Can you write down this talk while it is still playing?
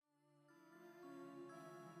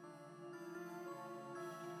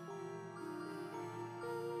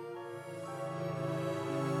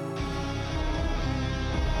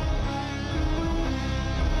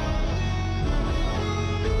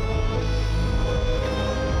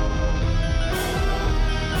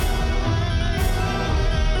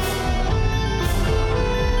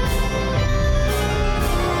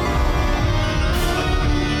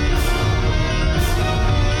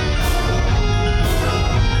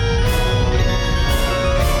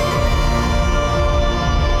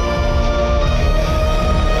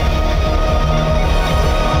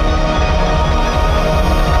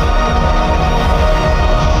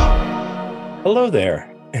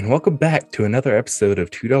there, and welcome back to another episode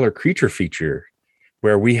of $2 Creature Feature,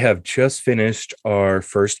 where we have just finished our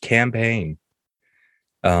first campaign.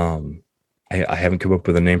 I haven't come up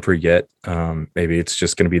with a name for it yet. Maybe it's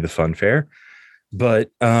just going to be the fun fair.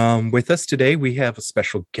 But with us today, we have a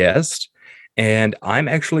special guest, and I'm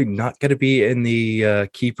actually not going to be in the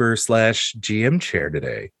keeper/GM chair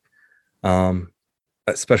today. A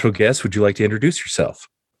special guest, would you like to introduce yourself?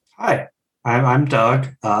 Hi, I'm Doug.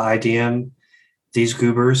 I DM these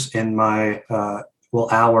goobers in my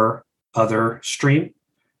our other stream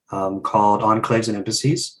called Enclaves and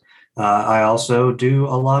Embassies. I also do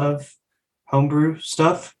a lot of homebrew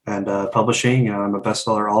stuff and publishing. I'm a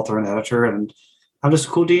bestseller author and editor, and I'm just a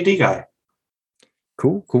cool D&D guy.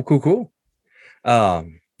 Cool.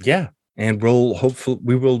 Yeah, and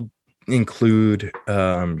we will include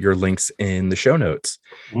your links in the show notes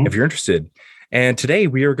if you're interested. And today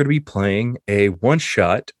we are going to be playing a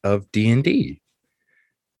one-shot of D&D.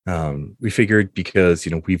 We figured because,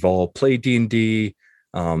 we've all played D&D.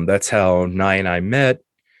 That's how Nye and I met.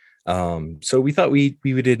 So we thought we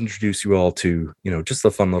would introduce you all to, just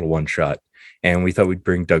a fun little one-shot. And we thought we'd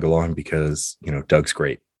bring Doug along because, Doug's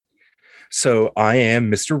great. So I am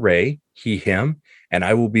Mr. Ray, he, him, and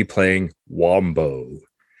I will be playing Wombo,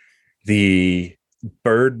 the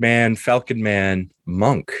Birdman, Falcon Man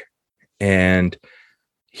monk. And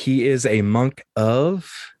he is a monk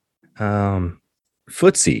of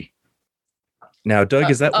Footsie. Now,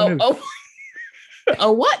 Doug, is that one of...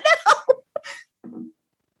 what now?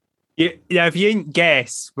 Yeah, if you didn't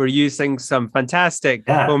guess, we're using some fantastic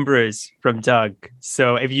homebrews from Doug.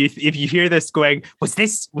 So if you hear this going, was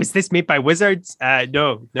this made by wizards?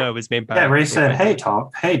 No, it was made by... Yeah, Ray said, hey,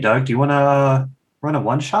 Doug, do you want to run a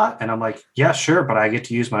one-shot? And I'm like, yeah, sure, but I get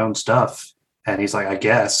to use my own stuff. And he's like, I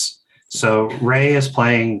guess. So Ray is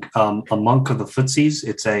playing a monk of the Footsies.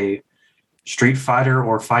 It's a Street Fighter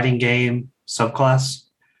or fighting game subclass.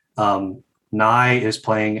 Nye is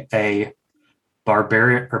playing a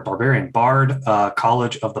barbarian bard,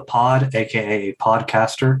 College of the Pod, aka a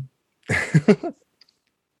podcaster.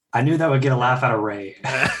 I knew that would get a laugh out of Ray.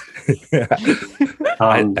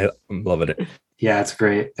 I'm loving it. Yeah, it's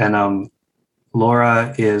great. And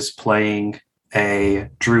Laura is playing a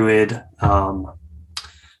druid,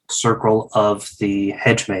 Circle of the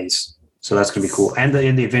Hedge Maze. So that's going to be cool. And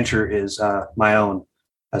the adventure is my own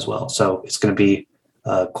as well. So it's going to be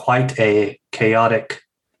quite a chaotic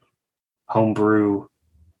homebrew,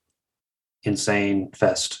 insane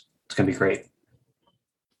fest. It's going to be great.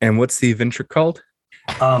 And what's the adventure called?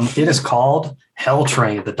 It is called Hell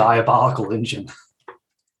Train, the Diabolical Engine.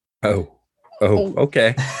 Oh,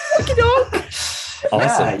 okay. Awesome.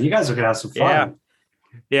 Yeah, you guys are going to have some fun.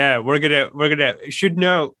 Yeah, we're gonna should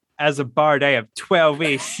know as a bard I have 12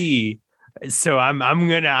 AC. So I'm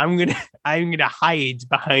gonna hide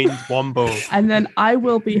behind Wombo. And then I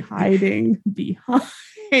will be hiding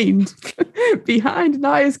behind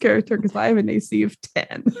Nya's character because I have an AC of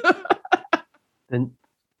 10. Then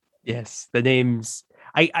yes, the names.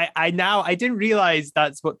 I didn't realize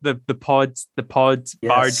that's what the pod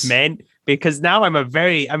bard meant, because now I'm a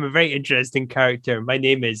very interesting character. My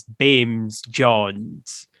name is Bames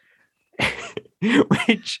Johns.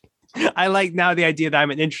 Which I like now the idea that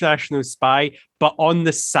I'm an international spy, but on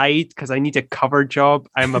the side, because I need a cover job,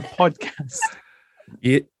 I'm a podcast.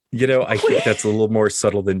 I think that's a little more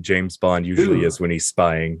subtle than James Bond usually is when he's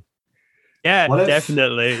spying. Yeah,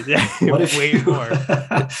 definitely. Way more.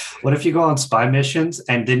 What if you go on spy missions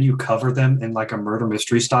and then you cover them in like a murder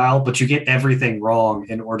mystery style, but you get everything wrong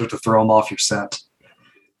in order to throw them off your scent?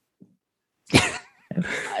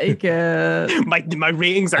 Like my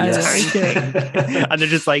ratings are tanking, and they're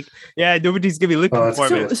just like, yeah, nobody's gonna be looking for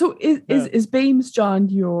me. So is Bames John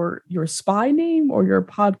your spy name or your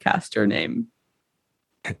podcaster name?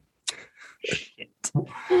 Shit.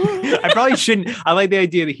 I probably shouldn't. I like the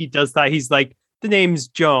idea that he does that. He's like, the name's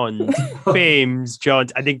John, Bames John,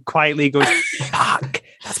 and then quietly goes, fuck,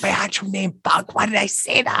 that's my actual name. Fuck, why did I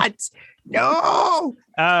say that? No.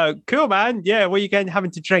 Cool, man. Yeah, what are you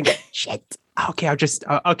having to drink? Shit. Okay,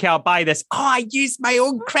 I'll buy this. Oh, I used my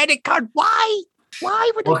own credit card. Why?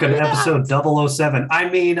 Why would Welcome I do to that? episode 007.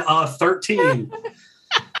 13.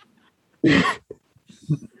 It's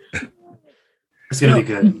gonna be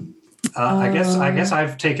good. I guess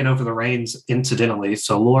I've taken over the reins incidentally.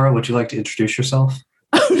 So, Laura, would you like to introduce yourself?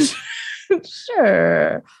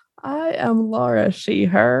 Sure. I am Laura, she,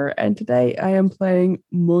 her, and today I am playing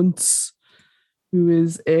Muntz, who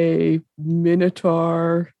is a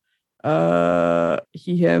Minotaur,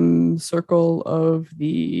 he, him, Circle of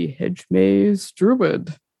the Hedge Maze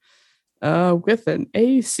druid. with an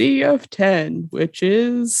AC of 10, which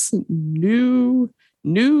is new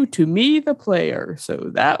to me, the player.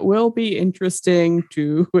 So that will be interesting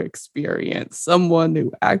to experience. Someone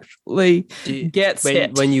who actually gets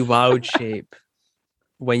hit. When you wild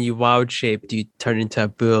shape, do you turn into a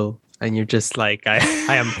bull? And you're just like, I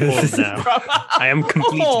am whole now. I am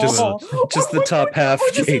complete. Just the top half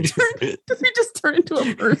changes. Does he just turn into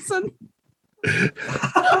a person?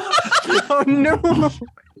 Oh no!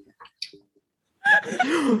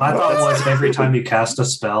 My thought was every time you cast a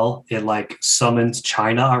spell, it like summons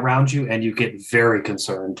China around you, and you get very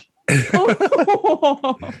concerned.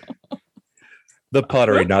 The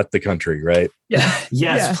pottery, not the country, right? Yeah.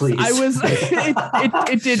 Yes, please. I was.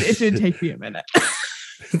 It did take me a minute.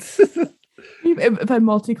 If I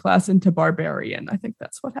multi-class into barbarian, I think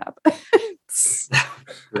that's what happens.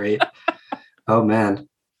 Great. Oh man.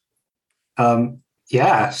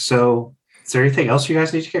 Yeah. So, is there anything else you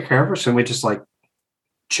guys need to get care of, or should we just like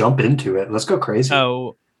jump into it? Let's go crazy.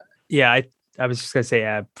 Oh, yeah. I was just gonna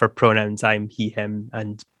say, for pronouns, I'm he, him,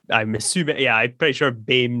 and I'm assuming. Yeah, I'm pretty sure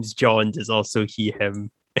Bames John is also he,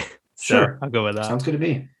 him. So Sure, I'll go with that. Sounds good to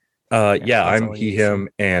me. Yeah, I'm he, him,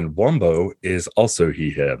 and Wombo is also he,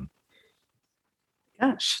 him.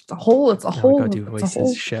 Gosh, it's a whole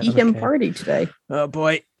Shit, he, him okay. party today. Oh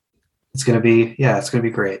boy. It's gonna be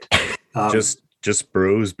great. Just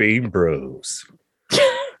bros being bros.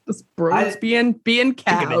 Just bros being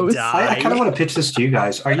cows. I kind of want to pitch this to you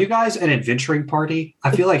guys. Are you guys an adventuring party?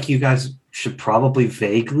 I feel like you guys should probably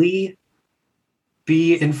vaguely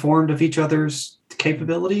be informed of each other's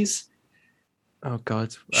capabilities. Oh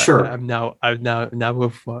God! Sure. I'm now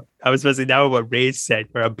with what I was supposed to now what Ray said.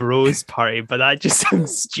 We're a bros party, but that just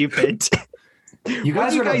sounds stupid. You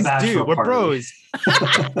guys what do you guys do? We're party. bros.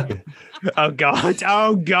 Oh God!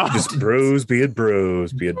 Oh God! Just bros being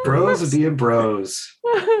bros, Bros being bros.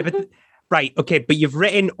 Right. Okay, but you've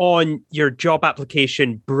written on your job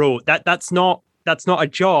application, bro. That's not a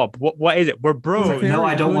job. What is it? We're bros. No,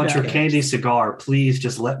 I don't want your candy cigar. Please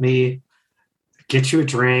just let me get you a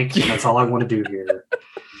drink. That's all I want to do here.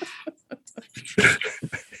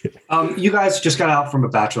 You guys just got out from a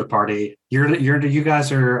bachelor party. You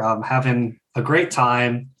guys are having a great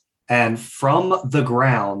time, and from the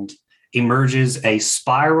ground emerges a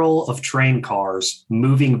spiral of train cars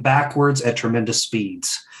moving backwards at tremendous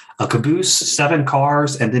speeds. A caboose, 7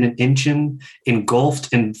 cars, and then an engine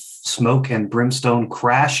engulfed in smoke and brimstone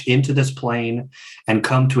crash into this plane and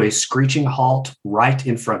come to a screeching halt right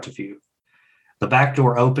in front of you. The back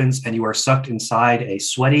door opens and you are sucked inside a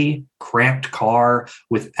sweaty, cramped car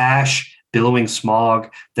with ash, billowing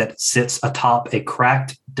smog that sits atop a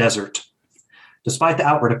cracked desert. Despite the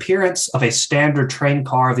outward appearance of a standard train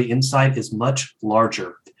car, the inside is much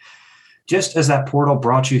larger. Just as that portal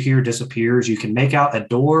brought you here disappears, you can make out a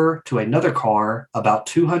door to another car about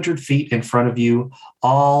 200 feet in front of you,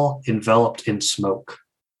 all enveloped in smoke.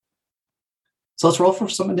 So let's roll for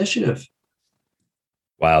some initiative.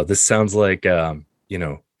 Wow, this sounds like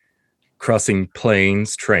crossing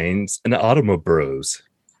planes, trains, and automobiles.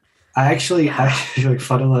 I actually,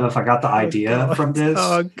 funnily enough, I got the idea from this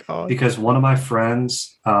because one of my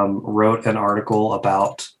friends wrote an article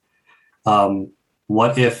about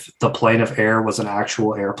what if the plane of air was an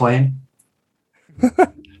actual airplane?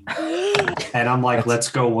 And I'm like, let's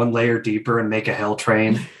go one layer deeper and make a hell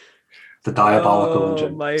train, the diabolical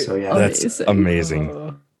engine. So yeah, that's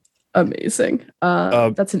amazing. Amazing.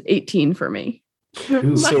 That's an 18 for me.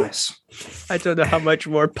 Ooh, nice. I don't know how much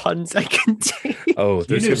more puns I can take. Oh,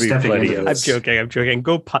 there's gonna be plenty of. I'm joking.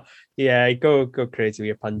 Go crazy with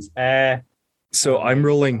your puns. So I'm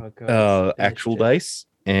rolling actual dice,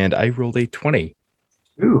 and I rolled a 20.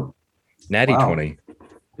 Ooh, natty 20.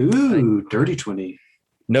 Ooh, dirty 20.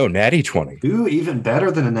 No, natty 20. Ooh, even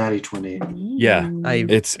better than a natty 20. Yeah,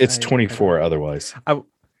 it's 24 otherwise.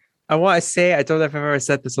 I want to say, I don't know if I've ever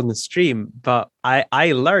said this on the stream, but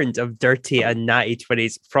I learned of dirty and natty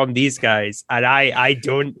 20s from these guys, and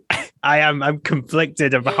I'm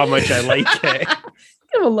conflicted about how much I like it. I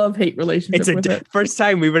have a love-hate relationship with it. First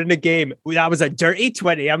time we were in a game, that was a dirty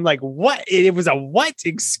 20. I'm like, what? It was a what?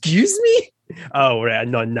 Excuse me? Oh, right,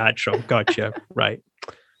 non-natural. Gotcha. Right.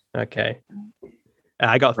 Okay.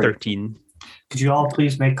 I got 13. Could you all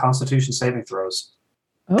please make Constitution saving throws?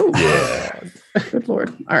 Oh, yeah. Good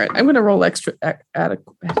Lord. All right. I'm going to roll extra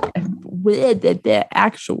actual.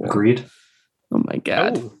 Agreed. Oh, my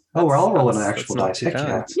God. Oh, we're all rolling an actual dice. Heck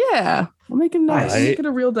yeah. Yeah. We'll make it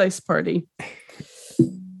a real dice party.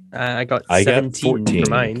 I got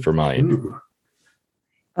 14 for mine.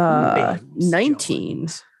 19.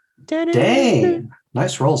 Dang.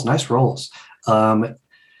 Nice rolls.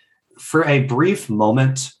 For a brief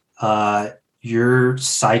moment, your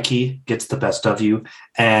psyche gets the best of you,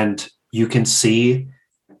 and you can see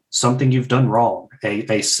something you've done wrong,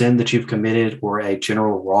 a sin that you've committed, or a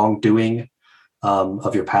general wrongdoing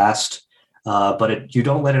of your past. But you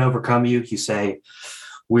don't let it overcome you. You say,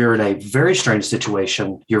 we're in a very strange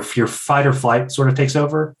situation. Your fight or flight sort of takes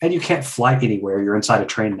over, and you can't fly anywhere. You're inside a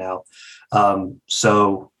train now.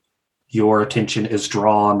 So your attention is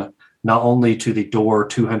drawn not only to the door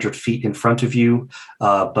 200 feet in front of you,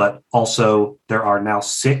 but also there are now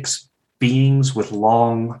 6 beings with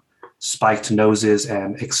long spiked noses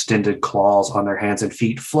and extended claws on their hands and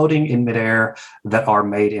feet floating in midair that are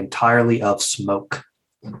made entirely of smoke.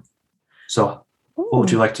 So what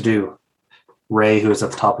would you like to do? Ray, who is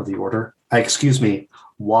at the top of the order. Excuse me,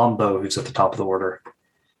 Wombo, who's at the top of the order.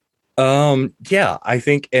 Yeah, I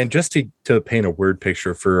think, and just to paint a word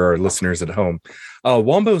picture for our listeners at home,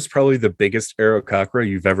 Wombo is probably the biggest Aarakocra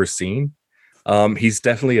you've ever seen. He's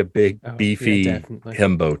definitely a big, beefy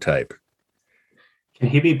himbo type. Can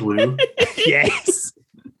he be blue? Yes.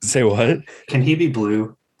 Say what? Can he be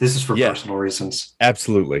blue? This is for personal reasons.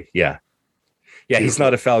 Absolutely. Yeah. Yeah, he's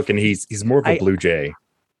not a falcon. He's more of a blue jay.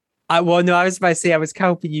 I was about to say I was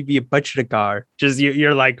hoping you'd be a Butcheragar. Just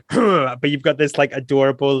you're like, but you've got this like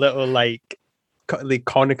adorable little like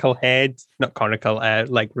conical head, not conical,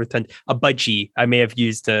 like rotund, a budgie. I may have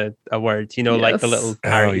used a word, like the little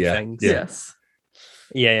parry things. Yes.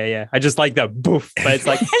 Yeah. I just like that boof, but it's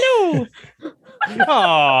like, hello.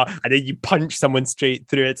 Oh, and then you punch someone straight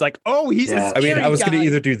through. It's like, oh, he's a scary I was guy. going to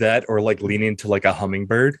either do that or like lean into like a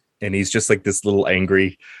hummingbird, and he's just like this little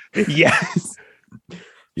angry. Yes.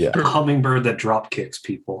 Yeah. A hummingbird that drop kicks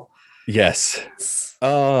people. Yes.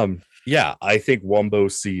 Yeah, I think Wombo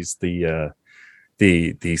sees the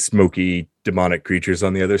smoky demonic creatures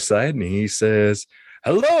on the other side, and he says,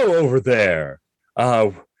 "Hello over there.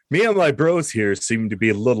 Me and my bros here seem to be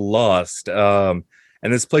a little lost.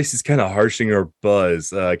 And this place is kind of harshing our buzz.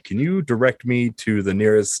 Can you direct me to the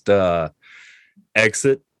nearest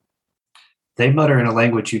exit?" They mutter in a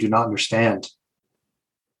language you do not understand.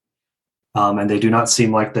 And they do not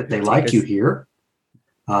seem like that they like you here.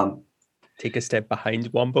 Take a step behind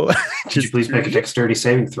Wombo. Could you please make a dexterity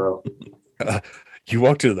saving throw? You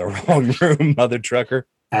walked to the wrong room, mother trucker.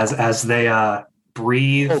 As they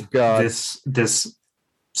breathe this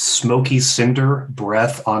smoky cinder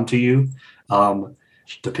breath onto you,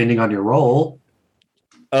 depending on your roll.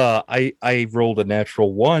 I rolled a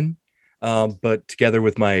natural 1, but together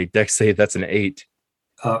with my dex save, that's an 8.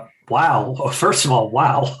 Wow. First of all,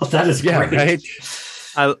 wow. That is great. Right?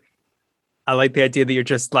 I like the idea that you're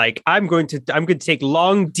just like, I'm going to take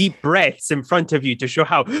long, deep breaths in front of you to show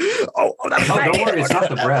how. Don't worry, it's not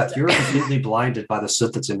the breath. You're completely blinded by the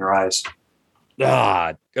soot that's in your eyes.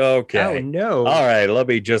 Ah, okay. Oh no! All right, let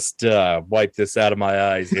me just wipe this out of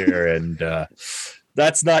my eyes here, and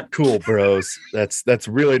that's not cool, bros. That's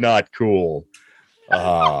really not cool.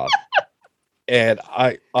 And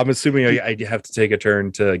I'm assuming I have to take a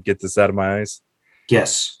turn to get this out of my eyes.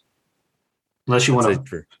 Yes. Unless you want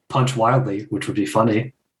to punch wildly, which would be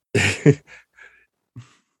funny. You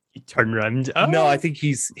turn around. Oh. No, I think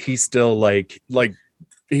he's still like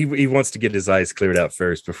he wants to get his eyes cleared out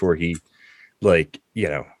first before he starts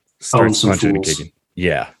punching and kicking.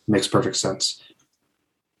 Yeah. Makes perfect sense.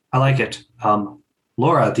 I like it.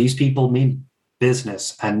 Laura, these people mean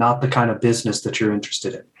business and not the kind of business that you're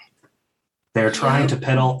interested in. They're trying to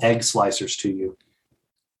peddle egg slicers to you.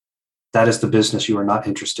 That is the business you are not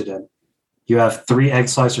interested in. You have 3 egg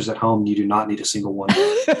slicers at home. You do not need a single one.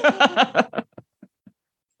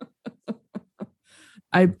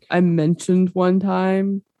 I mentioned one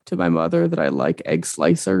time to my mother that I like egg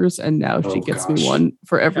slicers, and now she gets me one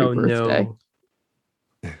for every birthday.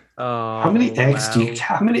 No. How many eggs do you?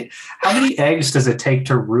 How many eggs does it take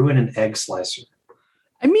to ruin an egg slicer?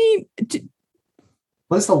 I mean,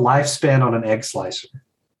 what's the lifespan on an egg slicer?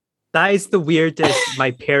 That is the weirdest.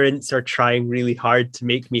 My parents are trying really hard to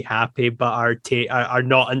make me happy, but are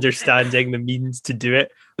not understanding the means to do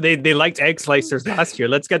it. They liked egg slicers last year.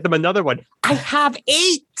 Let's get them another one. I have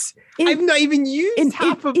 8. I've not even used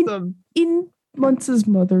half of them. In Muntz's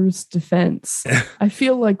mother's defense, I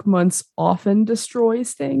feel like Muntz often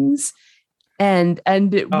destroys things, and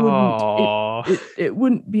it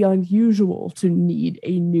wouldn't be unusual to need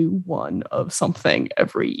a new one of something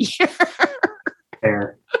every year.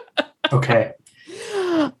 Fair. Okay.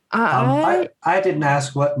 I didn't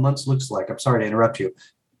ask what Muntz looks like. I'm sorry to interrupt you.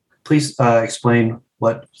 Please explain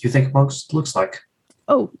what you think Muntz looks like.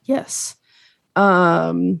 Oh, yes.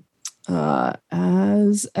 As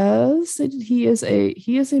he is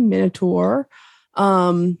a minotaur.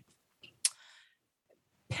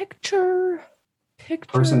 Picture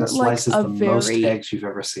Person that slices a the most very eggs you've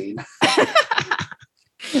ever seen.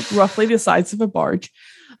 roughly the size of a barge.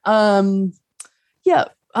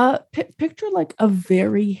 Picture like a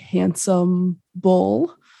very handsome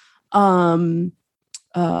bull,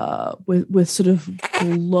 with sort of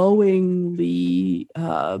glowingly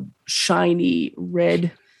shiny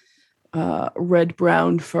red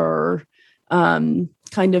brown fur,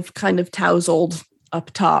 kind of tousled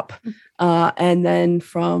up top, and then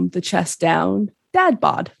from the chest down, dad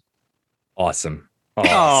bod. Awesome.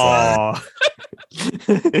 Oh,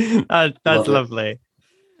 that's Love it. lovely.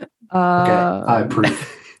 Okay, I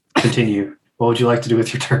approve. Continue. What would you like to do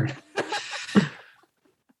with your turn?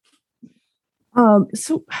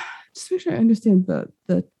 So just to make sure I understand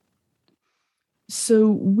the so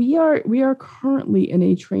we are currently in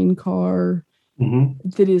a train car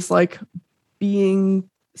that is like being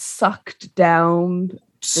sucked down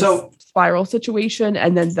So spiral situation,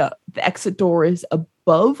 and then the exit door is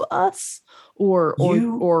above us or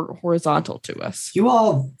horizontal to us. you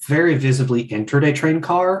all very visibly entered a train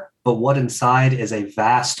car, but what inside is a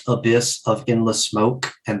vast abyss of endless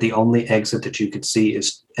smoke, and the only exit that you could see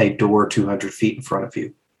is a door 200 feet in front of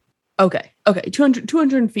you. Okay.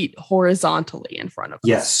 200 feet horizontally in front of us.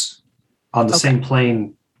 Yes. On the same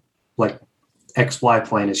plane, like XY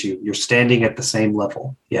plane as you. You're standing at the same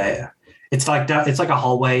level. Yeah. It's like that. It's like a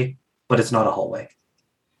hallway, but it's not a hallway.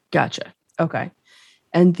 Gotcha. Okay.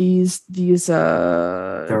 And these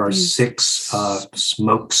there are 6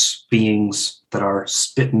 smokes beings that are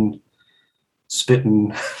spitting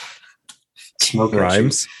smoke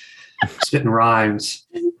Rhymes. spitting rhymes.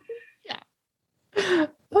 Yeah.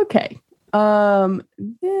 Okay. Then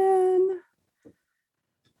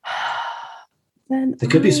They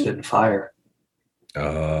could be spitting fire.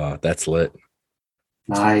 That's lit.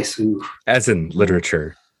 Nice. Ooh. As in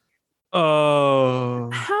literature. Oh.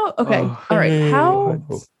 How? Okay. Oh. All right. How?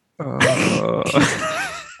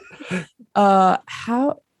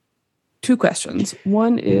 How? 2 questions.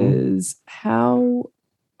 One is, how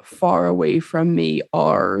far away from me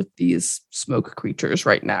are these smoke creatures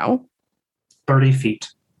right now? 30 feet.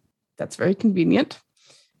 That's very convenient.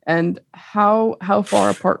 And how far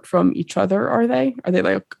apart from each other are they? Are they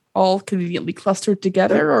like all conveniently clustered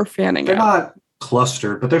together or fanning They're out? not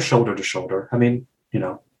clustered, but they're shoulder to shoulder. I mean,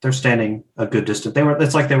 they're standing a good distance.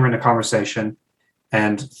 It's like they were in a conversation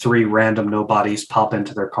and 3 random nobodies pop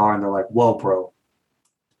into their car and they're like, "Whoa, bro.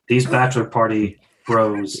 These bachelor party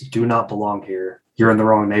bros do not belong here. You're in the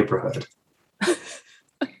wrong neighborhood."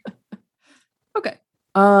 Okay.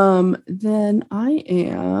 Then I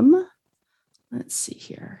am. Let's see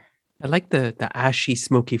here. I like the ashy,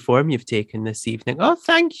 smoky form you've taken this evening. Oh,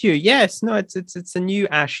 thank you. Yes, no, it's a new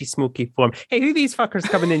ashy, smoky form. Hey, who are these fuckers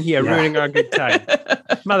coming in here ruining our good time?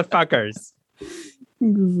 Motherfuckers.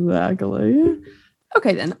 Exactly.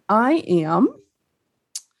 Okay, then I am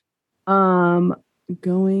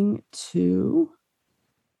going to.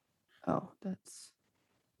 Oh, that's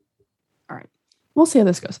all right. We'll see how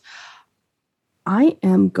this goes. I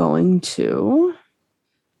am going to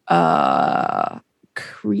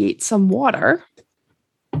create some water.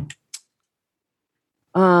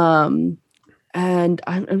 And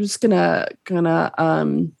I'm just gonna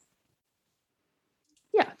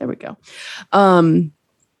yeah, there we go.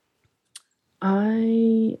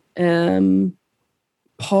 I am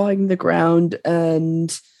pawing the ground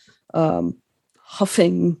and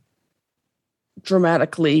huffing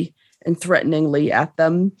dramatically and threateningly at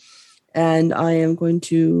them. And I am going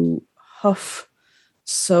to huff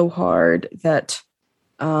so hard that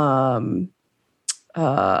my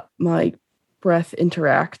breath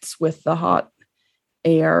interacts with the hot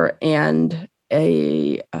air, and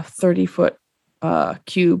a 30-foot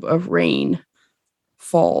cube of rain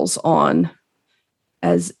falls on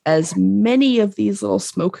as many of these little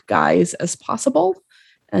smoke guys as possible,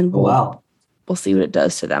 and we'll see what it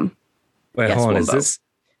does to them. Wait, Yes, hold on. Wumbo.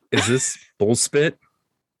 Is this bull spit?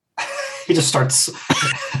 He just starts.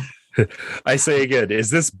 I say again, is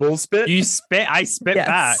this bull spit? You spit, I spit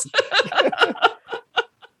back.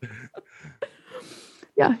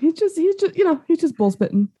 Yeah, he's just bull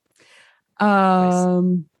spitting.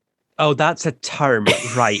 Oh, that's a term,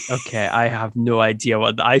 right? Okay, I have no idea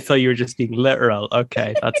what. I thought you were just being literal.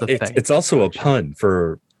 Okay, that's a thing. It's also a pun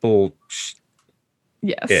for bull.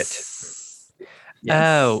 Yes.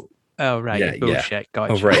 Oh, right. Yeah, Bullshit. yeah.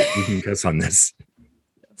 Gotcha. Oh, right. We can cuss on this.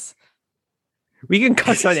 We can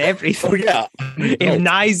cuss on everything. Oh, yeah. If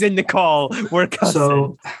Nye's in the call, we're cussing.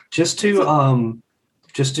 So just to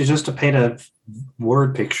paint a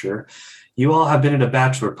word picture, you all have been at a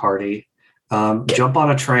bachelor party. Jump on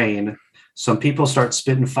a train. Some people start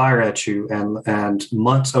spitting fire at you, and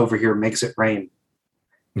months over here makes it rain.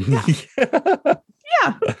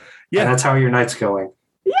 Yeah. And that's how your night's going.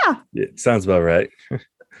 Yeah. Sounds about right.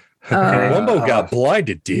 Wumbo got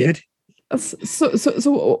blinded, dude.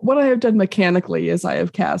 So what I have done mechanically is I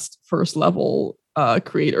have cast first level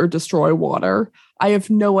create or destroy water. I have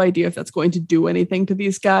no idea if that's going to do anything to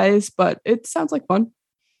these guys, but it sounds like fun.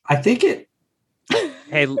 I think it.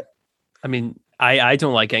 Hey, I mean, I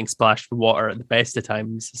don't like getting splashed with water at the best of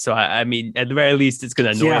times. So I mean, at the very least, it's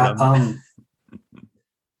going to annoy them.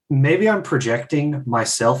 Maybe I'm projecting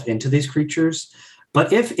myself into these creatures,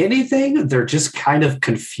 but if anything, they're just kind of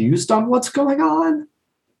confused on what's going on.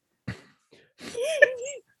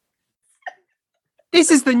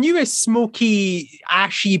 This is the newest smoky,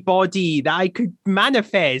 ashy body that I could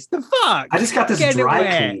manifest. The fuck? I just got this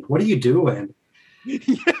dry key. What are you doing?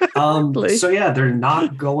 So yeah, they're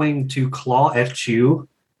not going to claw at you,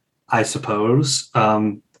 I suppose.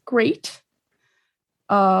 Great.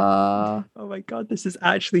 Oh my god, this is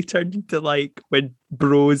actually turned into like when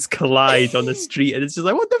bros collide on the street, and it's just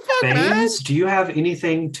like, what the fuck, man? Do you have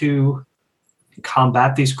anything to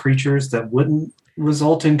combat these creatures that wouldn't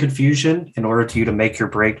result in confusion in order to you to make your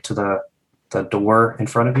break to the door in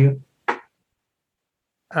front of you?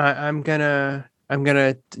 I'm gonna,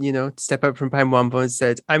 step up from behind Wumbo and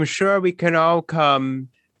said, I'm sure we can all come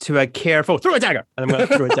to a careful throw a dagger. And I'm gonna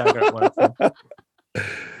throw a dagger at one of them.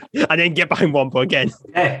 And then get behind Wumbo again.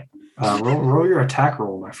 Hey, roll your attack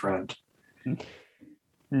roll, my friend.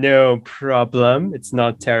 No problem. It's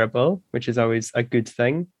not terrible, which is always a good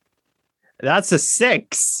thing. That's a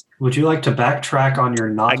 6. Would you like to backtrack on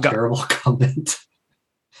your terrible comment?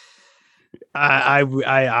 No,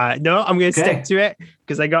 I'm going to stick to it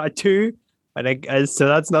because I got a 2, and so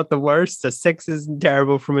that's not the worst. A 6 isn't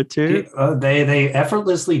terrible from a 2. They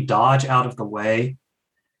effortlessly dodge out of the way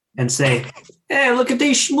and say, "Hey, look at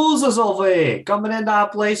these schmoozers over here coming into our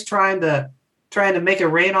place trying to make it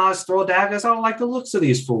rain on us, throw daggers. I don't like the looks of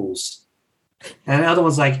these fools." And the other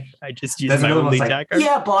one's like, I just used my only dagger.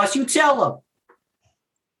 Yeah, boss, you tell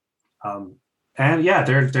them. And yeah,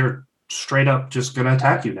 they're straight up just gonna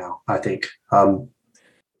attack you now, I think.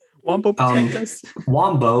 Wumbo, protect us.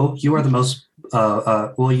 Wumbo, you are the most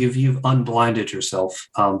you've unblinded yourself,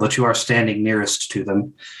 but you are standing nearest to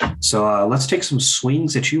them. So let's take some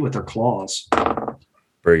swings at you with their claws.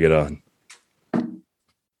 Bring it on.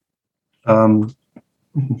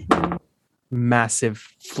 Massive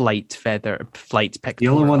flight pick. The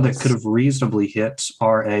only one that could have reasonably hit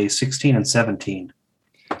are a 16 and 17.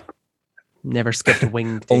 Never skipped a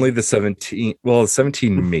wing. Only the 17. Well,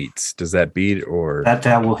 17 mates. Does that beat or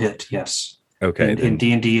that will hit? Yes. Okay. In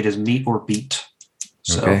D&D, it is meet or beat.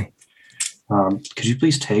 So, okay. Could you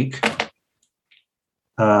please take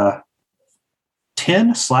 10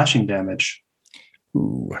 slashing damage?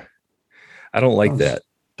 Ooh, I don't like that.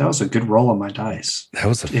 That was a good roll on my dice. That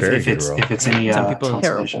was a very good roll. If it's any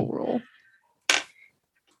terrible roll.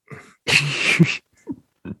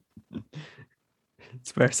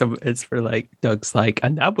 It's for like Doug's like,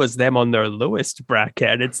 and that was them on their lowest bracket.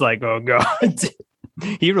 And it's like, oh god,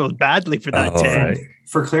 he rolled badly for that 10. Right.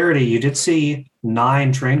 For clarity, you did see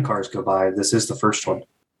 9 train cars go by. This is the first one.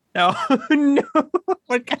 Oh no!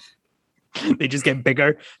 They just get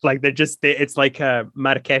bigger. Like it's like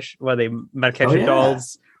Marrakesh. Marrakesh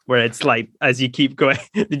dolls. Where it's like, as you keep going,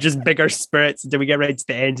 they're just bigger spirits until we get right to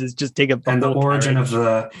the end. It's just taking and the origin of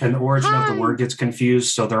the word gets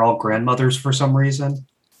confused, so they're all grandmothers for some reason.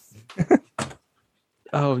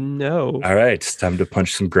 Oh no! All right, it's time to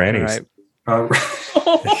punch some grannies. All right.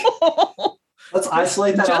 Let's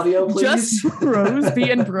isolate that audio, please. Just bros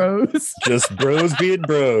being bros. Just bros being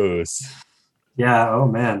bros. Yeah. Oh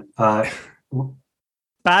man.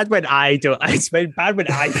 Bad when I don't. It's bad when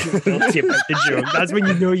I feel guilty about the joke. That's when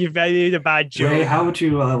you know you've made a bad joke. Ray, how would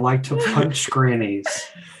you like to punch grannies?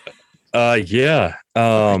 Yeah.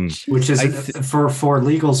 Which is for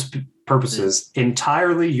legal purposes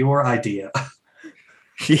entirely your idea.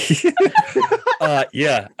 Yeah,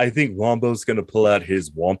 I think Wombo's gonna pull out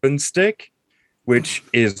his wampum stick, which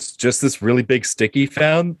is just this really big stick he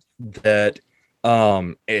found that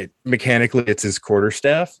it's his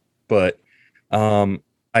quarterstaff, but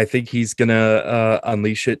I think he's gonna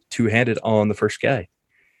unleash it two-handed on the first guy.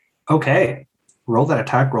 Okay. Roll that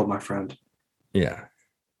attack roll, my friend. Yeah.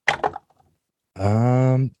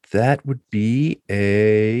 That would be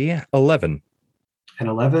a 11. An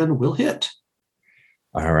 11 will hit.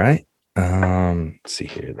 All right. Let's see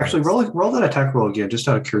here. Actually, roll that attack roll again, just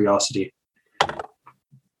out of curiosity.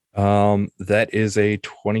 That is a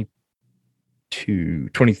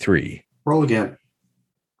 23. Roll again.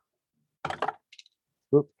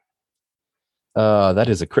 That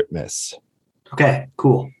is a crit miss. Okay,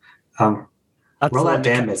 cool. That's Roll the that one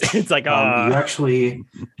that damage. it's like, You actually,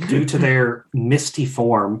 due to their misty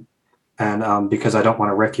form, and because I don't want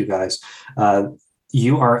to wreck you guys,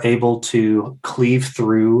 you are able to cleave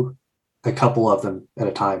through a couple of them at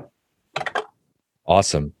a time.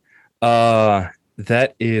 Awesome.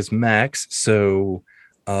 That is max. So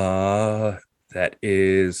that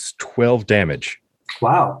is 12 damage.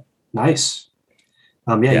 Wow, nice.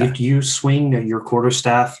 You swing your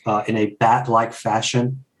quarterstaff in a bat-like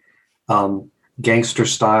fashion, gangster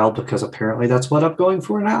style, because apparently that's what I'm going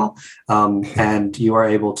for now. And you are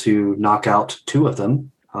able to knock out 2 of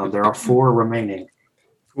them. There are 4 remaining.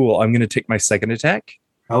 Cool. I'm going to take my second attack.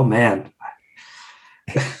 Oh, man.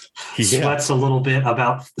 Sweats a little bit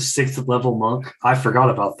about the 6th level monk. I forgot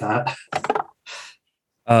about that.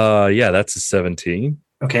 Yeah, that's a 17.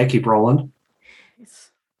 Okay, keep rolling.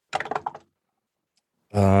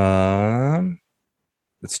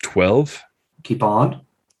 It's 12. Keep on.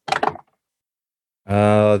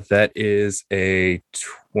 That is a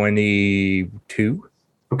 22.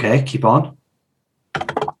 Okay, keep on.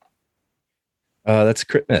 That's a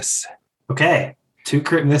crit miss. Okay, 2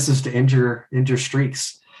 crit misses to injure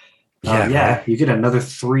streaks. Right. You get another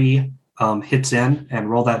 3 hits in and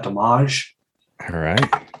roll that damage. All right.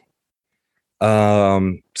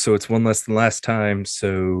 So it's 1 less than last time.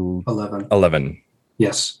 So 11.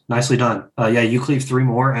 Yes, nicely done. You cleave 3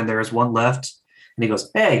 more, and there's 1 left. And he goes,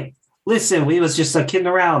 "Hey, listen, we was just kidding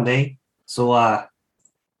around, eh? So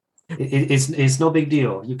it's no big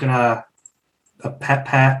deal. You can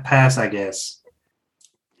pass, I guess."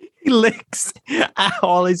 He licks at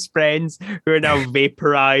all his friends who are now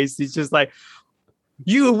vaporized. He's just like,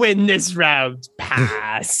 "You win this round,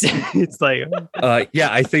 pass." It's like,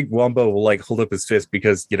 I think Wombo will like hold up his fist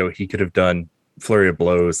because he could have done flurry of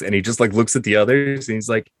blows, and he just like looks at the others and he's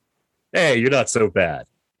like, "Hey, you're not so bad."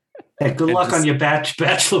 Hey, good luck on your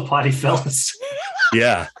bachelor party, fellas.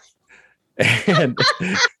 Yeah. And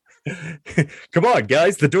come on,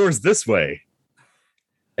 guys, the door's this way.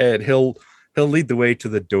 And he'll lead the way to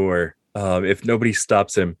the door. If nobody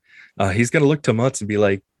stops him, he's gonna look to Mutz and be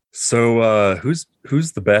like, "So, who's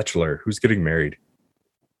the bachelor? Who's getting married?"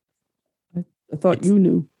 I thought you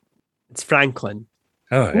knew. it's Franklin.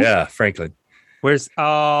 Oh yeah, Franklin. Where's?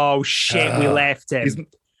 Oh shit, we left him.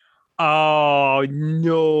 Oh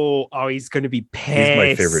no! Oh, he's gonna be pissed. He's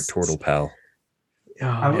my favorite turtle pal.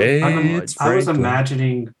 I was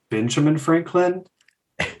imagining Benjamin Franklin,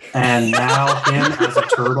 and now him as a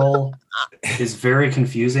turtle is very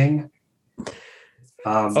confusing.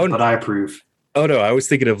 But I approve. Oh no, I was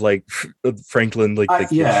thinking of like Franklin, like the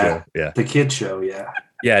kid show. Yeah, the kid show. Yeah.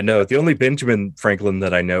 Yeah, no, the only Benjamin Franklin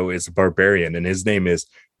that I know is a barbarian, and his name is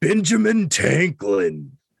Benjamin Tanklin.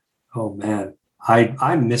 Oh man,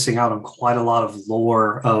 I'm missing out on quite a lot of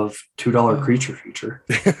lore of $2 creature feature.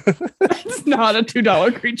 It's not a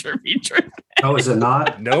 $2 creature feature. Oh, is it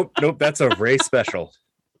not? Nope. That's a Ray special.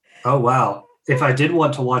 Oh wow! If I did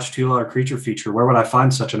want to watch $2 creature feature, where would I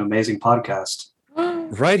find such an amazing podcast?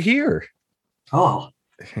 Right here. Oh,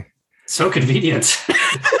 so convenient.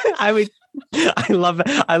 I love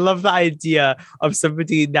the idea of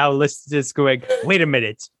somebody now listening to this going, "Wait a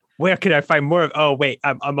minute, where can I find more of?" Oh wait,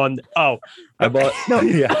 I'm on. Oh, I'm on. No,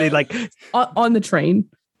 yeah. They like on the train.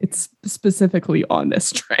 It's specifically on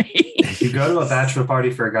this train. You go to a bachelor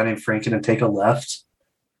party for a guy named Franklin and take a left.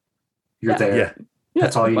 You're there. Yeah.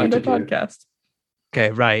 That's all you find need to our do. podcast.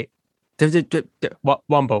 okay, right.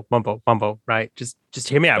 Wombo, right? Just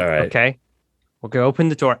hear me out, All right. okay? We'll go open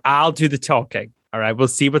the door. I'll do the talking. All right, we'll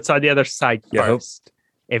see what's on the other side first.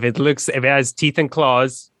 If it has teeth and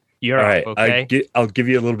claws, you're all up, right. okay? I'll give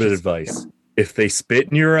you a little bit of advice. If they spit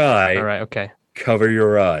in your eye, All right, okay. cover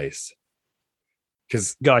your eyes.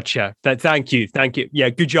 Because Gotcha. Thank you. Yeah,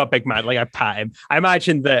 good job, big man. Like I pat him. I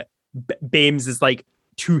imagine that Bames is like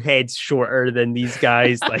 2 heads shorter than these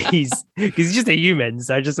guys. Like he's just a human.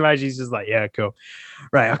 So I just imagine he's just like, yeah, cool.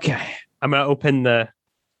 Right, okay. I'm gonna open the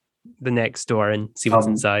next door and see what's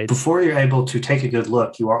inside. Before you're able to take a good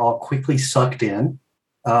look, you are all quickly sucked in.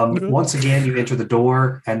 Once again, you enter the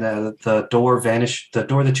door, and the door vanish. The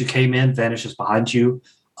door that you came in vanishes behind you.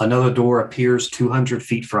 Another door appears 200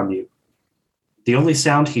 feet from you. The only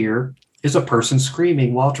sound here is a person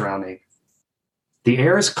screaming while drowning. The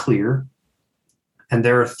air is clear, and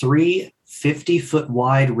there are 3 50-foot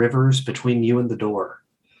wide rivers between you and the door.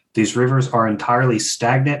 These rivers are entirely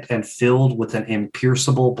stagnant and filled with an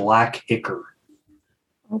impierceable black ichor.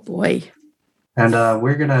 Oh boy. And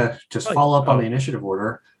we're going to just follow up on the initiative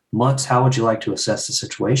order. Mutz, how would you like to assess the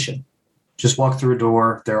situation? Just walk through a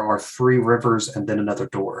door. There are 3 rivers and then another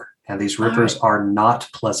door. And these rivers are not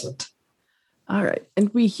pleasant. All right, and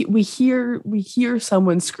we hear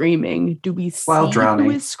someone screaming. Do we see While drowning.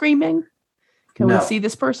 who is screaming? Can No. we see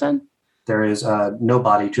this person? There is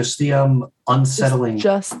nobody, just the unsettling.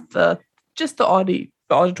 Just the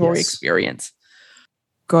auditory Yes. experience.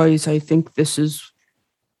 Guys, I think this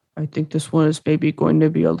one is maybe going to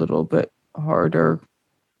be a little bit harder.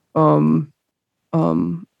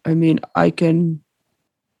 I mean, I can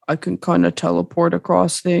kind of teleport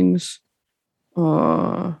across things.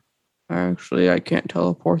 Actually, I can't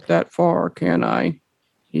teleport that far, can I?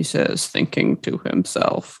 He says, thinking to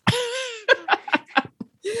himself.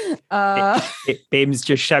 Bames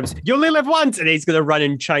just shouts, "You only live once," and he's gonna run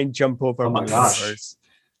and try and jump over. Oh my one of the gosh. rivers.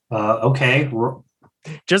 Okay.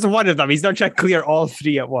 Just one of them. He's not trying to clear all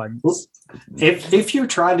three at once. If you're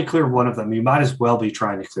trying to clear one of them, you might as well be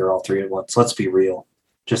trying to clear all three at once. Let's be real.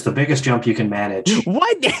 Just the biggest jump you can manage.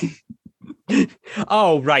 What?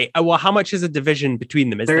 Oh, right. Well, how much is a division between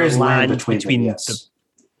them? There is land between them, yes.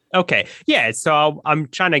 Okay. Yeah. So I'm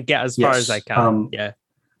trying to get as far Yes, as I can. Yeah.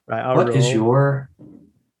 Right. I'll What is roll. your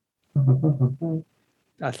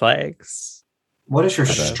Athletics? what is your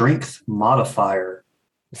Okay. strength modifier?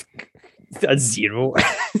 A 0.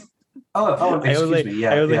 Oh, I excuse only- me.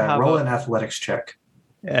 I Yeah, only yeah. have Roll a- an athletics check.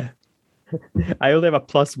 Yeah. I only have a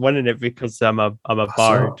 +1 in it because I'm a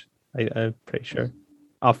bard. I'm pretty sure.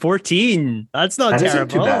 14. That's not That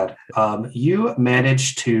terrible. isn't too bad. You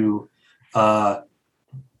managed to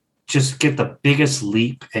just get the biggest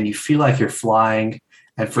leap, and you feel like you're flying.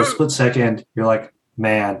 And for a split second, you're like,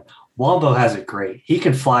 "Man, Wombo has it great. He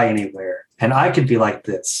can fly anywhere, and I could be like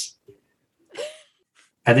this."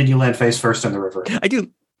 And then you land face first in the river. I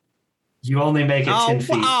do. You only make it 10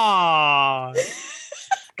 feet. Wow.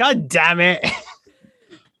 God damn it.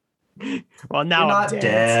 Well, now You're I'm not dead.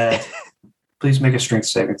 dead. Please make a strength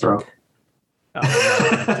saving throw. Oh, no,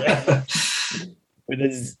 I'm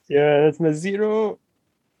dead. That's my 0.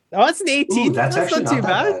 Oh, that's an 18. Ooh, that's actually not too not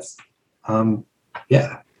that bad.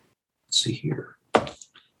 Yeah. Let's see here.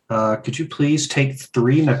 Could you please take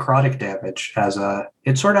 3 necrotic damage as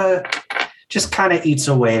it sort of just kind of eats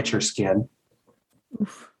away at your skin.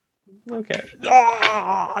 Okay.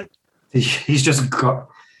 Ah! He's just Come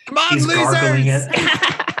on, he's losers! gargling it.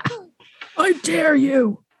 I dare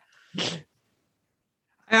you.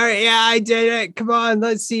 All right, yeah, I did it. Come on,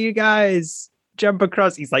 let's see you guys jump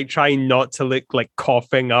across. He's like trying not to look like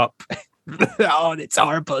coughing up. Oh, it's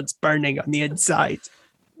horrible. It's burning on the inside.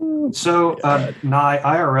 So, Nye,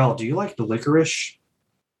 IRL, do you like the licorice?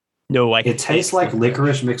 No, It tastes like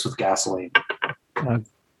licorice mixed with gasoline.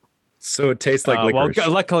 So it tastes like Well, licorice.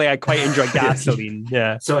 luckily, I quite enjoy gasoline.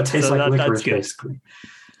 Yeah. So it tastes So like that's licorice, good. basically.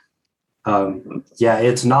 Yeah,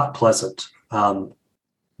 it's not pleasant.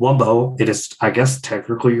 Wumbo, it is, I guess,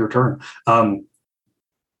 technically your turn.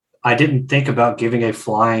 I didn't think about giving a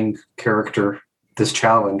flying character this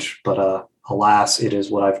challenge, but alas, it is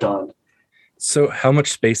what I've done. So how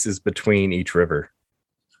much space is between each river?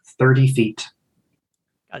 30 feet.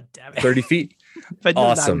 God damn it. 30 feet? But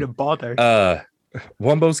Awesome. not even bother.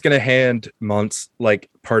 Wumbo's gonna hand Monts like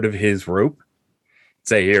part of his rope.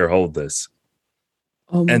 Say, "Here, hold this."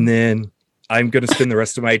 And then I'm gonna spend the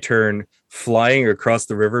rest of my turn flying across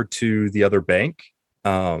the river to the other bank.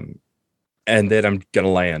 And then I'm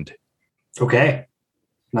gonna land. Okay.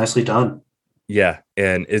 Nicely done. Yeah.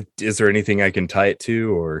 And is there anything I can tie it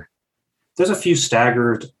to, or? There's a few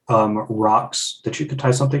staggered rocks that you could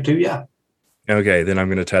tie something to. Yeah. Okay, then I'm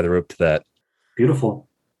gonna tie the rope to that. Beautiful.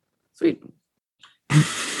 Sweet.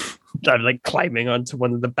 I'm like climbing onto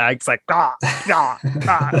one of the bags, like, You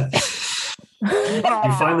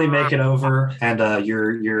finally make it over, and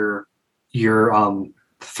your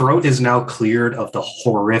throat is now cleared of the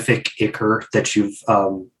horrific ichor that you've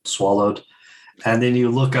swallowed. And then you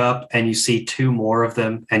look up and you see 2 more of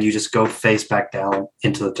them, and you just go face back down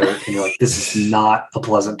into the dirt, and you're like, "This is not a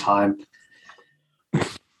pleasant time."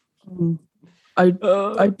 I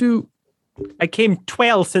do. I came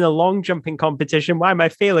 12th in a long jumping competition. Why am I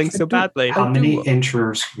failing so badly? How many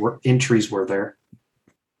entries were there?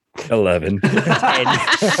 11.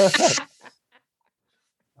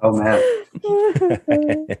 Oh man.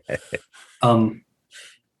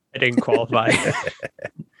 I didn't qualify.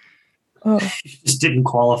 Just didn't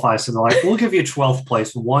qualify, so they're like, "We'll give you 12th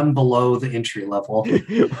place, 1 below the entry level."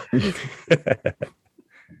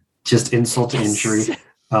 Just insult to injury.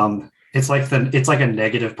 It's like a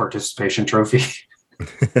negative participation trophy.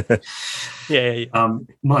 Yeah.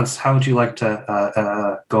 Muntz, how would you like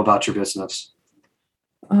to go about your business?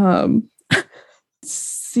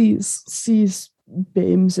 Sees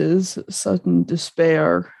Bames's sudden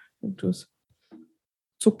despair. It's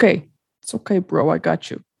okay, bro. I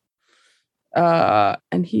got you.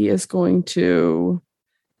 And he is going to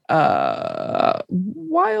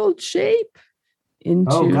wild shape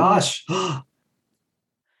into Oh gosh.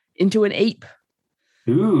 into an ape.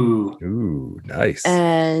 Ooh, nice.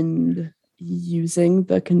 And using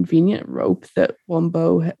the convenient rope that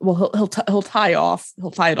Wumbo, well, he'll tie it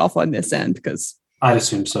off on this end because I'd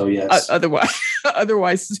assume so. Yes.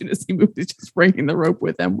 Otherwise, as soon as he moves, he's just breaking the rope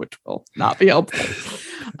with him, which will not be helpful.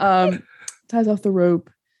 Ties off the rope,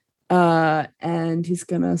 and he's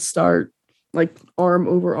gonna start like arm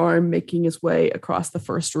over arm, making his way across the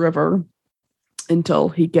first river until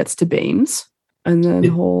he gets to Bames, and then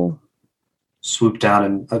he'll swoop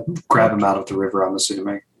down and grab him out of the river. I'm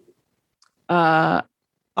assuming. I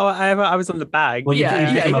was on the bag. Well, you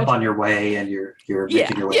pick him up on your way, and you're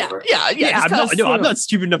making your way over. Yeah. I'm not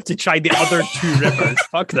stupid enough to try the other two rivers.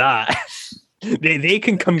 Fuck that. They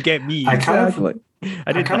can come get me. I kind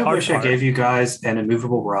of wish I gave you guys an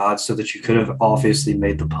immovable rod so that you could have obviously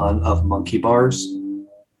made the pun of monkey bars.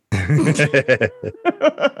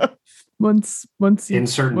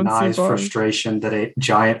 Insert Nye's frustration that a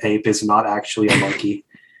giant ape is not actually a monkey.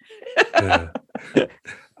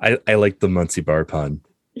 I like the Muncie bar pun.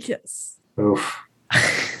 Yes. Oof.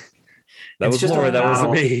 That was Laura. That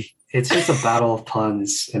wasn't me. It's just a battle of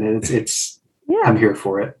puns, and it's. Yeah. I'm here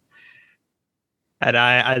for it. And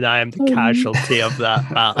I am the casualty of that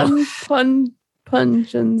battle.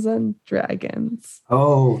 Pungeons and Dragons.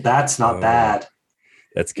 Oh, that's not bad.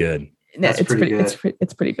 That's good. No, it's pretty good.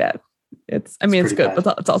 It's pretty bad. It's good,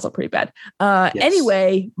 but it's also pretty bad. Yes.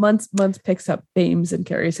 Anyway, Muntz picks up Bames and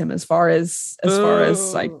carries him as far as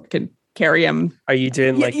I can carry him. Are you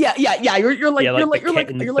doing like You're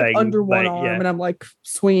like under one arm, and I'm like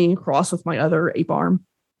swinging across with my other ape arm.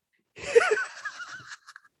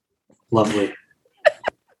 Lovely.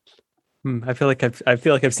 I feel like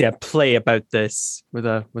I've seen a play about this with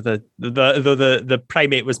the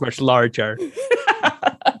primate was much larger.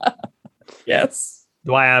 Yes.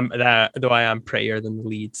 Though I am prayer than the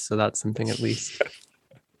lead, so that's something at least.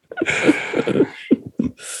 I'm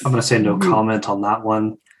gonna say no comment on that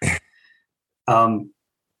one.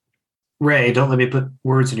 Ray, don't let me put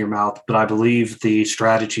words in your mouth, but I believe the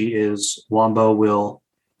strategy is Wombo will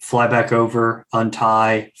fly back over,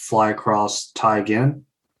 untie, fly across, tie again.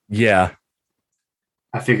 Yeah.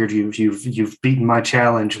 I figured you've beaten my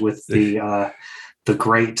challenge with the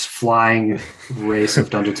great flying race of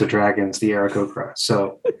Dungeons and Dragons, the Aarakocra.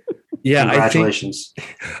 So yeah, congratulations.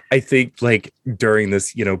 I think like during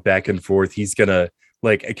this, back and forth, he's gonna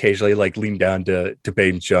like occasionally like lean down to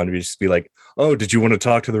Bames John and just be like, "Oh, did you want to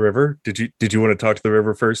talk to the river? Did you want to talk to the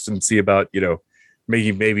river first and see about,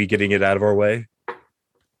 maybe getting it out of our way?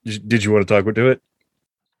 Did you want to talk to it?"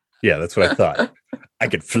 Yeah, that's what I thought. I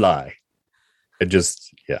could fly. And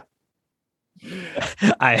just, yeah.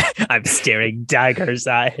 I'm staring daggers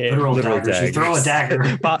at him. Literal daggers. You throw a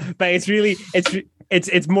dagger. but it's really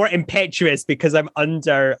it's more impetuous because I'm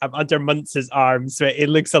under Muntz's arm, so it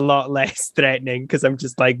looks a lot less threatening because I'm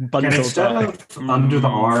just like bundled instead up. Of under the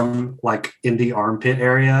arm, like in the armpit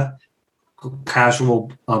area,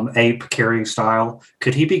 casual ape carrying style,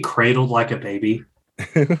 could he be cradled like a baby?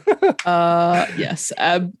 Yes,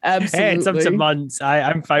 absolutely. Hey, it's up to Muntz.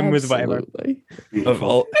 I'm fine with whatever.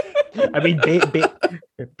 I mean,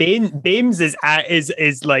 Bames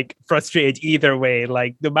is like frustrated either way.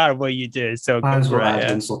 Like no matter what you do, so might as well add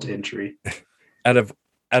insult to injury. Out of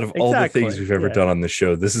all the things we've ever done on the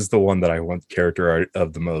show, this is the one that I want character art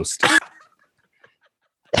of the most.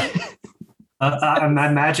 I'm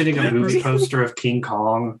imagining a movie poster of King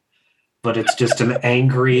Kong, but it's just an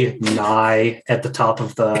angry Nye at the top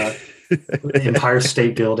of the Empire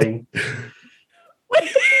State Building,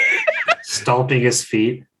 stomping his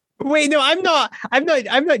feet. Wait, no, I'm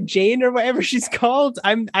not Jane or whatever she's called.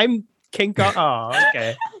 I'm King Kong. Oh,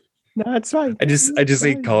 okay. No, it's fine. I just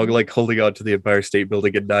see Kong like holding on to the Empire State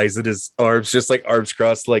Building and Nye's in his arms, just like arms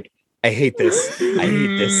crossed, like, I hate this. I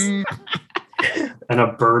hate this. And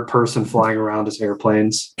a bird person flying around his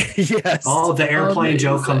airplanes. Yes. Oh, the airplane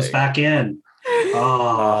joke comes back in. It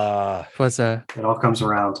all comes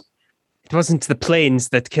around. It wasn't the planes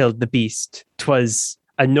that killed the beast. 'Twas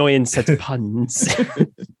annoyance at puns.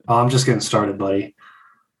 I'm just getting started, buddy.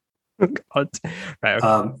 God. Right,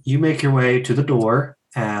 okay. You make your way to the door,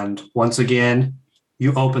 and once again,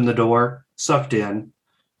 you open the door, sucked in.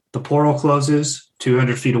 The portal closes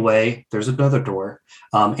 200 feet away. There's another door.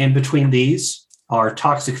 In between these are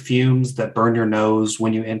toxic fumes that burn your nose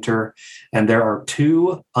when you enter, and there are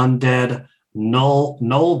two undead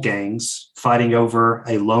Knoll gangs fighting over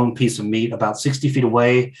a lone piece of meat about 60 feet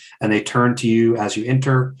away, and they turn to you as you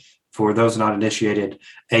enter. For those not initiated,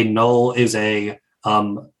 a Knoll is a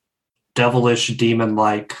devilish,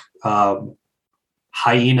 demon-like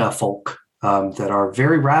hyena folk that are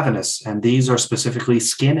very ravenous, and these are specifically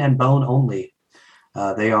skin and bone only.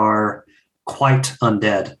 They are quite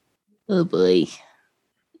undead. Oh boy.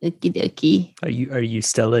 Okie dokie. Are you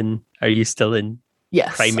still in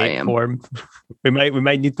Yes, I primate am. form? we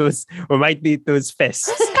might need those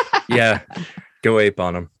fists. Yeah, go ape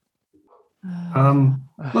on him.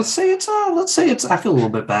 Let's say it's I feel a little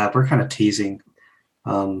bit bad. We're kind of teasing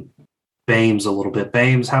Bames a little bit.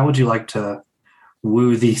 Bames, how would you like to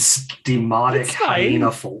woo these demonic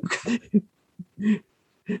hyena folk?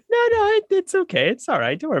 No, it's okay. It's all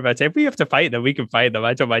right. Don't worry about it. If we have to fight them, we can fight them.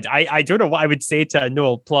 I don't mind. I don't know what I would say to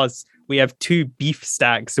Noel. Plus, we have 2 beef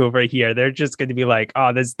stacks over here. They're just going to be like,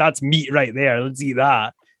 oh, that's meat right there. Let's eat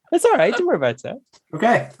that. That's all right. Don't worry about it.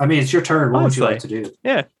 Okay. I mean, it's your turn. What Honestly, would you like to do?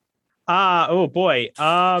 Yeah. Oh boy.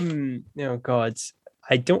 Oh God.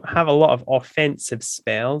 I don't have a lot of offensive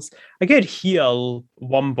spells. I could heal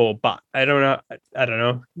Wombo, but I don't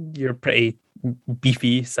know. You're pretty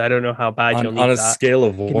beefy, so I don't know how bad you'll need On a that. scale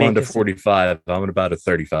of 1 to 45, I'm at about a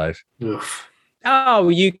 35. Oof. Oh,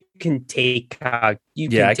 you can take a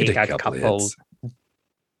couple hits.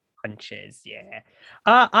 punches. Yeah.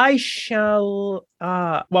 I shall.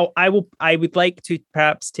 Well, I would like to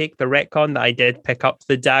perhaps take the retcon that I did pick up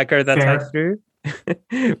the dagger that I Fair. threw.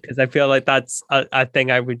 Because I feel like that's a thing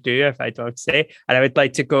I would do if I don't say. And I would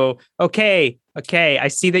like to go, okay, I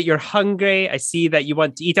see that you're hungry. I see that you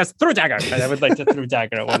want to eat us. Throw dagger. And I would like to throw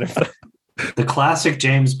dagger at one of them. The classic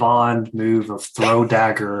James Bond move of throw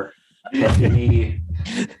dagger at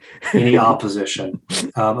any opposition.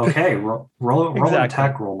 Okay, roll an Exactly.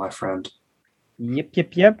 attack roll, my friend.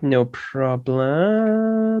 Yep. No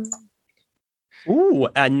problem. Ooh,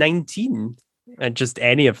 19. And just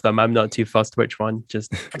any of them. I'm not too fussed which one.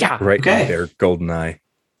 Just Right Okay. there, golden eye.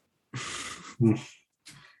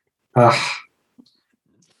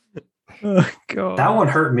 Oh god. That one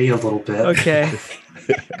hurt me a little bit, Okay.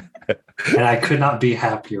 and I could not be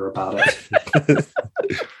happier about it.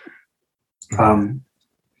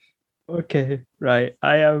 Okay. Right.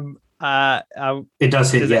 I am. It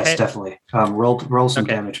does hit. Does it Yes, hit? definitely. Roll some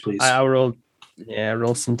Okay. damage, please. I'll roll. Yeah,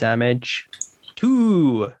 roll some damage.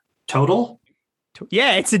 2. Total?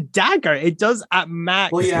 Yeah, it's a dagger. It does at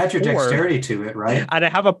max. Well, you add your 4. dexterity to it, right? And I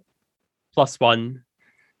have a +1.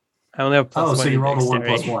 I only have +1. Oh, so you in rolled a 1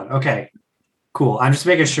 dexterity. +1. Okay, cool. I'm just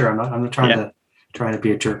making sure. I'm not trying to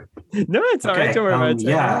be a jerk. No, it's all right. Don't worry about it.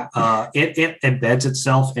 Yeah, it embeds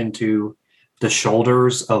itself into the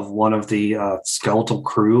shoulders of one of the skeletal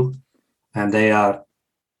crew, and they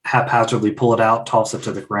haphazardly pull it out, toss it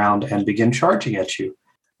to the ground, and begin charging at you.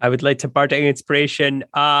 I would like to bardic inspiration.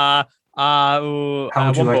 How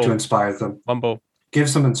would you like to inspire them? Wumbo. Give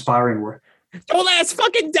some inspiring word. Don't let us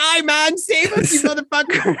fucking die, man! Save us, you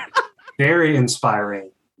motherfucker! Very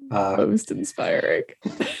inspiring. Most inspiring.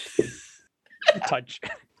 Touch.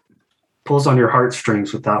 Pulls on your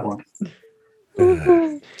heartstrings with that one.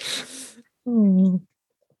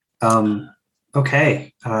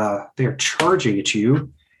 Okay. They're charging at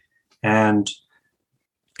you, and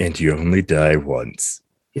you only die once.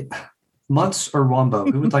 Muntz or Wombo,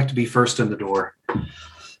 who would like to be first in the door?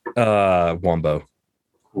 Wombo.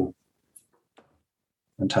 Cool.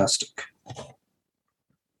 Fantastic.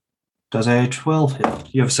 Does a 12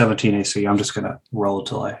 hit? You have 17 AC. I'm just gonna roll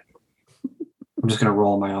I'm just gonna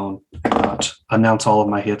roll on my own and not announce all of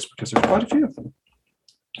my hits because there's quite a few of them.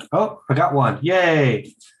 Oh, I got one.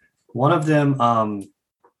 Yay! One of them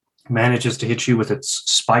manages to hit you with its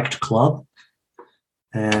spiked club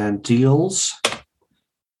and deals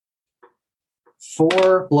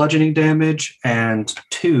 4 bludgeoning damage and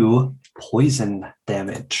 2 poison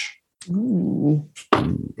damage. Ooh.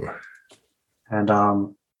 And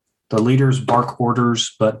the leaders bark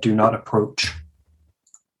orders but do not approach.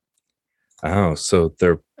 Oh, so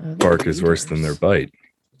their bark is worse than their bite.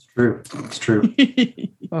 It's true. It's true.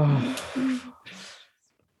 Oh.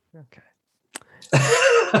 Okay.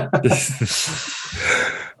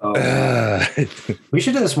 We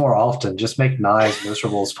should do this more often. Just make Nye as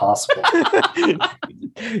miserable as possible.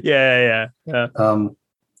 Yeah.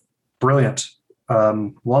 Brilliant.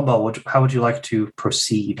 Wombo, how would you like to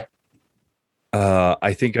proceed?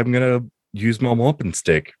 I think I'm gonna use my whopping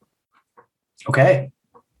stick. Okay.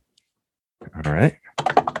 All right.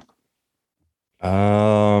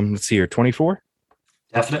 Let's see here. 24.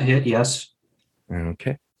 Definite hit, yes.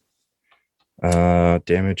 Okay.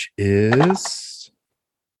 Damage is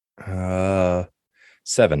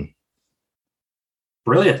 7.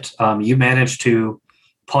 Brilliant. You manage to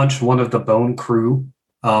punch one of the bone crew,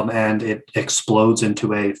 and it explodes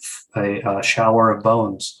into a shower of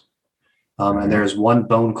bones. And there's one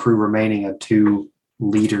bone crew remaining and 2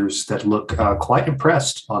 leaders that look quite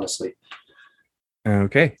impressed, honestly.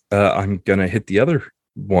 Okay. I'm gonna hit the other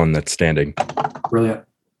one that's standing. Brilliant.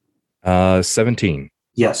 17.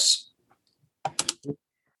 Yes.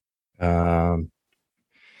 That's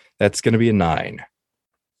gonna be a 9.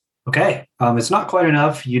 Okay. It's not quite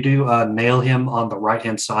enough. You do nail him on the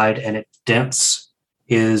right-hand side, and it dents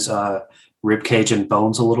his rib cage and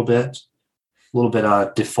bones a little bit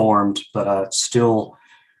deformed, but still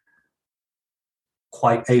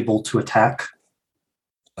quite able to attack.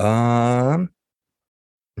 Hmm.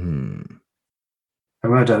 I'm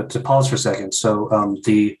going to pause for a second. So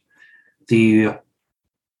the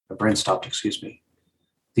my brain stopped. Excuse me.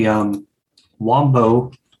 The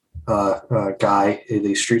Wombo guy,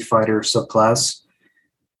 the Street Fighter subclass,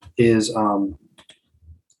 is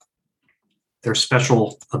their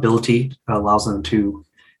special ability allows them to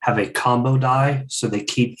have a combo die, so they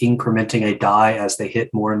keep incrementing a die as they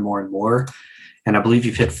hit more and more and more. And I believe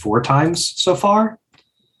you've hit 4 times so far.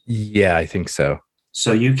 Yeah, I think so.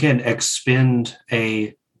 So you can expend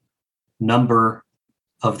a number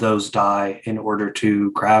of those die in order to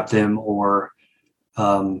grab them or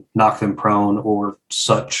knock them prone or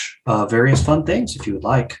such various fun things if you would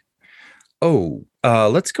like. Oh,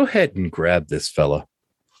 let's go ahead and grab this fella.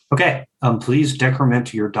 Okay. Please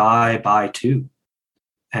decrement your die by 2.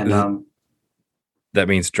 And that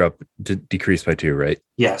means decrease by 2, right?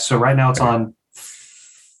 yeah, so right now it's on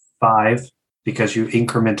 5 because you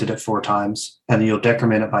incremented it 4 times, and then you'll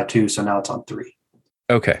decrement it by 2, so now it's on 3.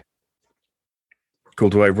 Okay. Cool.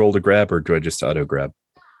 Do I roll to grab or do I just auto grab?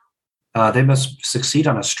 They must succeed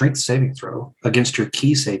on a strength saving throw against your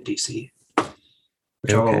key save DC,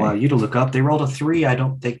 which I'll allow you to look up. They rolled a 3. I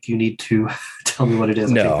don't think you need to tell me what it is.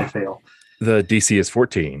 No. I think they fail. The DC is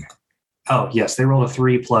 14. Oh, yes. They rolled a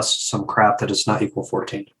 3 plus some crap that does not equal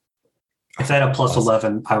 14. If they had a plus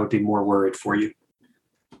 11, I would be more worried for you.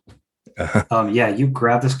 Yeah, you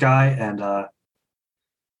grab this guy, and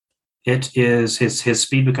it is his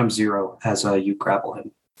speed becomes 0 as you grapple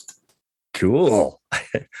him. Cool. I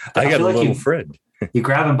got a like little friend. You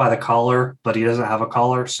grab him by the collar, but he doesn't have a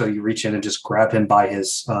collar, so you reach in and just grab him by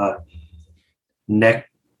his neck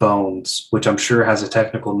bones, which I'm sure has a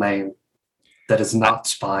technical name that is not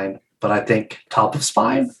spine, but I think top of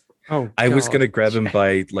spine. Oh, I was gonna grab him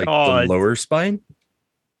by like the lower spine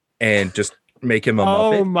and just make him a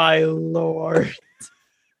Muppet. Oh my lord.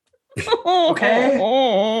 Okay.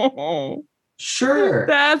 Sure.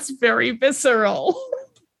 That's very visceral.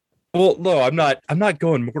 Well, no, I'm not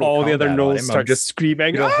going Mortal All the Kombat other on gnolls him. start I'm just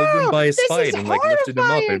screaming. holding him by his this spine is and like lifting him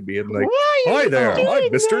up and being like, "Hi there, I'm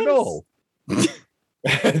Mr. Null."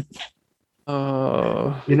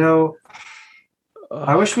 Oh, You know,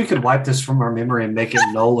 I wish we could wipe this from our memory and make it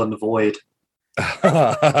null and void.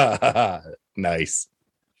 Nice.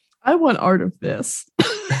 I want art of this.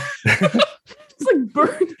 It's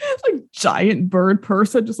like giant bird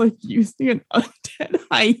person just like using an undead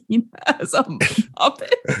hyena as a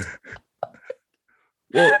puppet.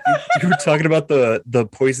 Well, you were talking about the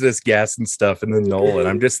poisonous gas and stuff in the Knoll, and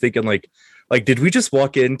I'm just thinking like did we just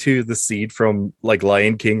walk into the scene from like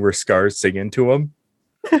Lion King where Scar's singing to him?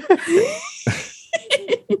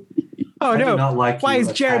 Oh I do no! not like Why you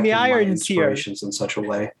is Jeremy attacking my Irons here? inspirations in such a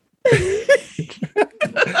way.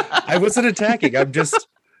 I wasn't attacking. I'm just.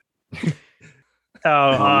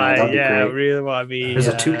 Oh, man, that'd be yeah, great. really want to be. There's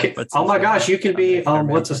a toucan. Oh my gosh, you can be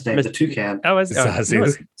what's his name? The toucan. Oh, it's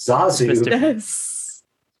Zazu. Zazu. Mr. Yes.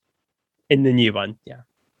 In the new one, yeah.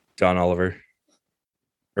 John Oliver.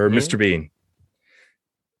 Or Mr. Bean.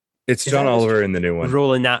 It's Is John that Oliver in the new one.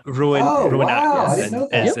 Rowan wow, I didn't know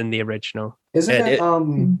that. is in the original. Isn't And it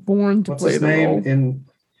Born to what's play his the name role. in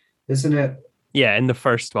isn't it Yeah, in the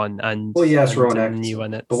first one, and well yes, Rowan in the Atkinson. new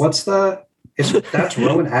one. It's, But what's that's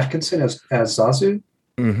Rowan Atkinson as Zazu?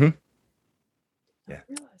 Mm-hmm.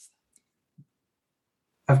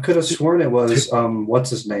 I could have sworn it was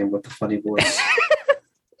what's his name with the funny voice.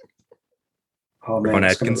 Oh man, Ron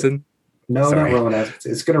it's gonna- Atkinson. No, Sorry. not Rowan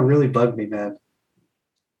Atkinson. It's gonna really bug me, man.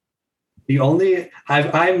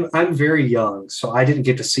 I'm very young, so I didn't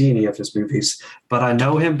get to see any of his movies, but I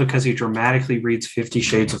know him because he dramatically reads 50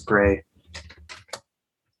 Shades of Grey.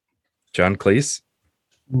 John Cleese.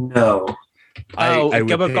 No, Oh, I would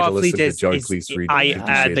Gilbert pay to Gottfried listen to is John Cleese read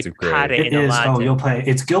 50 Shades the of Grey. parrot it in is. Aladdin. Oh, you'll play.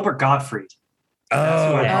 It's Gilbert Gottfried.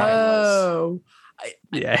 That's who I thought it was. Oh,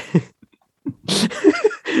 Yeah.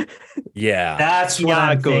 Yeah. That's what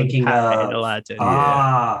I'm thinking parrot in of. Aladdin.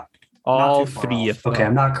 Ah, All not too far 3 off. of them. Okay,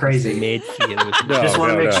 I'm not They crazy. made 3 of them. No. Just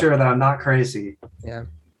want to make sure that I'm not crazy. Yeah.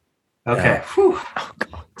 Okay. Yeah. Whew. Oh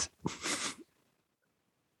god.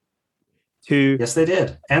 2, Yes, they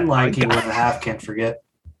did. And Lion My King God. 1.5, can't forget.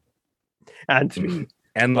 and 3.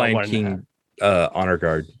 And Not Lion one and a King Honor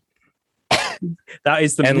Guard. That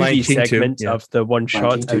is the And Lion movie King 2, segment yeah. of the one Lion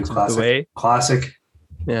shot King 2, out of classic. the way. Classic.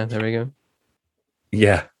 Yeah, there we go.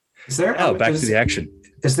 Yeah. Is there Oh, back to the action.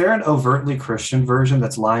 Is there an overtly Christian version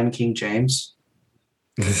that's Lion King James?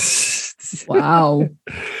 Wow.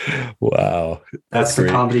 Wow. That's the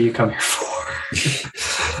great. comedy you come here for.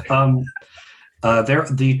 There,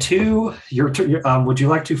 the two. Would you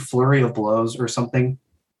like to flurry of blows or something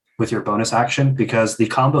with your bonus action? Because the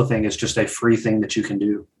combo thing is just a free thing that you can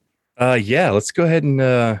do. Yeah, let's go ahead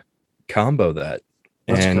and combo that.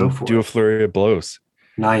 Let's and go for do it. a flurry of blows.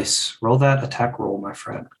 Nice. Roll that attack roll, my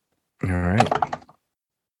friend. All right.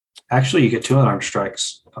 Actually, you get 2 unarmed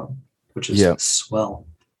strikes, which is swell.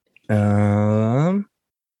 That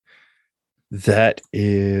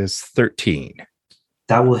is 13.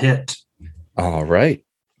 That will hit. All right.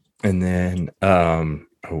 And then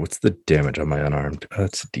what's the damage on my unarmed?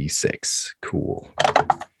 That's a D6. Cool.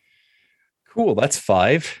 That's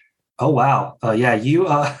 5. Oh wow. Yeah, you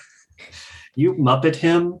Muppet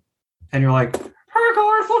him and you're like, "Hey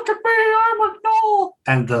guys, look at me, I'm a gnoll."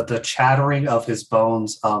 And the chattering of his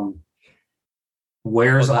bones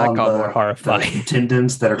wears That on got more the horrifying.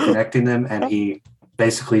 tendons that are connecting them, and he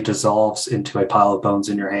basically dissolves into a pile of bones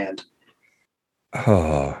in your hand.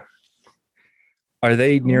 Oh. Are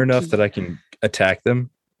they near enough that I can attack them?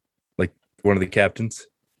 Like one of the captains?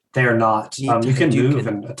 They are not. You can move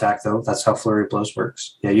and attack though. That's how flurry of blows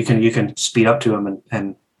works. Yeah, you can speed up to him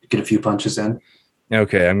and get a few punches in.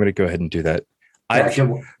 Okay, I'm gonna go ahead and do that. Yeah,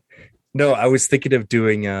 No, I was thinking of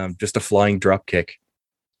doing just a flying drop kick.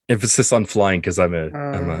 Emphasis on flying because I'm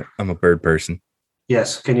a bird person.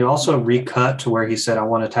 yes. Can you also recut to where he said, "I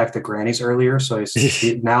want to attack the grannies" earlier? So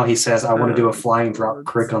now he says, "I want to do a flying drop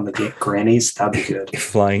kick on the grannies." That'd be good.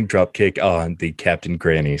 Flying drop kick on the Captain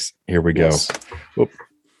Grannies. Here we go. Yes. Whoop.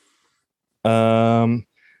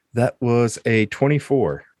 That was a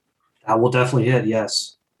 24. That will definitely hit.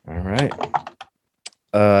 Yes. All right.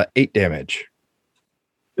 8 damage.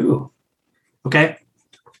 Ooh. Okay.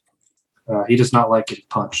 He does not like getting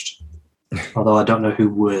punched, although I don't know who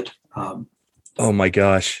would. Oh my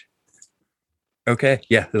gosh. Okay.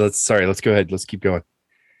 Yeah. Let's go ahead. Let's keep going.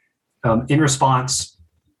 In response,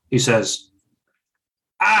 he says,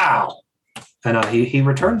 "Ow!" And he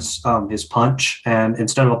returns his punch, and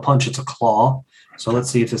instead of a punch, it's a claw. So let's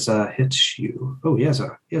see if this hits you. Oh, he has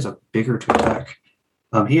a bigger to attack.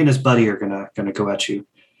 He and his buddy are gonna go at you.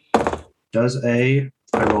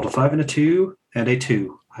 I rolled a 5 and a 2 and a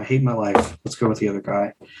 2. I hate my life. Let's go with the other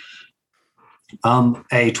guy.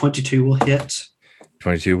 A 22 will hit.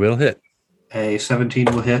 22 will hit. A 17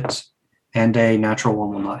 will hit, and a natural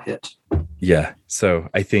 1 will not hit. Yeah. So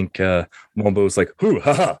I think Wombo's like, hoo,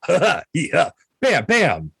 ha, ha, ha, ha, yeah, bam,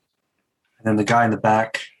 bam. And then the guy in the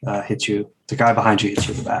back hits you. The guy behind you hits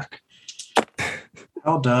you in the back.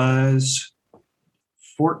 How does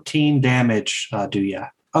 14 damage do ya?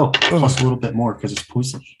 Oh, plus a little bit more because it's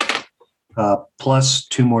poison. Plus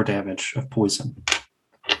 2 more damage of poison.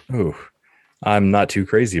 Oh, I'm not too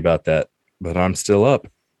crazy about that, but I'm still up.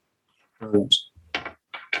 Brilliant.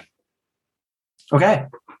 Okay.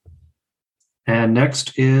 And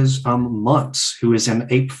next is Muntz, who is in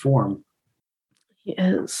ape form. He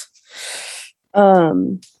is.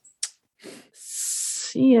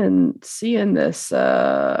 Seeing this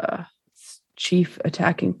chief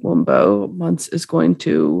attacking Wumbo, Muntz is going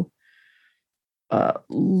to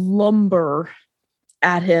lumber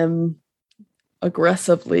at him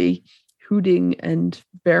aggressively, hooting and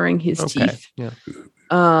baring his teeth. Yeah.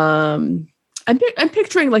 I'm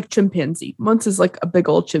picturing like chimpanzee. Muntz is like a big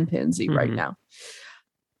old chimpanzee right now.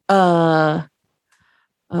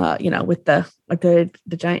 With the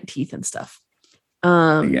giant teeth and stuff.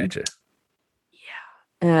 I gotcha. Yeah.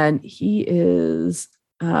 And he is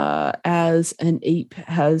as an ape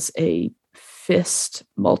has a fist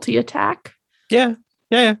multi-attack. Yeah.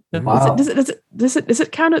 Wow. Does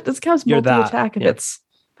it count? Does it count as multi-attack if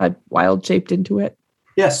I wild shaped into it?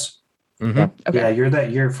 Yes. Mm-hmm. Yeah. Okay. Yeah,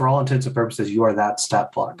 you're for all intents and purposes, you are that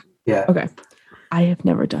stat block. Yeah. Okay. I have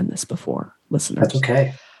never done this before, listeners. That's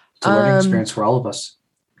okay. It's a learning experience for all of us.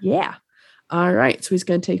 Yeah. All right. So he's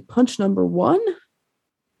going to take punch number 1.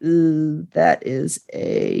 That is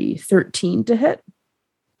a 13 to hit.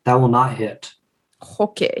 That will not hit.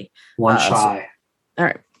 Okay. One shy.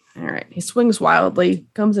 All right. He swings wildly,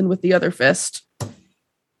 comes in with the other fist.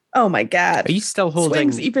 Oh my God. Are you still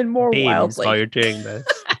holding swings even more wildly while you're doing this?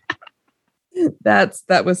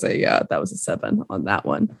 that was a 7 on that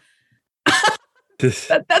one.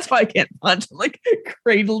 That's why I can't punch. I'm like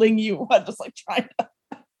cradling you. I'm just like trying to.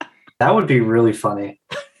 That would be really funny.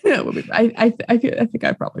 Yeah, I think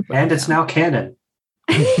I probably put And it it's down. now canon.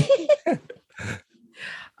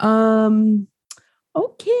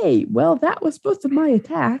 Okay, well, that was both of my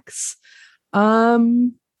attacks.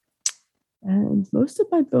 And most of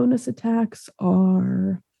my bonus attacks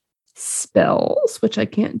are spells, which I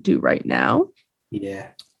can't do right now. Yeah.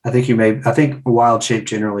 I think wild shape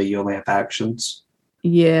generally you only have actions.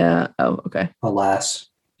 Yeah. Oh, okay. Alas.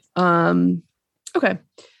 Okay.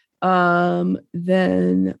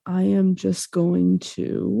 Then I am just going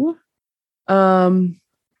to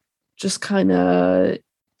just kind of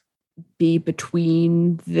be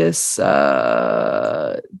between this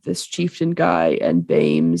this chieftain guy and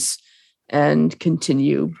Bames and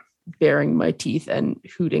continue baring my teeth and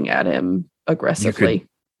hooting at him aggressively.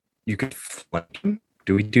 You could flank him.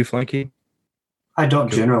 Do we do flanking? I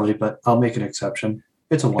don't generally, but I'll make an exception.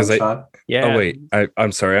 It's a one shot. Yeah. Oh wait,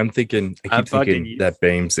 I'm sorry. I keep thinking that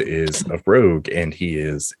Bames is a rogue and he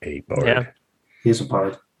is a bard. Yeah. He's a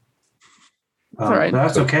bard. All right.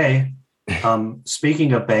 That's okay.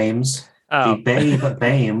 Speaking of Bames, the babe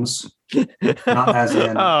Bames, not as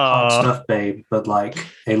in hot stuff babe, but like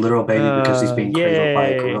a literal baby because he's being cradled by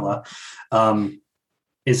a gorilla,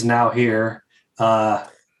 is now here.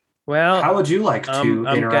 Well, how would you like to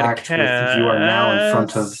interact with if you are now in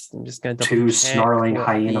front of two snarling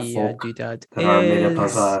hyena folk that are made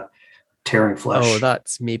up of tearing flesh? Oh,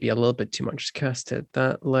 that's maybe a little bit too much to cast at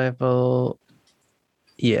that level.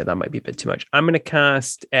 Yeah, that might be a bit too much. I'm going to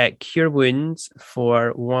cast Cure Wounds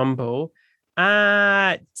for Wombo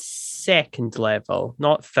at second level,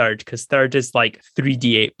 not third, because third is like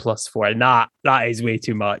 3d8 plus 4, and that is way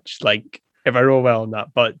too much. Like, if I roll well on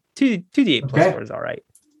that, but 2d8 plus 4 is all right.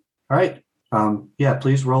 All right. Yeah,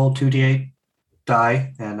 please roll 2d8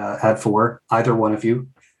 die and add 4, either one of you.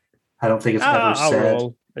 I don't think it's ever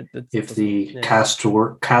said if the caster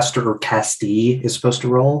or castee is supposed to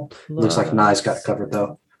roll. Looks like Nye's got it covered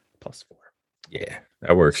though. Plus 4. Yeah,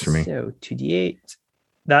 that works for me. So 2d8.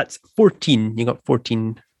 That's 14. You got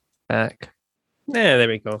 14 back. Yeah, there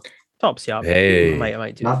we go. Tops you up. Hey, I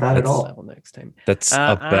might do not bad at all. Level next time. That's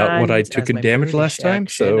about what I took in damage last time,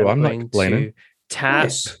 so I'm not complaining. Tap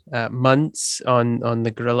Muntz on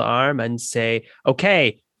the gorilla arm and say,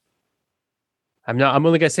 "Okay, I'm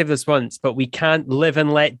only gonna save this once, but we can't live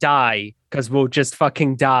and let die because we'll just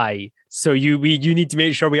fucking die. So you need to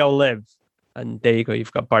make sure we all live." And there you go.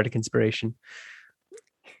 You've got bardic inspiration.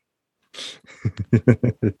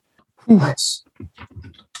 Nice.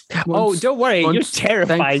 Oh, don't worry. You're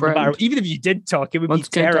terrified. Even if you did talk, it would be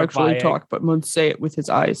terrifying. Can't actually talk, but Muntz say it with his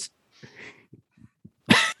eyes.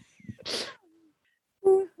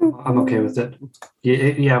 I'm okay with it.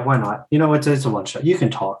 Yeah, why not? You know, it's a one shot. You can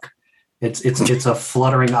talk. It's a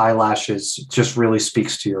fluttering eyelashes. Just really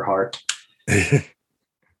speaks to your heart.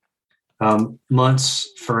 Muntz,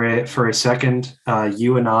 for a second,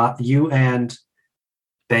 you and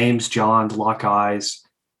Bames John lock eyes,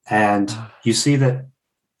 and you see that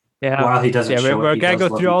while he doesn't show we're it, he gonna does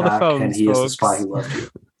go through all back, the phones, and he folks. is the spy who loved you.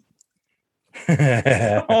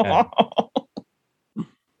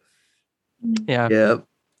 Yeah.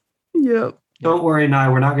 Yep. Don't worry, Nye.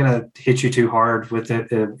 We're not going to hit you too hard with it.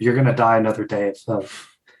 You're going to die another day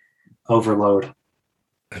of overload.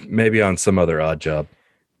 Maybe on some other odd job.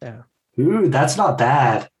 Yeah. Ooh, that's not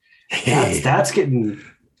bad. That's getting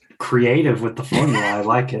creative with the formula. I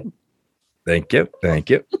like it. Thank you.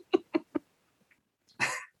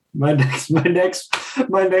 My next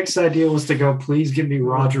idea was to go, please give me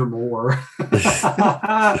Roger Moore.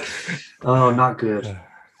 Oh, not good.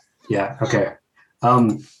 Yeah, okay.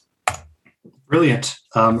 Brilliant.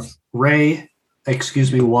 Wombo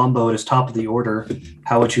is top of the order.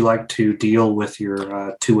 How would you like to deal with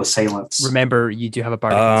your two assailants? Remember, you do have a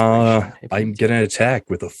bardic inspiration. I'm going to attack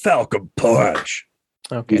with a Falcon Punch.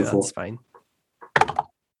 Okay, Beautiful. that's fine.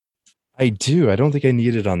 I do. I don't think I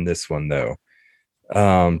need it on this one, though.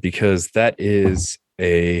 Because that is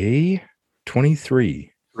a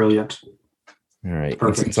 23. Brilliant. All right.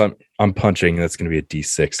 Perfect. Since I'm punching, that's going to be a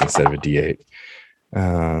D6 instead of a D8.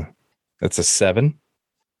 That's a 7.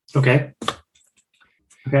 Okay.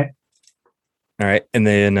 All right. And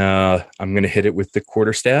then I'm going to hit it with the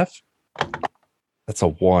quarterstaff. That's a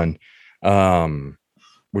 1,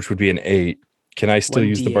 which would be an 8. Can I still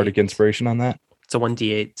use the bardic inspiration on that? It's a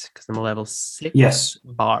 1d8 because I'm a level 6. Yes.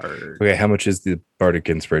 Bard. Okay. How much is the bardic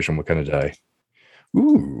inspiration? What kind of die?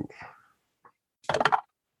 Ooh.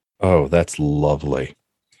 Oh, that's lovely.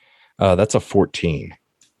 That's a 14.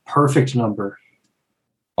 Perfect number.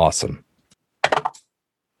 Awesome.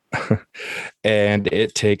 And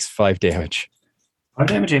it takes 5 damage. 5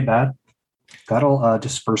 damage ain't bad. That'll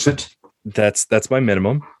disperse it. That's my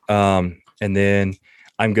minimum. And then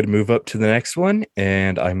I'm going to move up to the next one,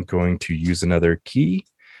 and I'm going to use another key,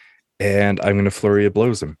 and I'm going to flurry of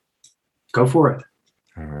blows him. Go for it.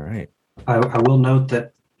 All right. I will note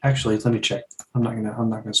that. Actually, let me check. I'm not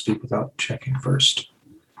gonna speak without checking first,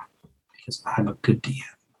 because I'm a good DM.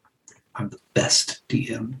 I'm the best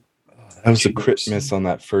DM. That was a crit miss on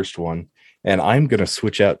that first one, and I'm going to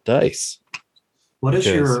switch out dice. What is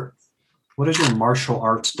your martial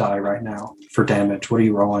arts die right now for damage? What are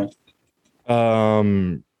you rolling?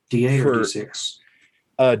 D8 or D6?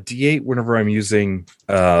 D8 whenever I'm using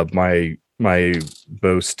my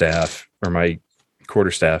bow staff or my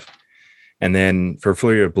quarterstaff, and then for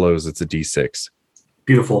flurry of blows, it's a D6.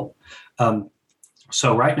 Beautiful.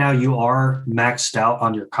 So right now you are maxed out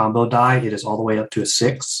on your combo die. It is all the way up to a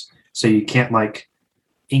 6, so you can't like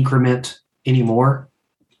increment anymore.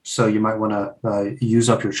 So you might want to use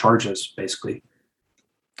up your charges, basically.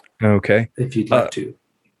 Okay. If you'd like to.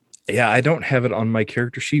 Yeah, I don't have it on my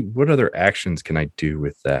character sheet. What other actions can I do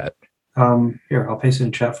with that? Here, I'll paste it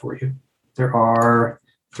in chat for you. There are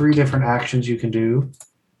 3 different actions you can do.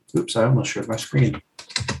 Oops, I almost shared my screen.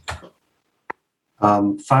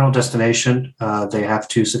 Final destination, they have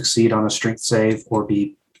to succeed on a strength save or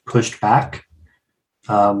be pushed back.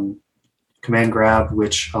 Command grab,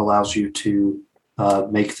 which allows you to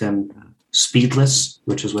make them speedless,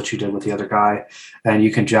 which is what you did with the other guy. And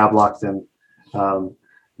you can jab lock them,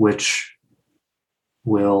 which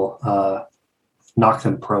will knock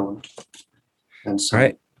them prone. And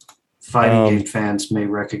so fighting game fans may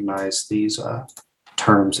recognize these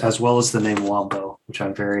terms, as well as the name Wombo, which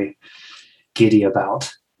I'm very giddy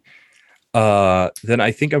about. Then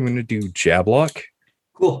I think I'm going to do jab lock.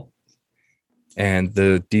 Cool. And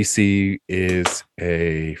the DC is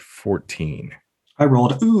a 14. I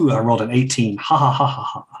rolled an 18. Ha ha ha ha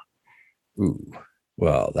ha. Ooh.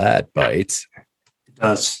 Well, that bites. It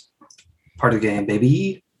does. Part of the game,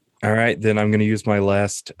 baby. All right, then I'm going to use my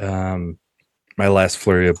last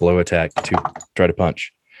flurry of blow attack to try to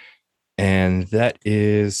punch. And that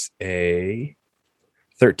is a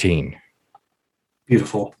 13.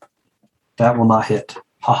 Beautiful. That will not hit.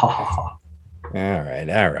 Ha ha ha ha.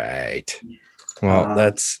 All right. Well,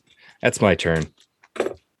 that's my turn.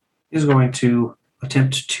 He's going to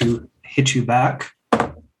attempt to hit you back.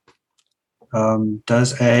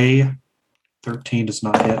 Does a 13 does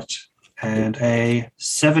not hit, and a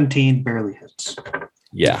 17 barely hits.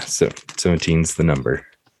 Yeah, so 17's the number.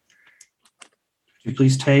 Could you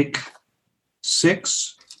please take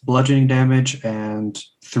 6 bludgeoning damage and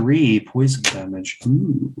 3 poison damage?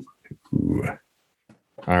 Ooh.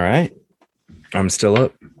 All right. I'm still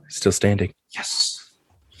up, still standing. Yes.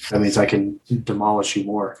 That means I can demolish you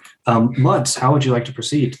more. Muds, how would you like to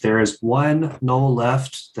proceed? There is one Knoll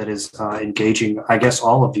left that is engaging, I guess,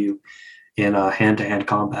 all of you in hand-to-hand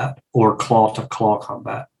combat or claw-to-claw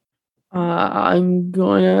combat. I'm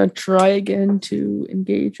going to try again to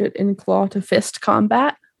engage it in claw-to-fist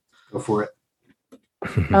combat. Go for it.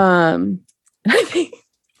 I think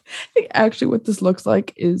actually what this looks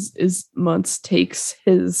like is Muntz takes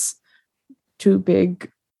his 2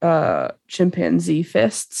 big chimpanzee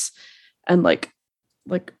fists and like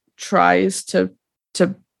tries to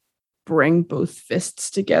bring both fists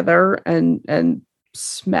together and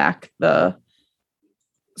smack the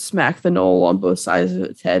knoll on both sides of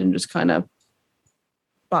its head and just kind of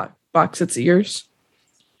box its ears.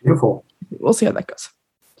 Beautiful. We'll see how that goes.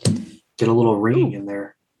 Get a little ringing in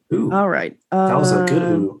there. Ooh. All right. That was a good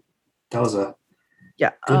ooh. That was a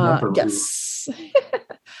good number. Yes.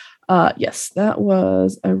 Yes, that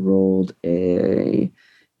was, I rolled a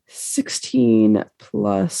 16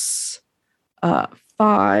 plus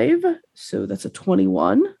 5, so that's a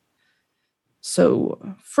 21.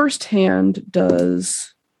 So first hand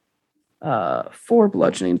does 4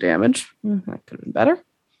 bludgeoning damage. That could have been better.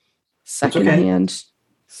 Second hand,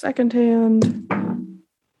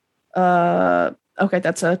 okay,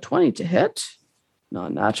 that's a 20 to hit.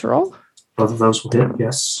 Non-natural. Both of those will hit,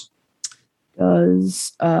 yes.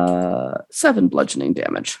 Does 7 bludgeoning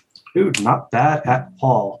damage. Dude, not bad at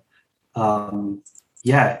all.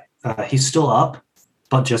 He's still up,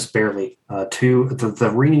 but just barely.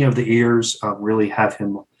 The ringing of the ears really have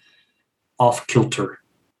him off kilter.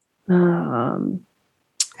 And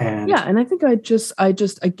I think I just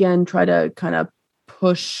again try to kind of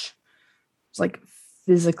push, like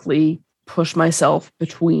physically push myself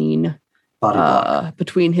between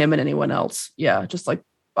him and anyone else. Yeah, just like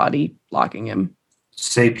body blocking him.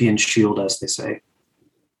 Sapient shield, as they say.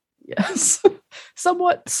 Yes.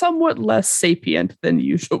 somewhat less sapient than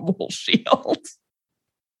usual shield.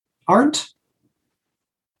 Aren't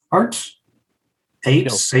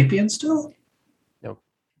Apes No. sapient still? No.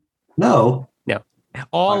 No.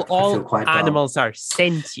 All I feel quite dumb. animals are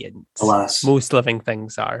sentient. Alas. Most living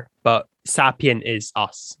things are, but sapient is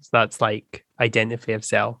us. So that's like identity of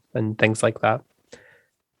self and things like that.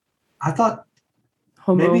 I thought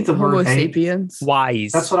Homo, maybe the Homo word ape. sapiens.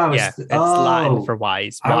 Wise. That's what I was. Yeah, it's Latin for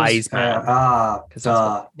wise. Wise man. 'Cause that's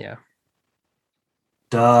Duh. yeah.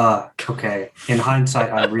 Duh. Okay. In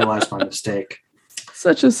hindsight, I realized my mistake.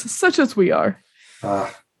 Such as we are.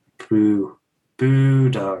 Boo. Boo,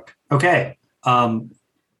 Doug. Okay.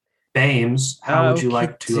 Bames, how would you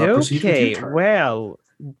like to proceed with your turn? Well,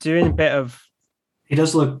 doing a bit of He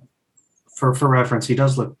does look, for reference, he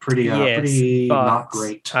does look pretty not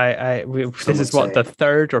great. This is what, the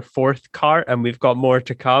third or fourth cart, and we've got more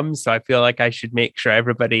to come. So I feel like I should make sure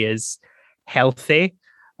everybody is healthy.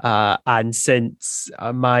 And since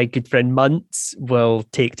my good friend Muntz will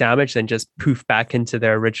take damage and just poof back into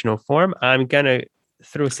their original form, I'm gonna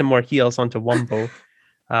throw some more heals onto Wumbo.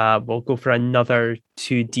 We'll go for another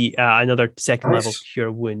 2D, another second level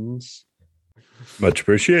cure wounds. Much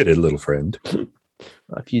appreciated, little friend.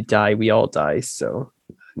 If you die, we all die, so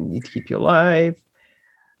I need to keep you alive.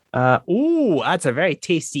 That's a very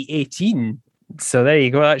tasty 18. So there you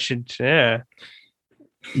go. That should, yeah.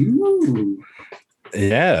 Ooh.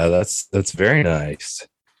 Yeah, that's very nice.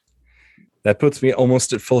 That puts me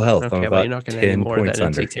almost at full health. Okay, I'm but about you're not going to 10 more points than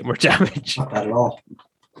under. take more damage. Not bad at all.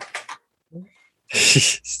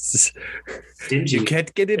 You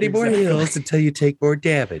can't get any more heals until you take more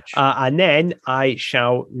damage. And then I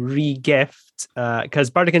shall re-gift, because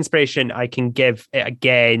Bardic Inspiration, I can give it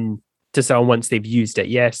again to someone once they've used it.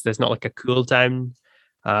 Yes, there's not like a cooldown.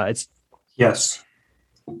 It's yes.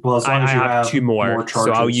 Well, as long as you have 2 more,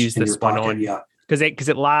 so I'll use this one pocket, on. Yeah. Because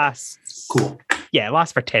it lasts. Cool. Yeah, it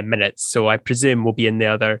lasts for 10 minutes. So I presume we'll be in the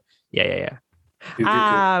other. Yeah. Good.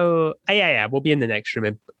 Yeah. We'll be in the next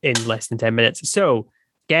room in less than 10 minutes. So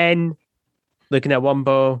again, looking at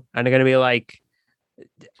Wumbo, and I'm going to be like,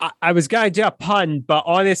 I was going to do a pun, but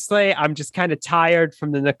honestly, I'm just kind of tired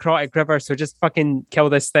from the necrotic river. So just fucking kill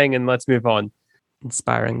this thing and let's move on.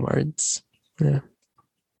 Inspiring words. Yeah.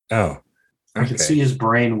 Oh. I can see his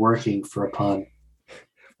brain working for a pun.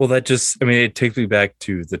 Well, it takes me back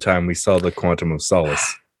to the time we saw the Quantum of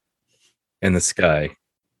Solace in the sky.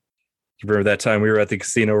 You remember that time we were at the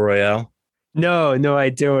Casino Royale? No, I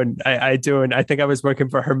don't. I don't. I think I was working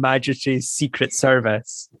for Her Majesty's Secret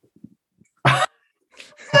Service.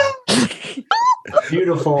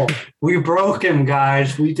 Beautiful. We broke him,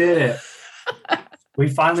 guys. We did it. We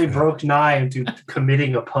finally broke Nye into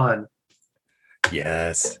committing a pun.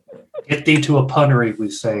 Yes. Get thee to a punnery, we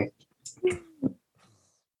say.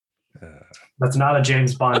 That's not a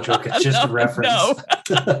James Bond joke. It's just a reference.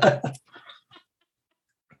 No.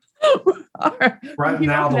 Right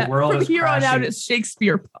now, the world is here on out, crashing. it's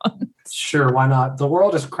Shakespeare puns. Sure, why not? The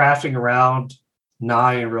world is crashing around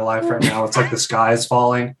Nye in real life right now. It's like the sky is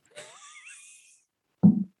falling.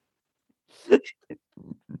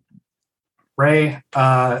 Ray,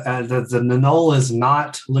 the Nanol is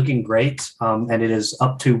not looking great, and it is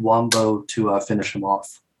up to Wombo to finish him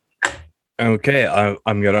off. Okay,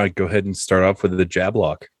 I'm gonna go ahead and start off with the jab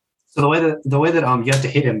lock. So the way that you have to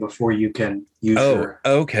hit him before you can use your.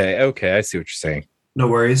 Okay, I see what you're saying. No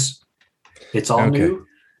worries, it's all new.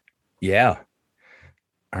 Yeah.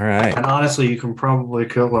 All right. And honestly, you can probably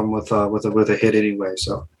kill him with a hit anyway.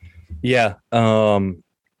 So. Yeah.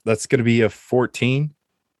 That's gonna be a 14.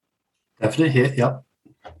 Definite hit. Yep.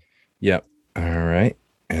 Yep. All right.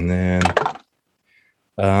 And then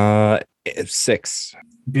 6.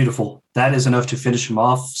 Beautiful. That is enough to finish him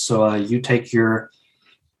off. So you take your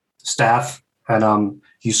staff and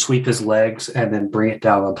you sweep his legs and then bring it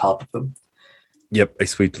down on top of him. Yep, I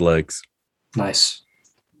sweep the legs. Nice.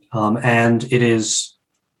 And it is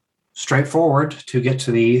straightforward to get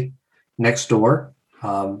to the next door.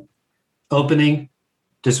 Opening,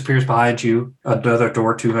 disappears behind you. Another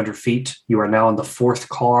door 200 feet. You are now in the 4th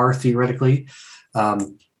car, theoretically.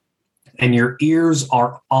 And your ears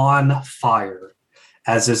are on fire,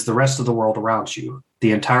 as is the rest of the world around you.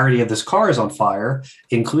 The entirety of this car is on fire,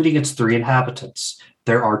 including its 3 inhabitants.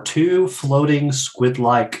 There are 2 floating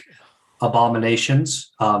squid-like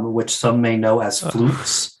abominations, which some may know as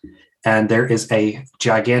flukes. And there is a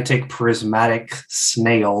gigantic prismatic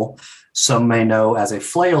snail, some may know as a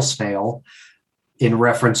flail snail, in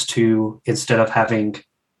reference to, instead of having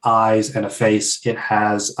eyes and a face, it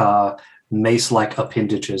has mace-like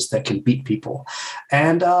appendages that can beat people.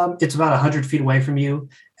 And it's about 100 feet away from you,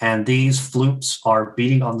 and these flukes are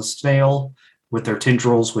beating on the snail with their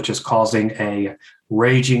tendrils, which is causing a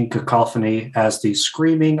raging cacophony as the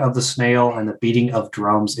screaming of the snail and the beating of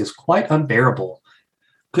drums is quite unbearable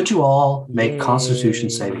Could you all make Constitution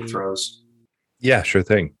saving throws? Yeah, sure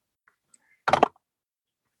thing.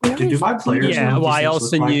 Do my players Yeah, know well, what I these also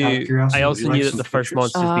things look like, out of knew. curiosity? I Would you also like knew that some the first pictures?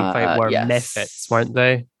 monsters we fight were yes. mephits, weren't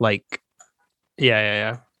they? Like,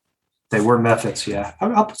 yeah. They were methods, yeah.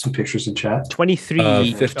 I'll put some pictures in chat.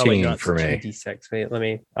 23. 15 for me. 2d6.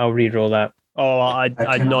 Wait, I'll re-roll that. Oh, a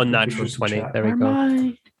cannot non-natural pictures in 20. chat. There we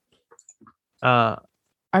Are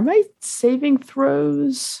go. my saving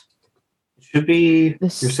throws Should be your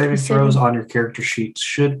This- saving the throws saving- on your character sheets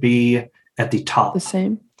should be at the top. the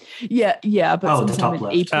same? Yeah, but Oh, the since top I'm an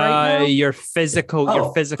left. ape right now, Your physical Oh,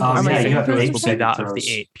 Are my saving saving throws throws will the be that same? of the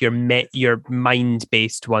ape. Your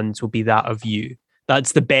mind-based ones will be that of you.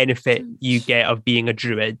 That's the benefit you get of being a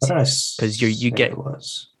druid. What did I 'Cause you say get- it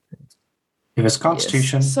was? If it's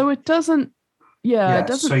Constitution, yes. So it doesn't. Yeah, it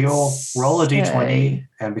doesn't. so you'll roll a d20, say.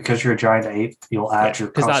 and because you're a giant ape, you'll add your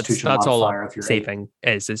Because Constitution that's all modifier of your ape. saving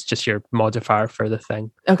is. It's just your modifier for the thing.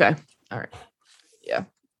 Okay. All right.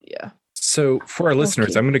 Yeah. So for our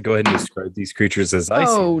listeners, Okay. I'm going to go ahead and describe these creatures as I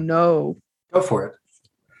see Oh them. no. Go for it.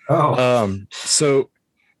 Oh, So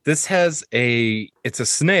this has it's a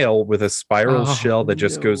snail with a spiral Oh, shell that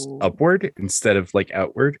just goes no. upward instead of like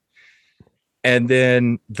outward. And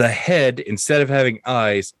then the head, instead of having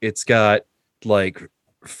eyes, it's got like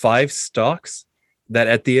 5 stalks that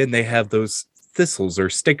at the end they have those thistles or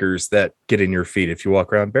stickers that get in your feet if you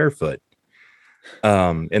walk around barefoot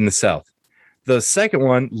in the south. The second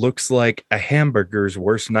one looks like a hamburger's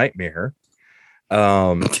worst nightmare.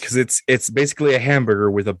 Because it's basically a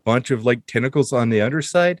hamburger with a bunch of like tentacles on the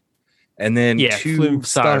underside and then Yeah, 2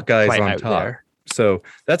 flumps are stalk eyes quite on out top. there. So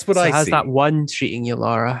that's what So I how's see. that one treating you,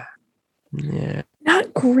 Laura? Yeah.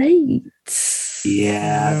 Not great.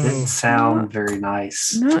 yeah, No. didn't sound very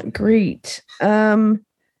nice. Not great.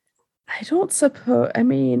 I don't suppose. I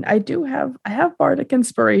mean, I have bardic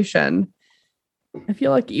inspiration. I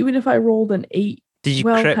feel like even if I rolled an 8, Did you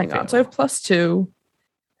well, crit hang on. fail? So I have +2,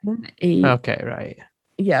 then 8. Okay, right.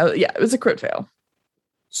 Yeah, it was a crit fail.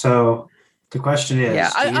 So the question is, Yeah,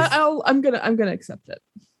 do you- I'm gonna accept it.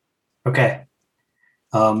 okay.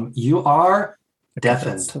 You are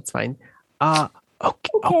deafened. That's fine. Okay.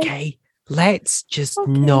 Okay. Let's just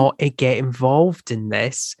Okay. not get involved in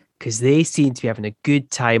this because they seem to be having a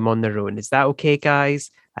good time on their own. Is that okay,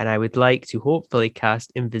 guys? And I would like to hopefully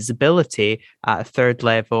cast invisibility at a 3rd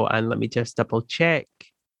level. And let me just double check.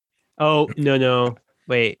 Oh, no.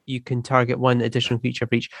 Wait, you can target one additional creature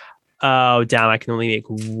for each. Oh, damn, I can only make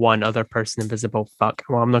one other person invisible. Fuck.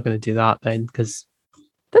 Well, I'm not going to do that then because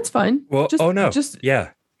That's fine. Well, Just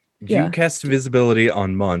yeah. Yeah. You cast invisibility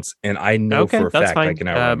on months, and I know okay, for a that's fact I fine. can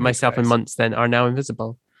outrun these Myself and guys. Months then are now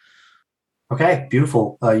invisible. Okay,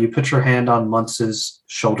 beautiful. You put your hand on Muntz's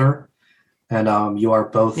shoulder, and you are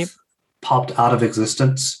both Yep. popped out of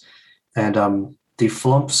existence. And the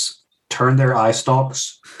flumps turn their eye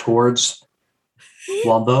stalks towards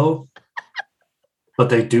Wombo, but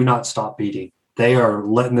they do not stop beating. They are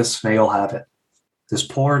letting this snail have it. This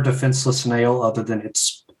poor defenseless snail, other than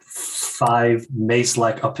its 5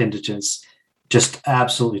 mace-like appendages, just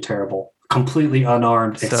absolutely terrible. Completely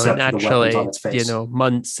unarmed, So except for the naturally, weapons on its face.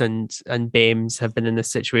 Months and Bames have been in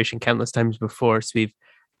this situation countless times before. So we've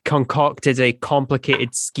concocted a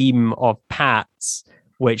complicated scheme of pats,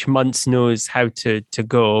 which Months knows how to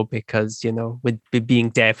go because, with being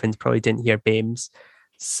deaf and probably didn't hear Bames.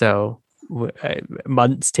 So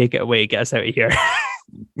Months, take it away. Get us out of here.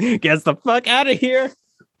 Get us the fuck out of here.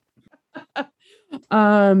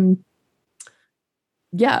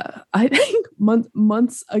 yeah, I think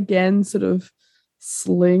months again sort of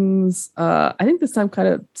slings. I think this time kind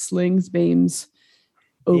of slings Bames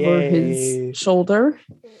over Yay. his shoulder,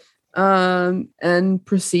 and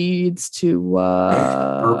proceeds to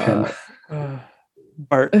Burp him.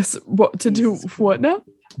 Bart. what to do? What now?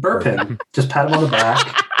 Burp him. Just pat him on the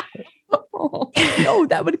back. Oh, no,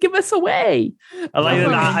 that would give us away. I like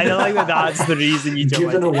that. I like that. That's the reason you don't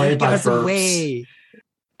Given like away it. by Give us burps. away.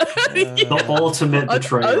 The ultimate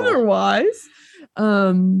betrayal. Otherwise,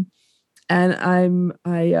 and I'm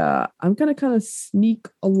gonna kind of sneak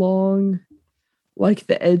along like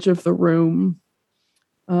the edge of the room,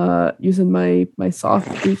 using my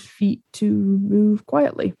soft 8 feet to move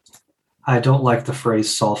quietly. I don't like the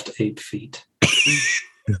phrase soft 8 feet.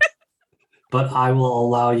 But I will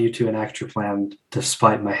allow you to enact your plan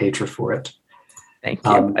despite my hatred for it. Thank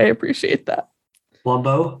you. I appreciate that.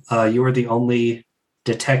 Wombo, you are the only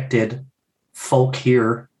detected folk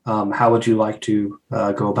here. How would you like to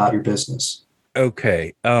go about your business?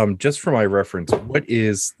 Okay. Just for my reference, what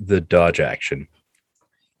is the dodge action?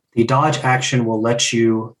 The dodge action will let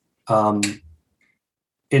you,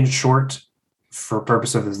 in short, for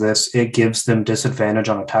purpose of this, it gives them disadvantage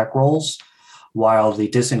on attack rolls, while the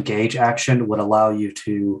disengage action would allow you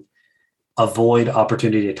to avoid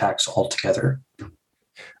opportunity attacks altogether.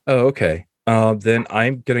 Oh, okay. Then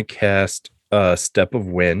I'm gonna cast Step of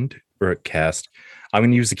Wind, or cast. I'm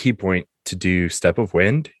gonna use the key point to do Step of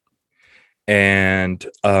Wind, and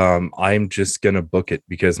I'm just gonna book it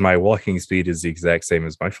because my walking speed is the exact same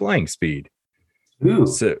as my flying speed. Ooh.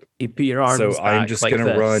 So You put your arms so I'm back just like gonna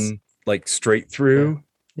this. run like straight through.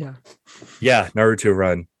 Yeah. Yeah, Naruto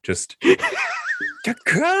run. Just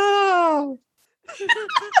Kakao!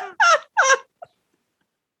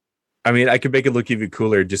 I mean, I could make it look even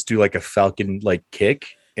cooler. Just do like a falcon like kick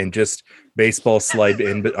and just baseball slide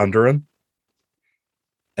in but under him,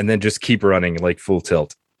 and then just keep running like full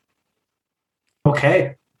tilt.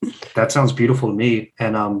 Okay, that sounds beautiful to me.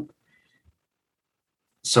 And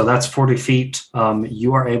so that's 40 feet.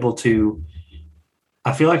 You are able to.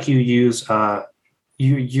 I feel like you use.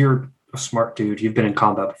 You're a smart dude. You've been in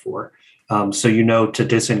combat before. So you know to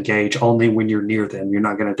disengage only when you're near them. You're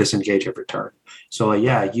not going to disengage every turn. So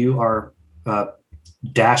yeah, you are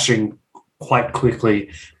dashing quite quickly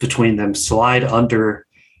between them, slide under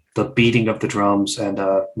the beating of the drums, and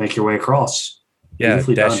make your way across. Yeah,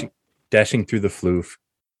 Beautifully dashing through the floof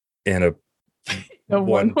in a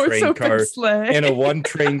one train car sleigh. in a one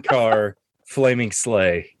train car flaming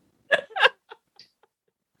sleigh.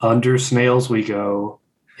 Under snails we go,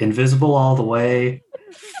 invisible all the way.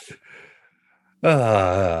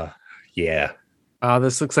 Yeah. Oh,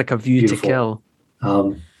 this looks like a view Beautiful. to kill.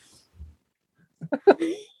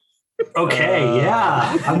 Okay,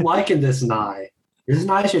 yeah, I'm liking this Nye. This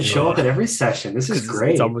Nye should show up at every session. This is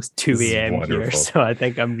great. It's almost 2 This is a.m. here, wonderful. so I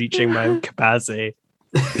think I'm reaching my capacity.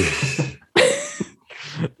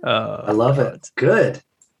 I love it. Good.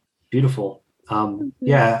 Beautiful.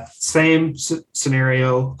 Yeah, same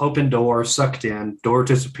scenario. Open door, sucked in. Door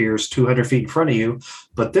disappears 200 feet in front of you.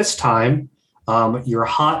 But this time, your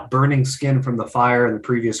hot, burning skin from the fire in the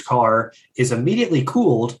previous car is immediately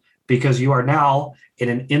cooled because you are now in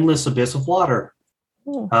an endless abyss of water.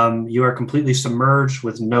 You are completely submerged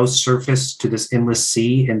with no surface to this endless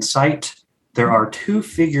sea in sight. There are two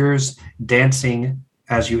figures dancing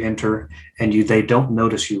as you enter, and they don't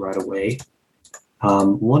notice you right away.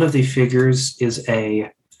 One of the figures is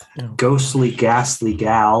a ghostly, ghastly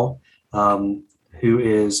gal who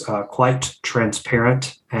is quite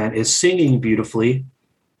transparent and is singing beautifully.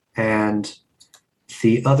 And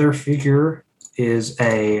the other figure is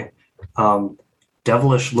a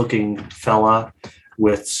devilish-looking fella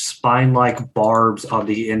with spine-like barbs on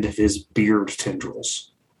the end of his beard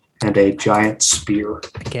tendrils and a giant spear.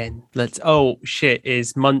 Again, oh shit,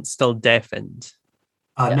 is Munt still deafened?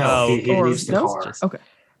 No, he leaves the car. Okay.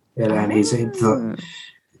 And he's in the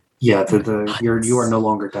you are no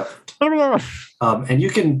longer deafened. And you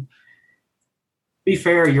can be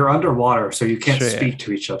fair, you're underwater, so you can't speak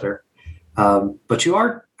to each other. But you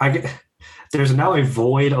are there's now a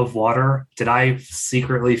void of water. Did I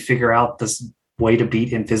secretly figure out this way to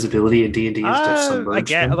beat invisibility in D&D is to submerge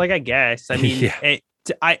them? I guess. I mean,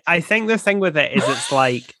 I think the thing with it is it's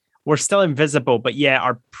like we're still invisible, but yeah,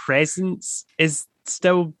 our presence is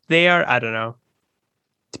still there. I don't know.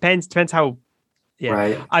 Depends how. Yeah,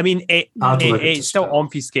 right. I mean, it still spell.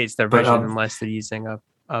 obfuscates their vision unless they're using a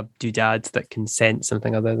doodad that can sense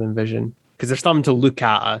something other than vision, because they're starting to look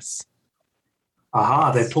at us.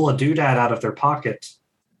 Aha! They pull a doodad out of their pocket.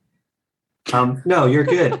 No, you're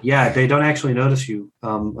good. Yeah, they don't actually notice you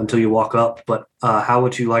until you walk up. But how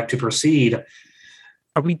would you like to proceed?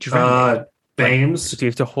 Are we drowning? Bames? Do we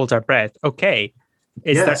have to hold our breath? Okay.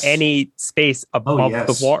 Is there any space above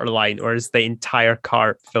the waterline, or is the entire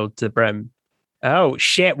cart filled to the brim? Oh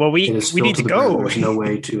shit! Well, we need to go. There's no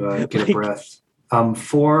way to get a breath.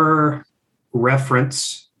 For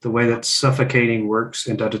reference, the way that suffocating works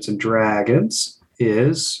in Dungeons and Dragons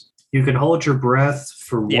is you can hold your breath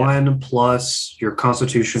for 1 plus your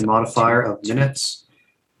Constitution modifier of minutes.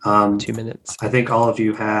 2 minutes. I think all of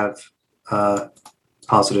you have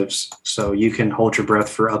positives, so you can hold your breath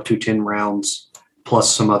for up to 10 rounds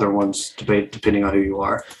plus some other ones, depending on who you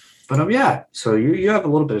are. But so you have a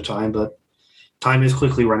little bit of time, but time is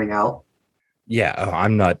quickly running out. Yeah,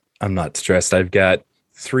 I'm not stressed. I've got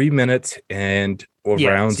 3 minutes and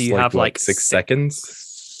rounds, so you have like 6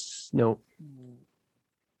 seconds. No,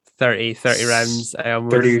 30 rounds.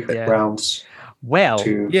 30 rounds. Well,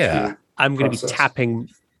 I'm going to process. be tapping.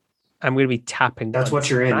 I'm going to be tapping. That's what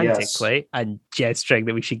you're in, frantically and gesturing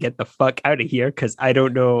that we should get the fuck out of here, because I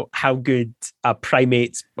don't know how good a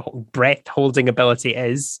primate's breath holding ability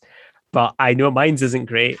is, but I know mine's isn't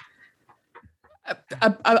great.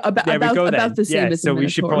 About There we go about then. the same Yeah, as so the we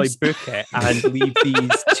should probably Minotaurs. book it and leave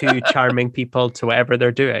these two charming people to whatever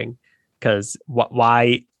they're doing. Because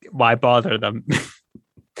why bother them?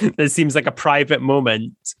 This seems like a private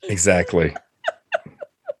moment. Exactly.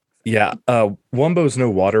 Yeah. Wumbo's no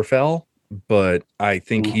waterfowl, but I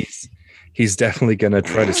think he's definitely gonna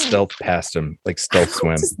try to stealth past him, like stealth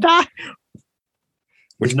swim. Just that.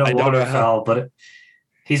 He's no I don't know how. waterfowl, but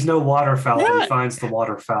he's no waterfowl, but Yeah. he finds the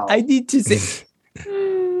waterfowl. I need to say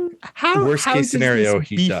how Worst how case does scenario, this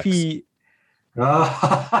he ducks. beefy.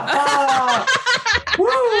 Woo!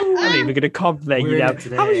 I'm not even going to compliment We're you in now. it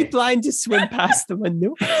today. How are you blind to swim past them and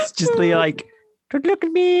no? It's just like, don't look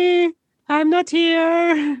at me. I'm not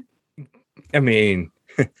here. I mean,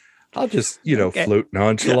 I'll just Okay. float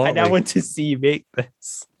nonchalantly. And I want to see you make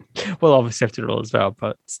this. We'll obviously have to roll as well,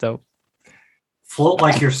 but still. Float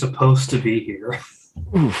like you're supposed to be here.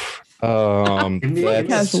 Oof. Give me a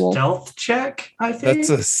Casual. stealth check, I think.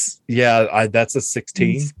 That's a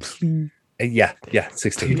 16. Please, Yeah, You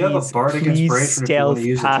 16. do have a bardic inspiration if you want stealth to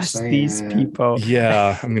use it, just past saying. these people.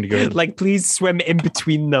 Yeah, I'm gonna go. Like, please swim in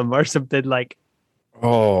between them or something like.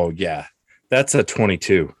 Oh yeah, that's a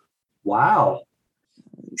 22. Wow.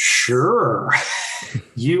 Sure.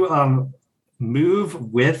 You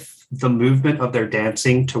move with the movement of their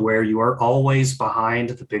dancing to where you are always behind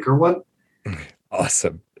the bigger one.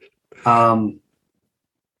 Awesome.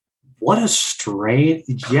 What a strange...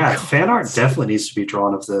 Yeah, fan art definitely needs to be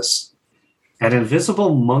drawn of this. An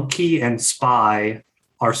invisible monkey and spy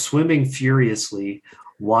are swimming furiously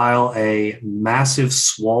while a massive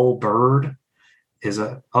swall bird is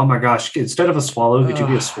a... Oh my gosh, instead of a swallow, could you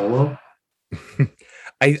be a swallow?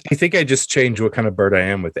 I think I just change what kind of bird I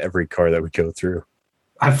am with every car that we go through.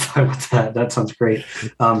 I'm fine with that. That sounds great.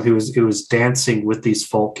 It was dancing with these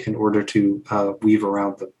folk in order to weave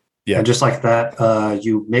around them. Yeah. And just like that,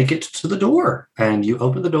 you make it to the door and you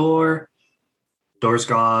open the door. Door's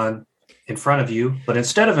gone in front of you, but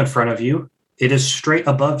instead of in front of you, it is straight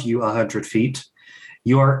above you 100 feet.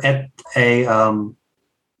 You are at a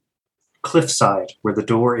cliffside where the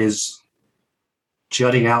door is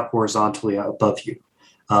jutting out horizontally above you.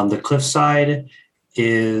 The cliffside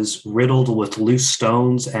is riddled with loose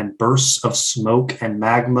stones, and bursts of smoke and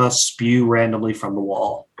magma spew randomly from the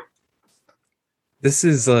wall. This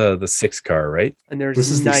is the 6th car, right? And there's This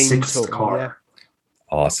is the 9 6th total, car. yeah.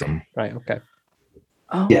 Awesome. Right, okay.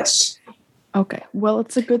 Oh, Yes. okay. Well,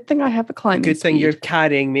 it's a good thing I have a climbing Good thing speed. you're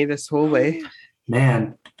carrying me this whole way.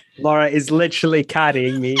 Man, Laura is literally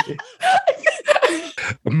carrying me.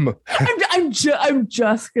 I'm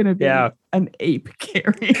just gonna be Yeah. an ape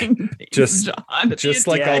carrying Just- John. just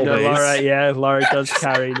like yeah, no, always. Laura does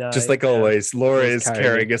carry now. Just like yeah. always, Laura She's is carrying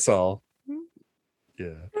carrying us all.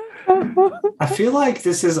 Yeah. I feel like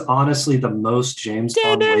this is honestly the most James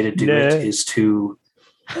Bond way to do it is to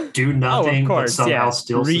do nothing but somehow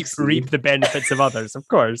still reap succeed. the benefits of others, of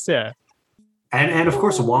course, yeah. And of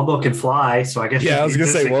course, Wombo can fly, so I guess Yeah, I was you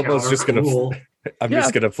gonna made say, this Wombo's just encounter gonna- cool. I'm Yeah.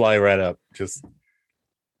 just gonna fly right up. Just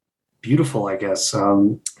Beautiful, I guess.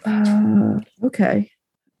 Okay.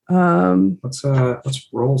 Let's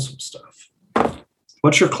roll some stuff.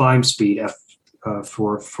 What's your climb speed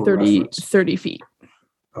for 30 reference? feet.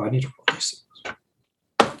 Oh, I need to roll these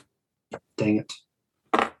things. Dang it.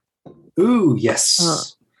 Ooh,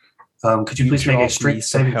 yes. Could you please make a strength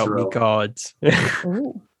saving help throw? me, God.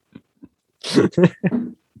 Oh.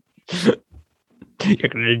 You're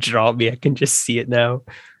gonna drop me. I can just see it now.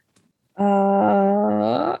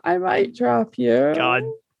 I might drop you. God.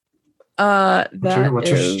 What's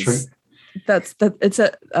your strength? That's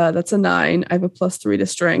a 9. I have a +3 to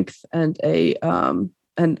strength and a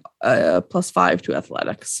 +5 to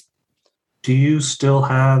athletics. Do you still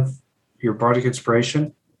have your bardic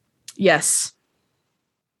inspiration? Yes.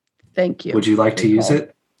 Thank you. Would you like to use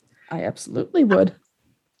it? I absolutely would.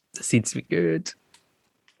 This seems to be good.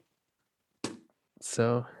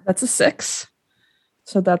 So That's a 6.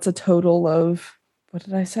 So that's a total of, what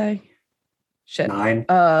did I say? Shit. 9.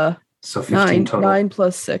 So 15 9 total. 9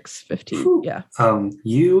 plus 6, 15. Whew. Yeah.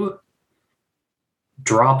 You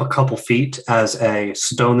drop a couple feet as a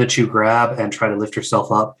stone that you grab and try to lift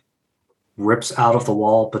yourself up rips out of the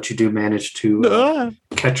wall, but you do manage to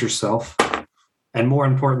catch yourself. And more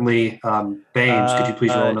importantly, Bames, could you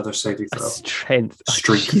please roll another saving throw? strength. Oh,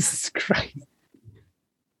 Strength. Jesus Christ.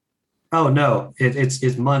 Oh no, it's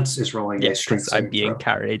Muntz is rolling a Yes, strength I'm saving being throw.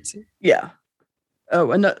 carried. Yeah.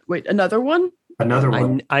 Oh, another one? Another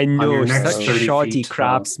one. I know your next such 30 shoddy feet,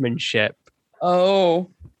 craftsmanship. Oh.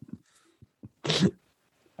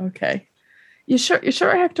 Okay. You sure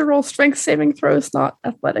I have to roll strength saving throws, not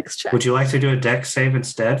athletics check? Would you like to do a dex save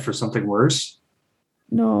instead for something worse?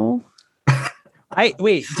 No.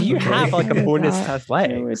 Wait, do you have like a Would bonus not. to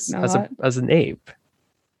athletics I would not. as an ape?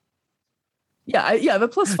 Yeah, the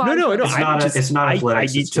 +5. No. It's not I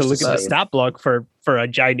athletics, need it's to just look a at the save. stat block for a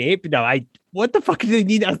giant ape now. What the fuck do they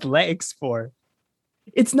need athletics for?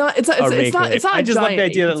 It's not. It's Or not. It's not. regular It's not. ape. I a just love the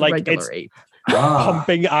giant idea ape, that, it's a like, regular it's- ape.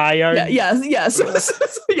 Pumping iron. Yeah. So,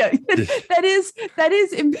 yeah.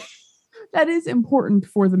 That is important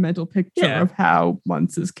for the mental picture Yeah. of how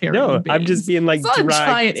Muntz is carrying. No, I'm beings. just being like It's not a dragged.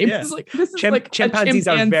 giant ape. Yeah. It's like this is like a Chimpanzees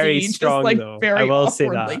are very chimpanzee strong, just, like, though. very I will say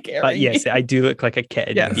awkwardly that. But carrying yes, you. I do look like a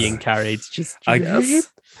kid Yes. being carried. Just Yes.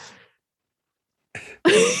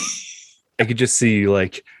 I could just see you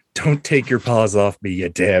like, don't take your paws off me, you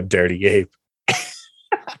damn dirty ape.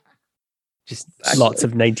 just lots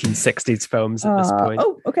of 1960s films at this point.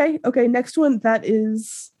 Oh, okay. Next one. That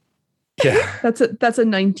is Yeah. that's a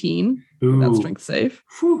 19. For that Ooh. strength save.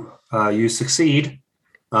 Whew. You succeed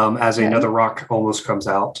as Okay. another rock almost comes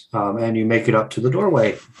out, and you make it up to the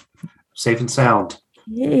doorway, safe and sound.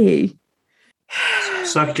 Yay.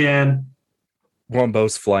 Sucked in.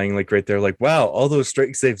 Wombo's flying like right there, like, wow, all those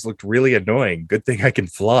strength saves looked really annoying. Good thing I can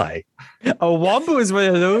fly. Oh, Wombo is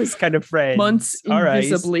one of those kind of friends. Muntz All right.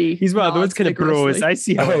 invisibly. He's one of those nods kind of bros. vigorously. I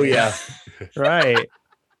see how Oh, it is. yeah. Right. To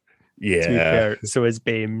be Yeah. fair, so is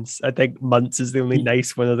Bames. I think Muntz is the only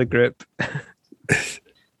nice one of the group.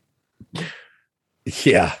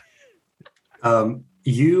 Yeah.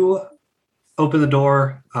 You open the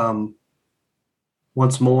door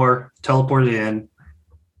once more, teleported in.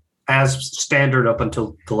 As standard up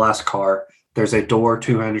until the last car, there's a door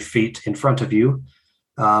 200 feet in front of you.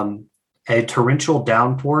 A torrential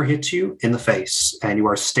downpour hits you in the face, and you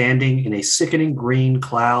are standing in a sickening green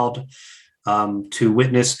cloud to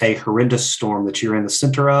witness a horrendous storm that you're in the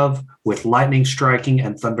center of, with lightning striking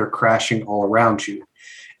and thunder crashing all around you.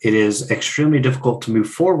 It is extremely difficult to move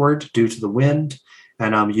forward due to the wind,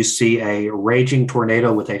 and you see a raging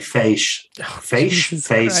tornado with a face Jesus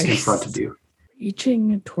in Christ. front of you.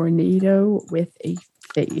 Reaching a tornado with a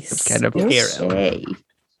face. It's kind of okay.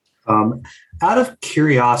 Out of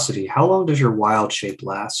curiosity, how long does your wild shape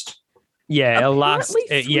last? Yeah, it lasts.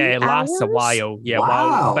 Apparently It lasts a 3 while. Yeah,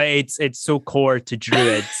 Wow. but it's so core to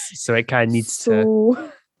druids, so it kind of needs to.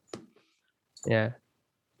 So Yeah,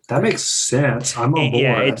 That makes sense. I'm on board.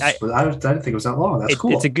 Yeah, I didn't think it was that long. That's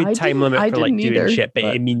cool. It's a good I time didn't- limit I for like didn't doing either, shit, but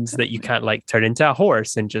but- it means that you can't like turn into a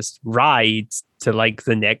horse and just ride to like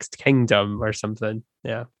the next kingdom or something.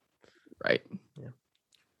 Yeah, right.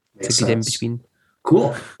 Makes it's a good in sense. between.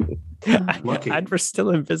 Cool. Lucky. And we're still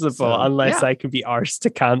invisible So, unless yeah. I can be arsed to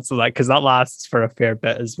cancel that because that lasts for a fair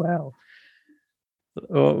bit as well.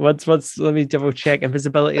 What's let me double check.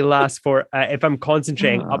 Invisibility lasts for if I'm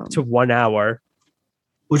concentrating up to 1 hour.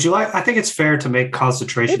 Would you like? I think it's fair to make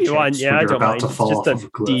concentration If you checks want, yeah, when I you're don't about mind. to It's fall just off of a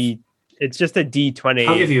cliff. It's just a D20.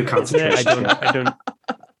 I'll give you a isn't it? concentration check. I don't.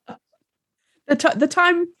 The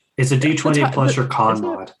time It's a D20 plus your con isn't it?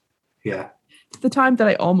 mod. Yeah. the time that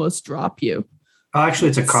I almost drop you. Oh, actually,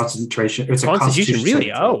 it's a concentration. It's a Constitution, really?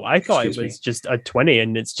 check. Oh, I thought Excuse it was me. just a 20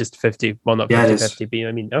 and it's just 50. Well, not Yeah, it 50, is. 50 B.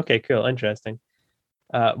 I mean, okay, cool. Interesting.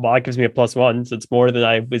 Well, that gives me a +1, so it's more than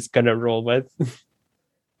I was going to roll with.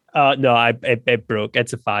 No, it broke.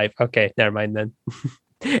 It's a 5. Okay, never mind then.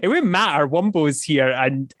 It wouldn't matter. Wombo's here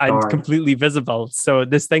and Darn. completely visible. So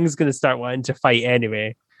this thing's going to start wanting to fight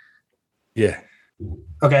anyway. Yeah.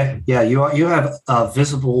 Okay. Yeah, you have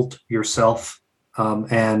visibled yourself,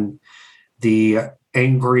 and the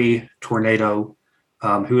angry tornado,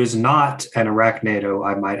 who is not an arachnado,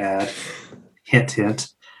 I might add. Hint, hint.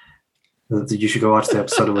 You should go watch the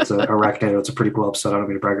episode with the arachnado. It's a pretty cool episode. I don't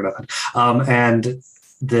mean to brag or nothing. And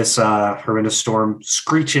this horrendous storm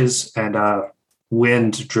screeches and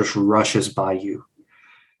wind just rushes by you.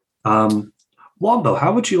 Wombo,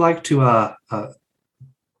 how would you like to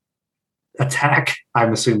attack?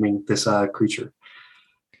 I'm assuming this creature.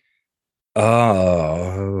 How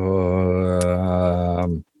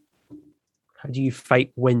do you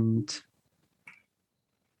fight wind?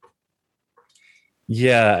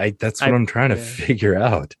 Yeah, that's what I'm trying to yeah. figure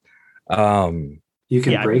out. You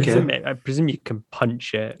can break it. I presume you can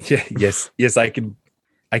punch it. Yeah, yes, I can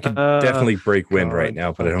definitely break wind right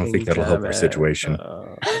now, but I don't think that'll help our situation.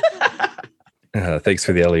 Thanks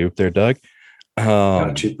for the alley-oop there, Doug.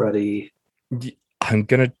 Got you, buddy. I'm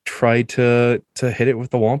gonna try to hit it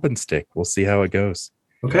with the wampum stick. We'll see how it goes.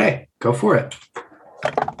 Okay, go for it.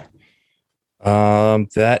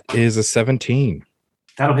 That is a 17.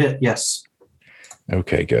 That'll hit. Yes.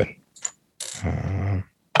 Okay, good.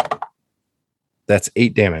 That's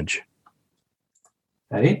 8 damage.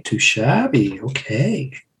 That ain't too shabby.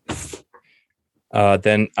 Okay.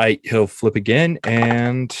 Then he'll flip again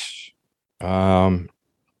and 8.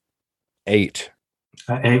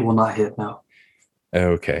 Eight will not hit now.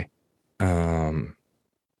 Okay. But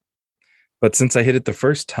since I hit it the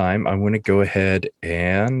first time, I'm going to go ahead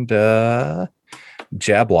and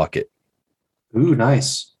jab block it. Ooh,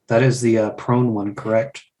 nice. That is the prone one,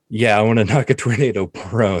 correct? Yeah, I want to knock a tornado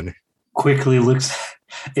prone. Quickly looks.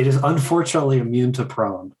 It is unfortunately immune to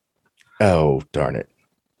prone. Oh, darn it.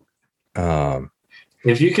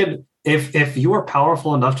 If you could, if you were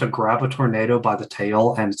powerful enough to grab a tornado by the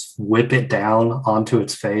tail and whip it down onto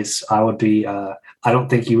its face, I would be. I don't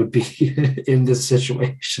think you would be in this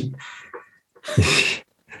situation.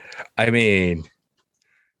 I mean,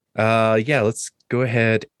 yeah, let's go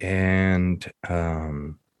ahead and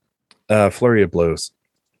flurry of blows.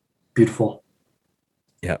 Beautiful.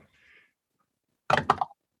 Yeah.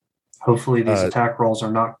 Hopefully these attack rolls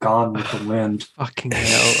are not gone with the wind. Fucking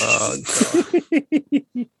hell. Oh,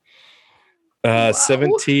 God.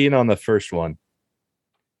 17 on the first one.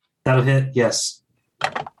 That'll hit, yes.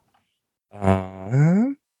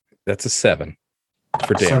 That's a 7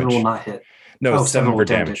 for damage. 7 will not hit. No, 7 for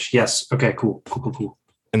damage. damage. Yes. Okay, cool.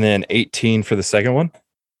 And then 18 for the second one.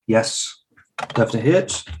 Yes. Definitely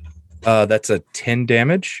hit. That's a 10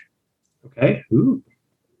 damage. Okay. Ooh.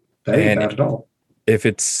 That ain't bad at all. If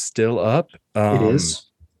it's still up, it is.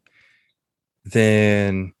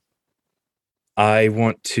 Then I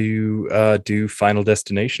want to do Final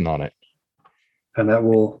Destination on it. And that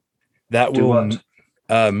will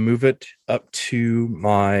move it up to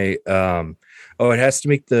my it has to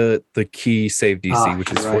make the key save DC,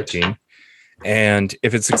 which is 14. Right. And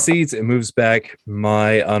if it succeeds, it moves back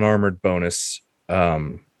my unarmored bonus,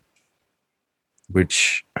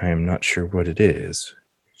 which I am not sure what it is.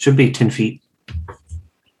 Should be 10 feet. If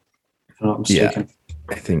I'm not mistaken. Yeah,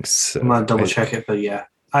 I think so. I'm going to double check it, but yeah.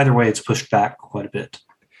 Either way, it's pushed back quite a bit.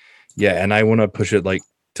 Yeah, and I want to push it like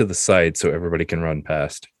to the side so everybody can run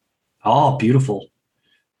past. Oh, beautiful.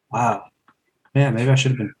 Wow. Man, maybe I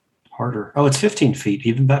should have been harder. Oh, it's 15 feet.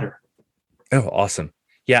 Even better. Oh, awesome.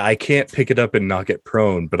 Yeah, I can't pick it up and knock it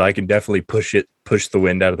prone, but I can definitely push the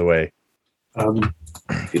wind out of the way.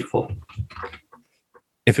 Beautiful.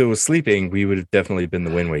 If it was sleeping, we would have definitely been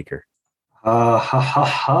the Wind Waker.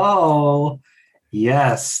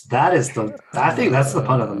 Yes, I think that's the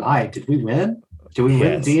pun of the night. Did we win? Did we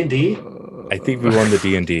win D&D? I think we won the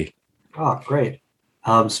D&D. Oh, great.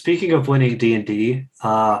 Speaking of winning D&D,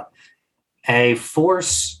 a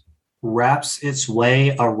force wraps its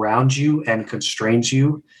way around you and constrains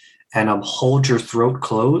you and hold your throat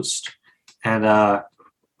closed, and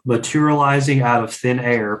materializing out of thin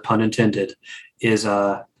air, pun intended, is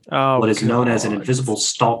what is known as an invisible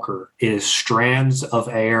stalker. It is strands of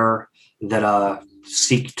air that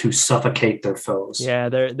seek to suffocate their foes. Yeah,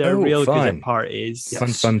 they're real good at parties.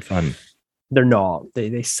 Yes. Fun. They're not.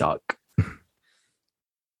 They suck.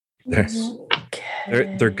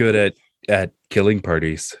 They're good at killing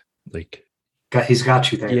parties. Like he's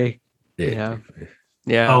got you there.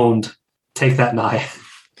 Yeah. Owned. Take that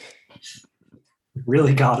knife.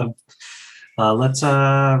 Really got him. Let's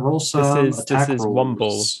roll some attack rolls. This is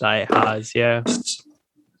Womble that it has, yeah.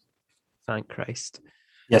 Thank Christ.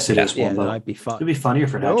 Yes, it is Womble. That'd be fun. It'd be funnier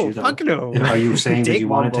if it had you, though. Fuck no. Are you saying that you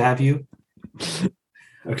wanted to have you?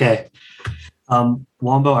 Okay.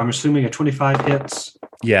 Wombo, I'm assuming a 25 hits.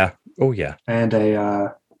 Yeah. Oh, yeah. And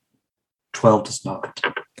a 12 does not.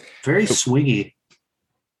 Very swingy.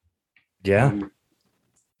 Yeah.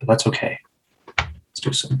 But that's okay.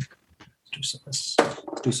 Let's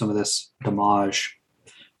do some of this damage.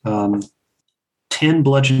 10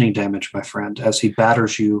 bludgeoning damage, my friend, as he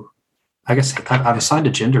batters you. I guess I've assigned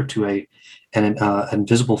a gender to an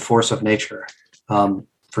invisible force of nature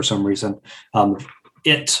for some reason.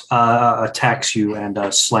 It attacks you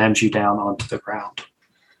and slams you down onto the ground.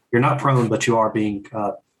 You're not prone, but you are being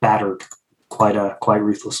battered quite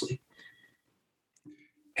ruthlessly.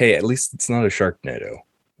 Hey, at least it's not a Sharknado.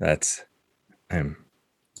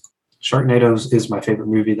 Sharknado is my favorite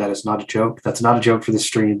movie. That is not a joke. That's not a joke for the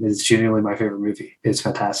stream. It's genuinely my favorite movie. It's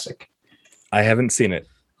fantastic. I haven't seen it.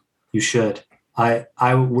 You should. We're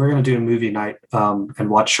gonna do a movie night and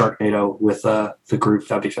watch Sharknado with the group.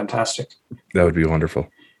 That'd be fantastic. That would be wonderful.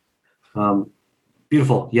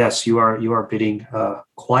 Beautiful. Yes, you are bidding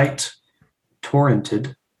quite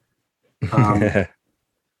torrented.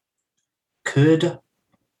 Could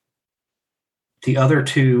the other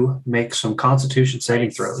two make some Constitution saving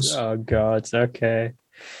throws? Oh God. Okay.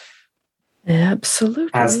 Absolutely.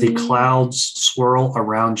 As the clouds swirl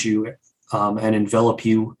around you and envelop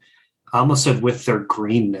you. I almost said with their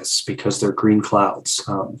greenness because they're green clouds.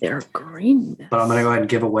 Their greenness. But I'm going to go ahead and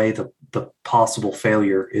give away the possible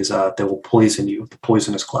failure is they will poison you. The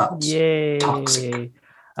poisonous clouds. Yay. Toxic.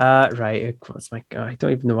 Right. What's my? I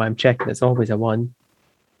don't even know why I'm checking. It's always a 1.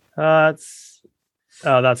 That's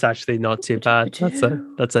actually not too bad.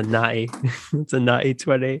 That's a natty. That's a natty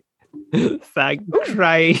 20. Thank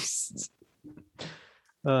Christ.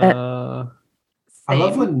 I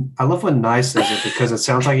love when Nye says it because it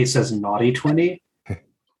sounds like he says naughty 20.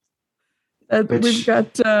 We've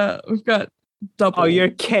got double. Oh, you're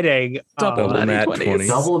kidding. Double nat 20s.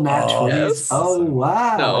 Double nat 20s. Yes. Oh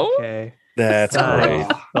wow. No. Okay. That's great.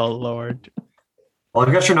 Oh Lord. Well,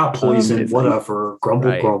 I guess you're not poisoned. Amazing. Whatever. Grumble,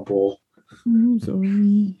 Right. grumble.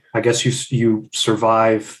 Sorry. I guess you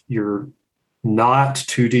survive your not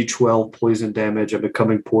 2d12 poison damage and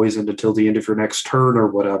becoming poisoned until the end of your next turn or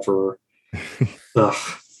whatever. Ugh.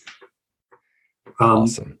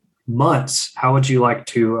 Awesome. Months, how would you like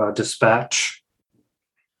to dispatch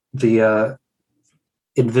the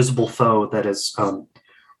invisible foe that is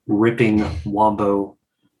ripping Wombo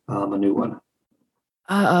a new one?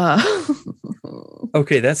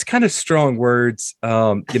 Okay, that's kind of strong words.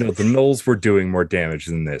 The gnolls were doing more damage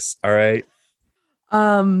than this. All right.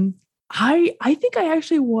 I think I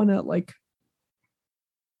actually want to like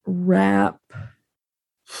wrap.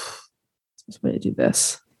 What's the way to do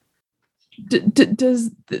this?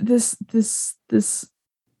 Does this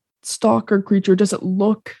stalker creature, does it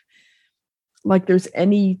look like there's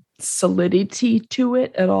any solidity to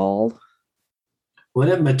it at all? When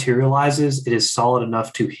it materializes, it is solid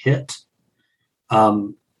enough to hit.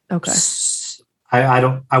 Okay.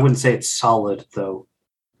 I wouldn't say it's solid though.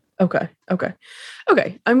 Okay. I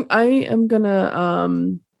am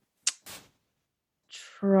gonna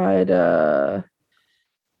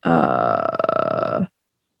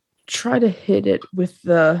try to hit it with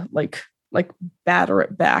the like batter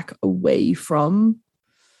it back away from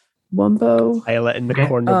Wumbo. Pile it in the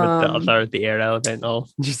corner with the air elemental.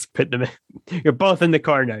 Just put them in. You're both in the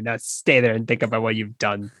corner. Now stay there and think about what you've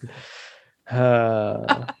done.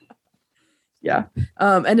 Yeah.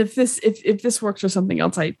 And if this works or something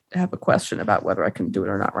else, I have a question about whether I can do it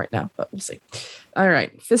or not right now, but we'll see. All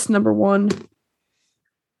right. Fist number 1.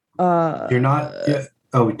 You're not.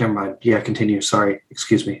 Oh, never mind. Yeah, continue. Sorry.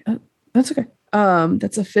 Excuse me. That's okay.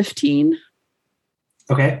 That's a 15.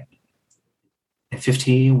 Okay. A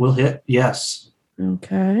 15 will hit. Yes.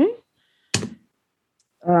 Okay.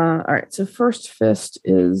 All right. So first fist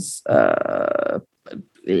is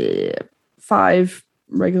 5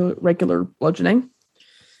 regular bludgeoning.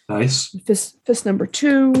 Nice. Fist number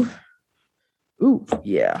 2. Ooh,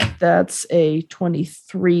 yeah. That's a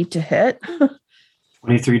 23 to hit.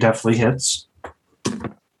 23 definitely hits.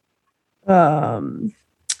 And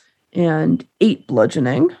 8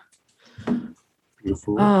 bludgeoning.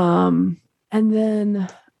 Beautiful. And then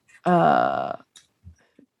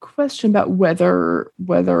question about whether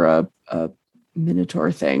a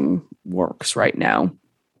Minotaur thing works right now.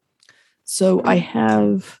 So I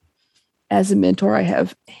have, as a Minotaur, I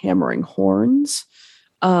have hammering horns,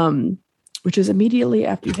 which is immediately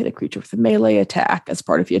after you hit a creature with a melee attack as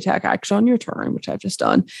part of the attack action on your turn, which I've just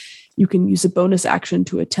done. You can use a bonus action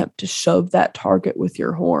to attempt to shove that target with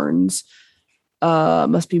your horns.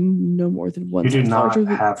 Must be no more than one. You do not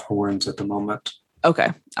have horns at the moment. Okay.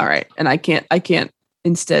 All right. And I can't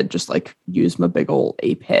instead just like use my big old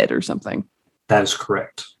ape head or something. That is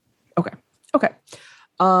correct. Okay.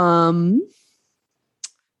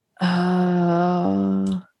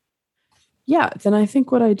 Yeah, then I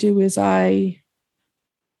think what I do is I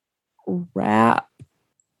wrap.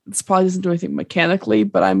 This probably doesn't do anything mechanically,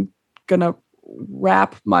 but I'm gonna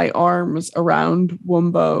wrap my arms around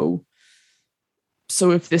Wumbo.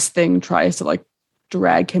 So if this thing tries to like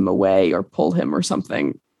drag him away or pull him or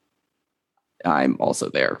something, I'm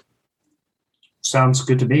also there. Sounds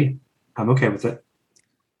good to me. I'm okay with it.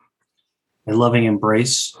 A loving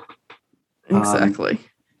embrace. Exactly.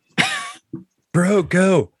 Bro,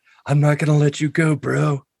 go. I'm not going to let you go,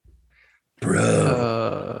 bro. You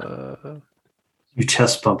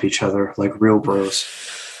chest bump each other like real bros.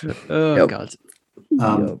 Oh, God.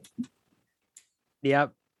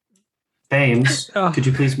 Yep. Baines, could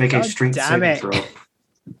you please make a God strength damn saving it.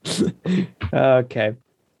 throw? Okay.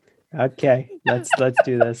 Let's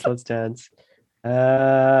do this. Let's dance.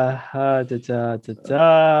 Oh,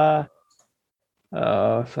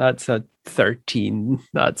 that's a 13.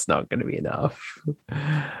 That's not going to be enough.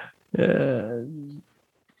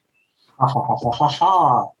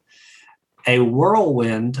 A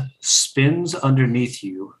whirlwind spins underneath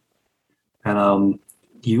you, and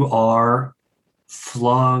you are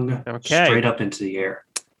flung straight up into the air.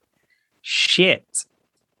 Shit.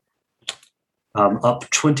 Up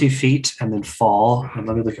 20 feet and then fall. And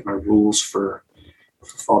let me look at my rules for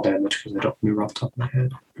fall damage because I don't remember off the top of my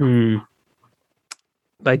head.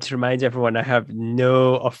 like to remind everyone I have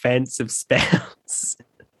no offensive spells.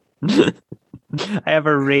 I have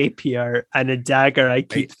a rapier and a dagger I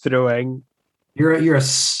keep throwing. You're a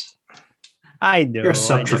I know. You're a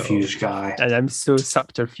subterfuge guy. And I'm so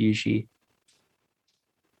subterfugey.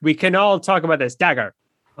 We can all talk about this dagger.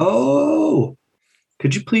 Oh,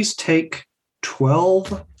 could you please take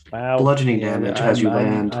 12 bludgeoning damage as you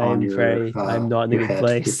land on your I'm not in a good head,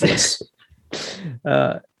 place.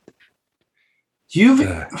 You've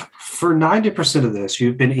for 90% of this,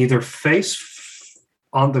 you've been either face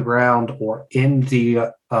on the ground or in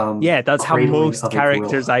the that's how most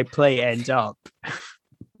characters gorilla. I play end up.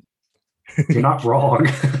 You're not wrong.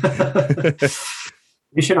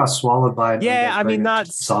 You should not swallowed by an I mean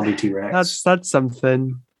that's zombie T-Rex. That's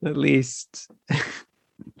something at least.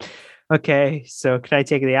 Okay, so can I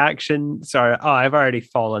take the action? Sorry, I've already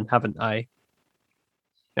fallen, haven't I?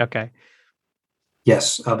 Okay.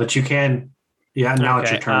 Yes, but you can. Yeah, now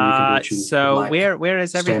it's your turn. You can do what you so like. where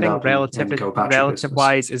is everything relative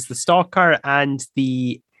wise? Is the stalker and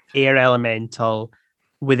the air elemental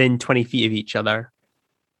within 20 feet of each other?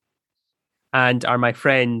 And are my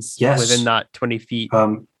friends within that 20 feet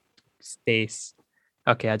space?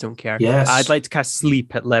 Okay, I don't care. Yes. I'd like to cast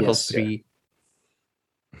sleep at level 3.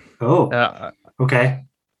 Oh, okay.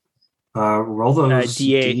 Roll those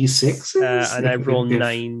D6s. And I roll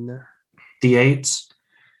 9. D8s.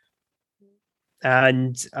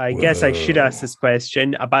 And I guess I should ask this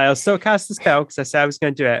question, but I'll still cast the spell because I said I was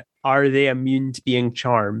going to do it. Are they immune to being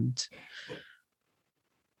charmed?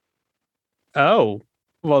 Oh,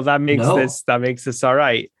 well, that makes this all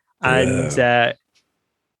right. And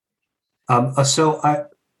so I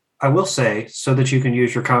will say, so that you can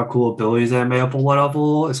use your kind of cool abilities that I made up on one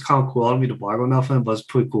level. It's kind of cool. I don't mean to brag on nothing, but it's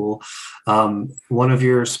pretty cool. One of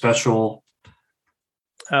your special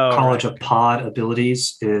College of Pod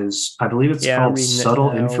abilities is, I believe it's called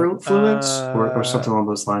Subtle Influence or something along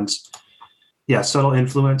those lines. Yeah, Subtle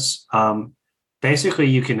Influence. Basically,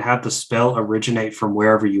 you can have the spell originate from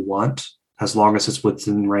wherever you want, as long as it's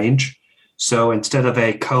within range. So instead of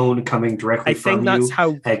a cone coming directly from you,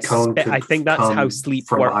 a cone could I think that's how sleep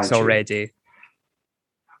works already.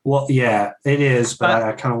 Well, yeah, it is, but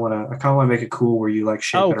I kind of want to make it cool where you like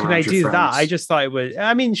shape it around your friends. Oh, can I do that? I just thought it was.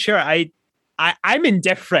 I mean, sure, I'm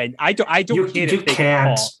indifferent. I don't care if they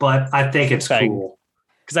can't, but I think it's cool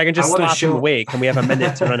because I can just slap him awake, and we have a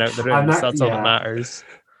minute to run out the room. So that's all that matters.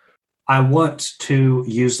 I want to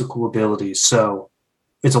use the cool abilities, so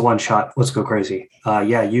it's a one shot. Let's go crazy.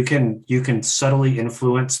 You can subtly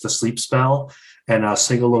influence the sleep spell and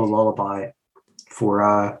sing a little lullaby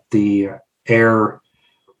for the air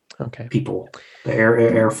people, the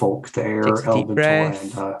air folk, the air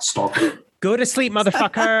elemental and stalker. Go to sleep,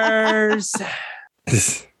 motherfuckers.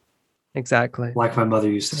 Exactly. Like my mother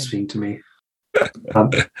used to speak to me.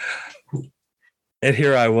 And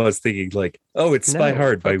here I was thinking like, it's Spy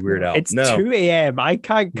Hard by Weird Al. It's 2 a.m. I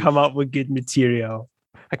can't come up with good material.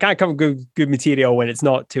 I can't come up with good material when it's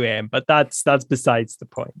not 2 a.m., but that's besides the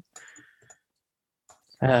point.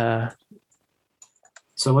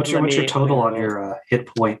 So what's your total on your hit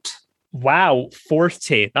point? Wow,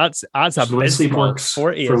 40. That's abysmal.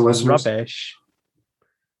 40 is rubbish.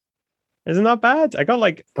 Isn't that bad? I got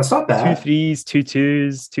like that's not bad. 2 3s, 2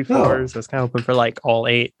 2s, 2 4s. I was kind of hoping for like all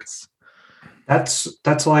 8s. That's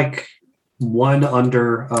like 1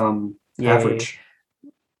 under average.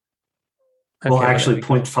 Well, actually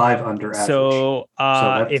 0.5 under average. So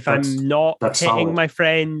if I'm not hitting solid. My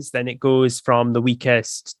friends, then it goes from the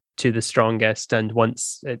weakest to the strongest. And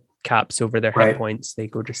once it caps over their hit points, they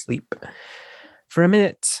go to sleep for a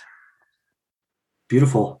minute.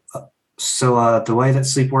 Beautiful. So the way that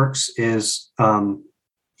sleep works is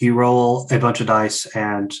you roll a bunch of dice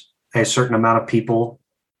and a certain amount of people.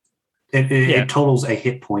 It totals a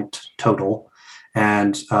hit point total.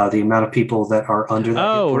 And the amount of people that are under that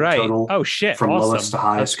hit point total from lowest to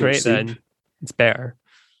highest. That's great then. It's better.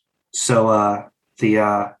 So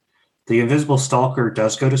the invisible stalker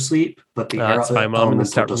does go to sleep, but the air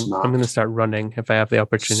elemental does not. I'm going to start running if I have the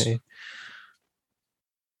opportunity.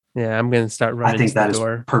 Yeah, I'm going to start running. I think that is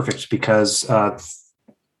perfect because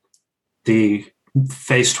the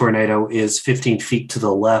face tornado is 15 feet to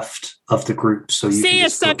the left of the group, so you can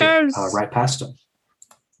just look right past them.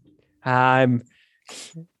 I'm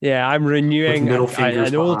renewing an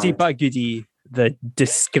oldie but goodie, the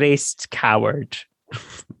disgraced coward.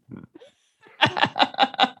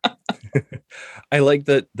 I like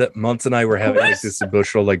that Muntz and I were having like this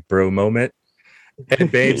emotional like bro moment.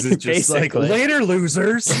 And Babes is just like, later,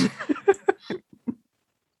 losers.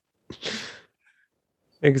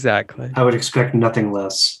 Exactly. I would expect nothing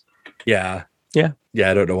less. Yeah. I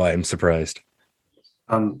don't know why I'm surprised.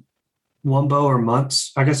 Wumbo or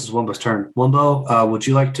Muntz? I guess it's Wumbo's turn. Wumbo, would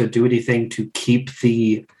you like to do anything to keep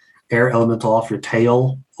the air elemental off your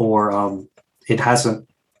tail, or it hasn't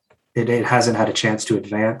had a chance to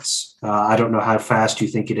advance? I don't know how fast you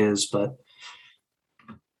think it is, but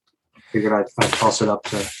figured I'd toss it up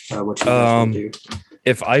to what you guys want to do.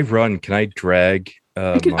 If I run, can I drag?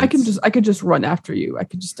 I could just run after you. I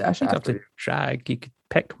could just dash after you. Drag. You could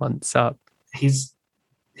pick Months up. He's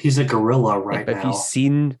a gorilla right now. Have you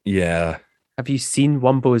seen? Yeah. Have you seen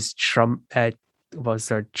Wumbo's was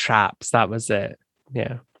there traps? That was it.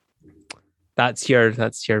 Yeah. That's your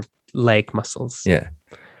leg muscles. Yeah.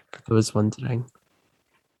 For those wondering.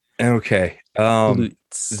 Okay.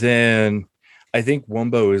 Glutes. Then I think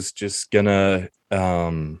Wumbo is just gonna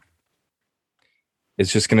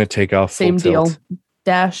take off Same full deal. tilt.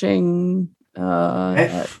 Dashing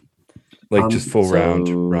Just full round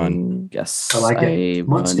run. Yes. I like it.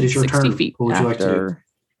 Once it is your 60 turn, feet what would you like to do?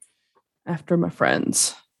 After my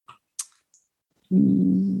friends.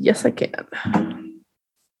 Yes, I can.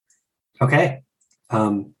 Okay.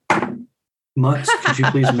 Mutz, could you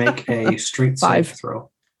please make a strength save throw?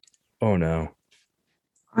 Oh no.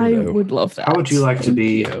 I would love that. How would you like to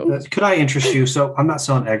be? You. Could I interest you? So I'm not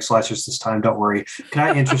selling egg slicers this time. Don't worry. Can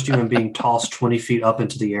I interest you in being tossed 20 feet up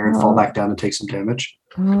into the air and fall back down and take some damage?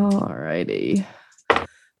 Alrighty.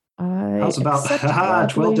 How's about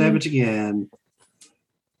 12 damage again?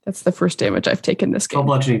 That's the first damage I've taken this game. 12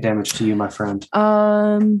 bludgeoning damage to you, my friend.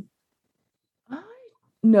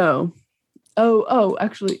 No.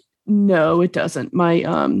 Actually, no, it doesn't. My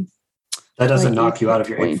that doesn't knock you out of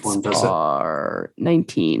your 8 form, does it? Are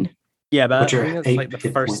 19. Yeah, but What's your I think that's like the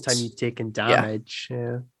first time you've taken damage.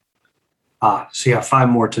 Yeah. So you have 5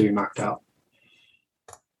 more till you're knocked out.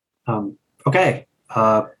 Okay.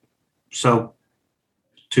 So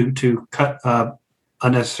to cut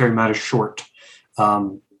unnecessary matters short,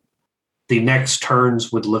 the next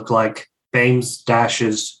turns would look like Bames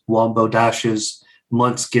dashes, Wombo dashes,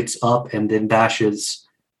 Muntz gets up and then dashes,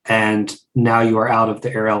 and now you are out of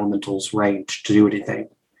the air elemental's range to do anything.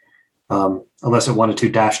 Unless it wanted to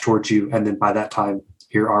dash towards you, and then by that time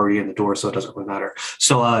you're already in the door, so it doesn't really matter.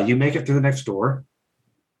 So you make it through the next door.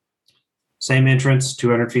 Same entrance,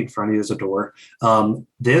 200 feet in front of you is a door.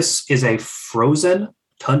 This is a frozen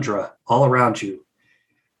tundra all around you.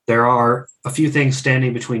 There are a few things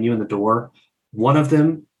standing between you and the door. One of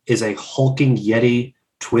them is a hulking yeti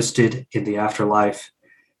twisted in the afterlife.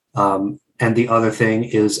 And the other thing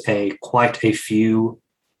is quite a few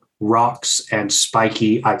rocks and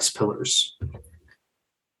spiky ice pillars.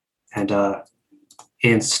 And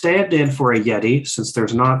in stand-in for a yeti, since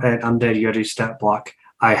there's not an undead yeti stat block,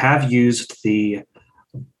 I have used the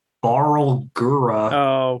Barlgura.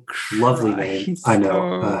 Oh, lovely name. I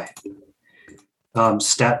know.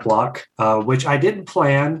 Stat block, which I didn't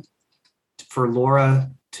plan for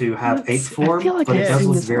Laura to have 8 form, like but it does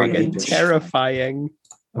look very fucking apish. Terrifying.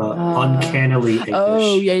 Uncannily apish.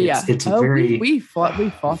 Oh yeah. It's very we fought very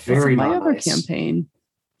this in my other nice. campaign.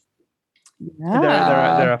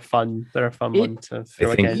 Yeah. They're a fun one to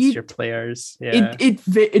throw against your players. Yeah. It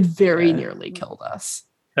very nearly killed us.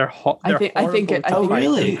 They're hot. I think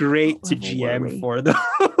really? Great to Level GM were we? for them.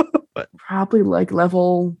 But Probably like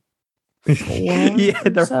level 4. Yeah,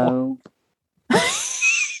 they're so.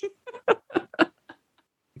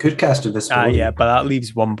 good cast of this. yeah, but that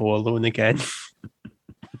leaves Wumbo alone again.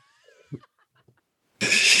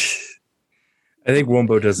 I think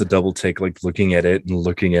Wumbo does a double take, like looking at it and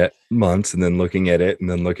looking at Muntz and then looking at it and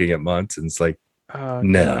then looking at Muntz, and it's like,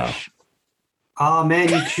 no. Gosh. Oh man,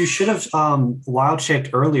 you should have wild checked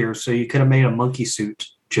earlier, so you could have made a monkey suit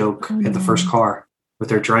joke in the first car with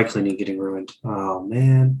their dry cleaning getting ruined. Oh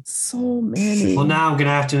man, So many. Well, now I'm gonna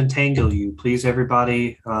have to entangle you. Please,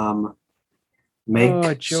 everybody,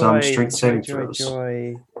 make some strength saving throws.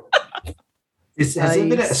 Joy. Has it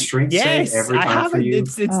been a strength save every I time haven't. for you?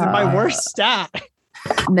 It's my worst stat.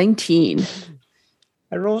 19.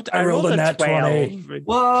 I rolled a a nat 12.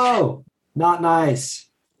 Whoa, not nice.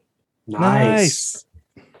 Nice.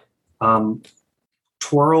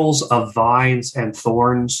 Twirls of vines and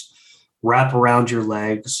thorns wrap around your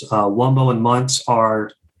legs. Wumbo and Muntz are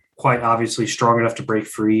quite obviously strong enough to break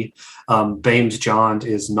free. Bames John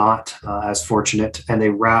is not as fortunate, and they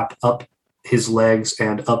wrap up his legs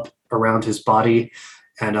and up around his body,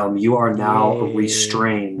 and you are now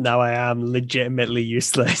restrained. Now I am legitimately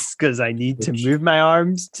useless because I need to move my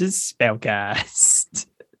arms to spellcast.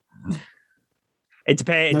 It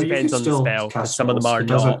depends on the spell, because some of them are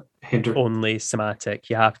not only somatic.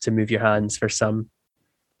 You have to move your hands for some.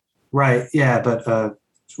 Right, yeah, but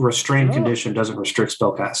restrained condition doesn't restrict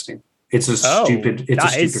spellcasting. It's a stupid. It's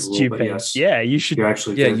that a is stupid rule, but yes, Yeah, you should. you're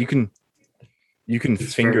actually Yeah, good. you can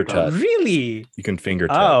It's finger very dumb. touch. Really? You can finger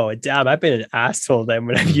touch. Oh, damn. I've been an asshole then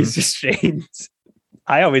when I've Mhm. used restraint.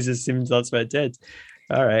 I always assumed that's what it did.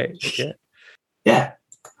 All right. Yeah. Yeah.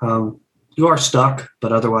 You are stuck,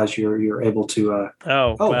 but otherwise you're able to.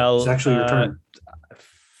 Oh, well. It's actually your turn.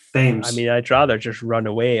 Fames. I mean, I'd rather just run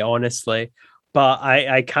away, honestly, but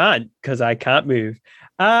I can't because I can't move.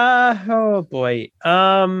 Oh boy.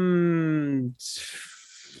 I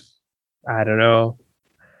don't know.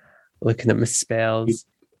 Looking at my spells.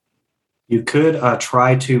 You could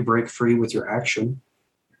try to break free with your action.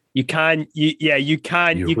 You can. You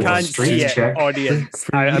can. You You roll a can't strength see it, check. audience.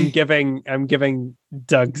 Free. I'm giving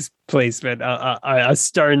Doug's placement a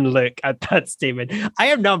stern look at that statement. I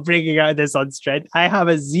am not breaking out of this on strength. I have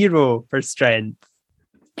a 0 for strength.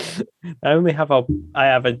 I have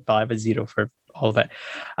a 0 for all of it.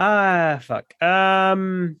 Fuck.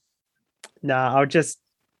 Nah, I'll just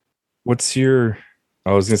What's your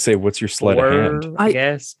what's your sleight of hand? 4, I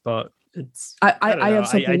guess, but it's I don't know. have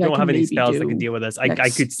something I don't can have any maybe spells that do can deal with this. I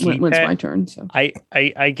next- could sleep when it's it. my turn. So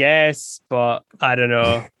I guess, but I don't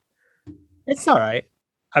know. It's all right.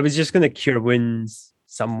 I was just gonna cure wounds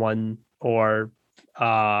someone or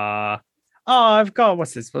I've got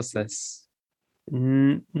what's this?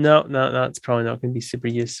 No, that's probably not gonna be super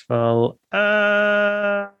useful.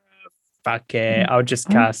 Fuck it. I'll just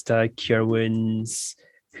cast cure wounds.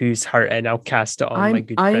 Who's hurting? I'll cast it on my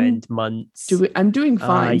good friend Muntz. I'm doing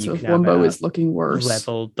fine. So you if can have Wumbo it is looking worse, my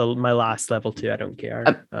last level 2. I don't care.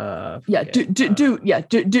 yeah, do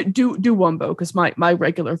Wumbo because my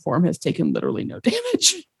regular form has taken literally no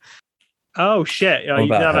damage. Oh shit! I'm You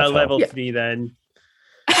can about have it at half level health. 3 then.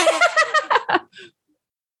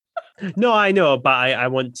 No, I know, but I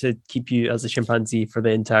want to keep you as a chimpanzee for the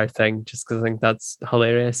entire thing, just because I think that's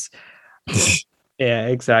hilarious. Yeah,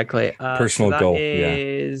 exactly. Personal goal,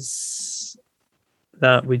 yeah.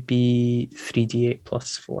 That would be 3d8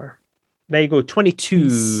 plus 4. There you go,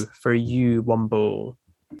 22 for you, Wumbo.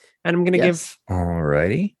 And I'm gonna Yes.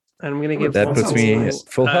 Alrighty. give That puts me Wumbo. at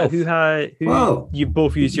full health. Whoa. You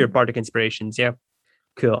both use your bardic inspirations, yeah?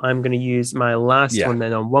 Cool. I'm gonna use my last Yeah. one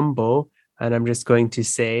then on Wumbo, and I'm just going to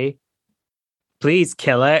say, please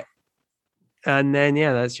kill it. And then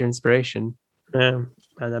that's your inspiration. And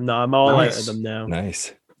I'm all out of them now.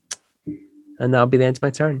 Nice. And that'll be the end of my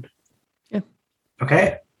turn.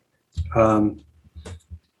 Okay.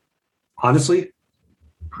 Honestly,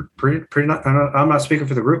 pretty nice. I'm not speaking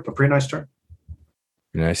for the group, but pretty nice turn.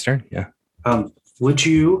 Nice turn. Yeah. Would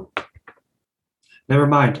you? Never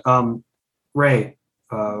mind. Ray.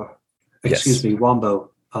 Excuse me,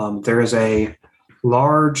 Wombo. There is a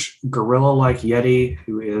large gorilla-like yeti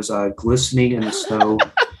who is glistening in the snow.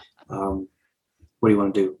 What do you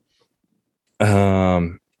want to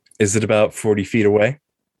do? Is it about 40 feet away?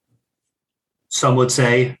 Some would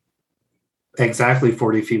say exactly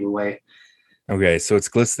 40 feet away. Okay, so it's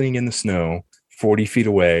glistening in the snow, 40 feet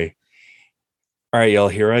away. All right, y'all,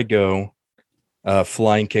 here I go.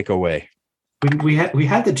 Flying kick away. We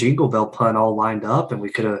had the Jingle Bell pun all lined up, and we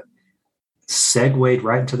could have segued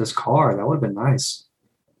right into this car. That would have been nice.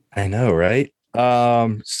 I know, right?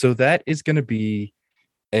 So that is going to be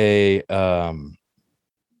a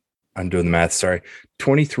I'm doing the math, sorry.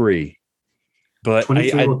 23. But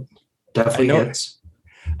 23 will definitely know- hits.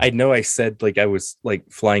 I know I said like I was like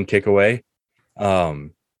flying kick away.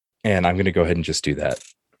 And I'm going to go ahead and just do that.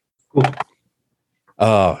 Cool.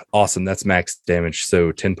 Awesome. That's max damage,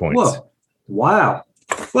 so 10 points. Whoa. Wow.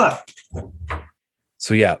 What?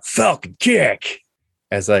 So yeah, Falcon kick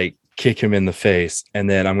as I kick him in the face, and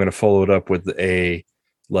then I'm going to follow it up with a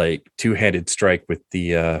like two-handed strike with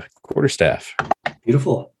the quarterstaff.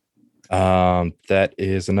 Beautiful. That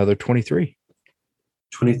is another 23.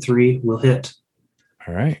 23 will hit.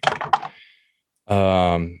 All right.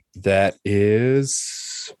 That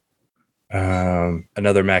is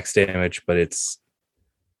another max damage, but it's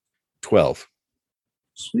 12.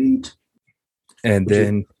 Sweet. And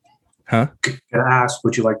then, Gonna ask,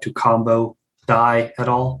 would you like to combo die at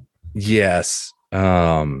all? yes,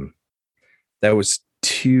 that was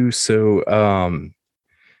 2. So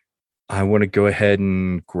I want to go ahead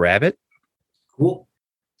and grab it. Cool.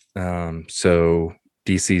 So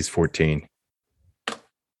DC's 14.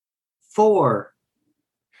 4.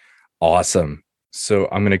 Awesome. So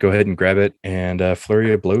I'm going to go ahead and grab it, and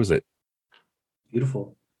Flurry of blows it.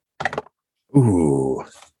 Beautiful. Ooh.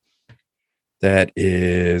 That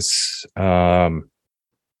is 25.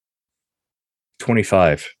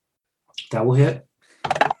 That will hit.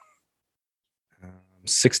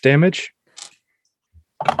 6 damage.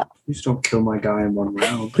 Please don't kill my guy in one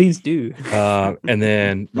round. Please do. And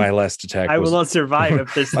then my last attack I was will not survive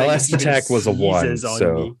if this my thing last even attack was a 1, seizes on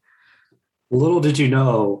so me. Little did you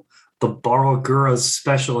know, the Barogura's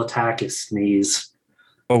special attack is sneeze.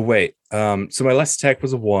 oh wait. So my last attack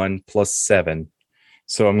was a 1 plus 7.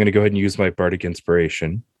 So I'm gonna go ahead and use my Bardic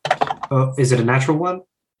Inspiration. Oh, is it a natural one?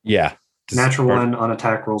 Yeah. Natural one on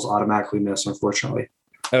attack rolls automatically miss, unfortunately.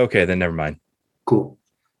 Okay, then never mind. Cool.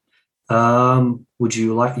 Would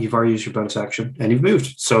you like? You've already used your bonus action and you've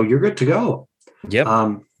moved, so you're good to go.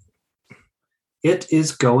 Yep. It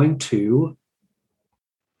is going to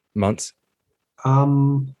Months.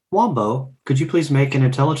 Wombo. Could you please make an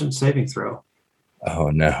intelligence saving throw? Oh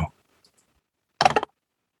no.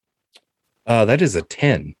 That is a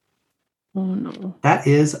 10. Oh no. That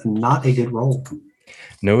is not a good roll.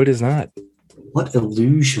 No, it is not. What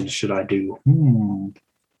illusion should I do?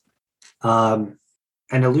 An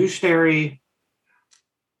illusionary.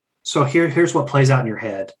 So here's what plays out in your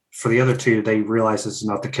head. For the other two, they realize this is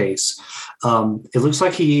not the case. It looks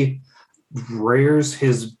like he rears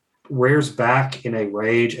back in a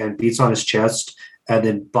rage and beats on his chest and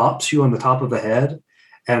then bops you on the top of the head.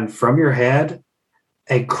 And from your head,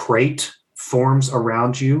 a crate forms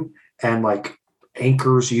around you and like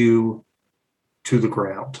anchors you to the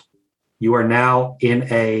ground. You are now in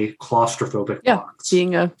a claustrophobic box.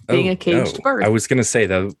 Being a caged bird. I was gonna say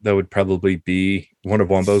that would probably be one of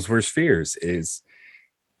Wombo's worst fears is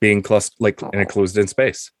being in a closed-in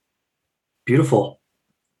space. Beautiful.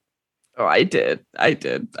 Oh, I did. I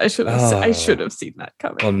should have seen that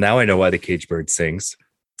coming. Well, now I know why the cage bird sings.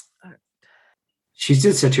 She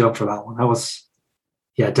did set you up for that one. That was,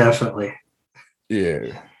 yeah, definitely.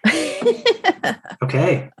 Yeah.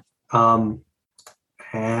 Okay.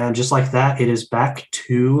 And just like that, it is back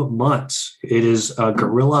 2 months. It is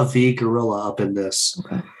gorilla v gorilla up in this.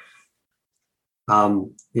 Okay.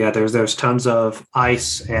 Yeah, there's tons of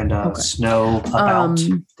ice and snow about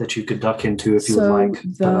that you could duck into if you would like.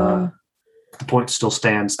 But the point still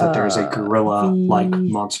stands that there is a gorilla-like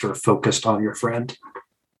monster focused on your friend.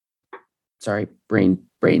 Sorry, brain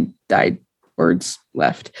died. Words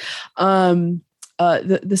left. The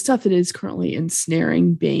stuff that is currently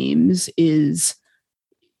ensnaring Bames is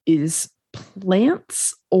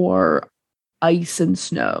plants or ice and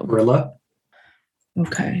snow? Gorilla.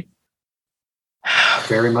 Okay.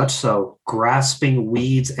 Very much so. Grasping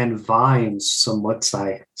weeds and vines, some might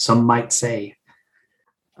say.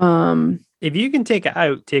 If you can take it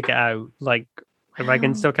out. Like, if I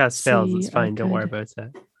can still cast spells, it's fine. Don't worry about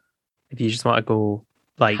it. If you just want to go,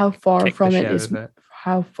 like, how far from it is? it.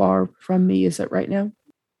 How far from me is it right now?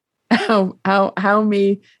 How far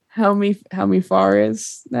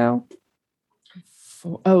is now?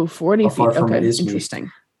 40 feet. Okay,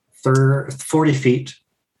 interesting. 40 feet.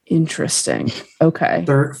 Interesting. Okay.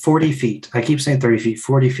 40 feet. I keep saying 30 feet.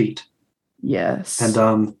 40 feet. Yes.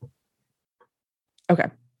 And okay.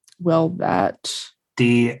 Well,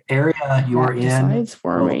 the area you are in,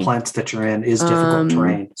 the plants that you're in, is difficult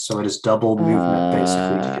terrain, so it is double movement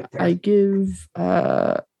basically to get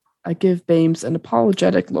there. I give Bames an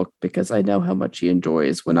apologetic look because I know how much he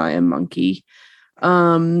enjoys when I am monkey.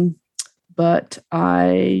 But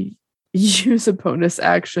I use a bonus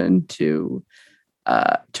action to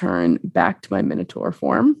turn back to my Minotaur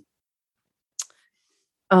form.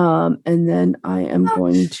 And then I am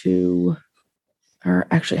going to, or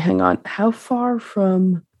actually, hang on. How far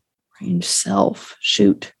from range self?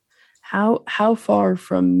 Shoot. How far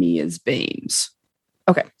from me is Bames?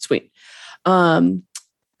 Okay, sweet.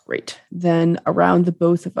 Great. Then around the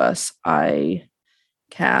both of us, I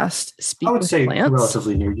cast Speak with Plants. I would say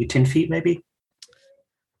relatively near you, 10 feet maybe.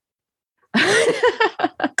 And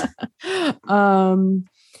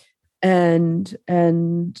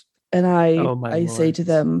I say to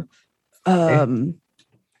them,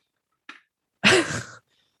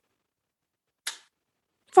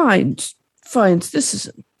 fine, this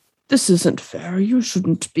isn't fair. You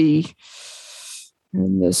shouldn't be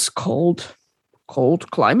in this cold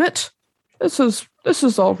climate. This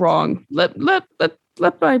is all wrong. Let my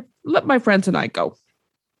friends and I go.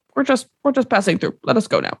 We're just passing through. Let us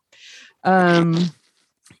go now. And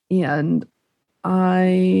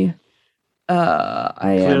I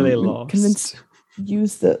am convinced.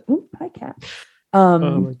 Use the hi cat. Oh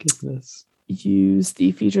my goodness. Use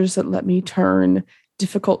the features that let me turn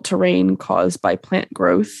difficult terrain caused by plant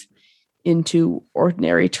growth into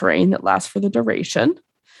ordinary terrain that lasts for the duration,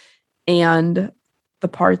 and the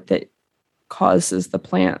part that causes the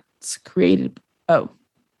plants created.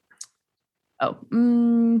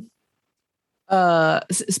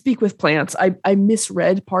 Speak with Plants. I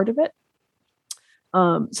misread part of it.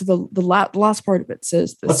 So the last part of it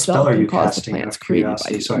says the What spell are can you cause the casting, plants out of created by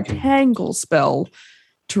curiosity, the so I can- entangle spell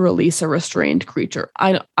to release a restrained creature.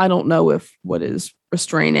 I don't know if what is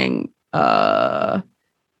restraining. I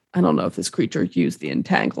don't know if this creature used the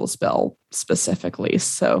entangle spell specifically.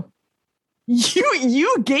 So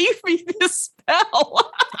you gave me this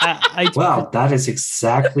spell. Wow, that is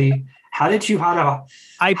exactly. How did you how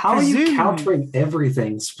are you presume- countering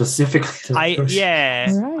everything specifically to I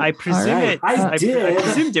Alright, presume alright. it. I I did.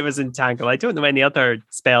 presumed it was entangle. I don't know any other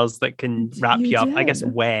spells that can wrap you up. I guess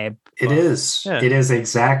did. web. It but- is. yeah. It is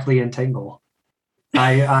exactly entangle.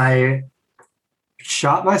 I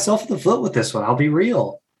shot myself in the foot with this one. I'll be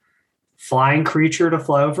real. Flying creature to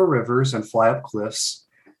fly over rivers and fly up cliffs.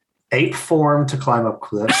 Ape form to climb up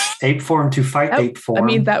cliffs. Ape form to fight ape form. I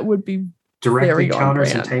mean, that would be directly very on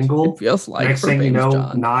counters brand, entangle. It feels like Next for thing you James know,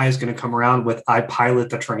 John. Nye is going to come around with "I pilot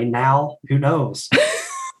the train now." Who knows?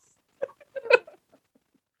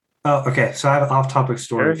 Oh, okay. So I have an off-topic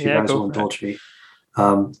story. Sure, if you yeah, guys go will for indulge me.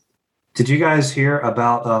 Did you guys hear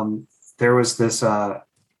about? There was this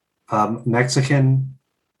Mexican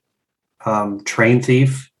train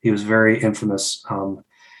thief. He was very infamous,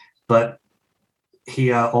 but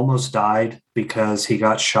he almost died because he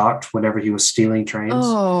got shocked whenever he was stealing trains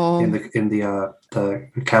Oh, in the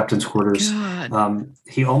captain's quarters. God.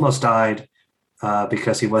 He almost died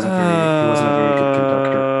because he wasn't a very good conductor.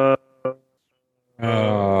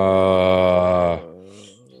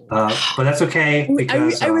 But that's okay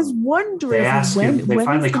because I was wondering they asked when, him. They when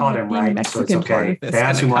finally is the caught him, being right? Mexican so part it's of okay. this They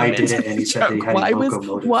asked him gonna why he come did it, and he said that he had why a was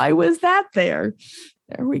locomotive. why was that there?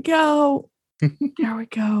 There we go. There we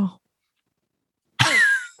go.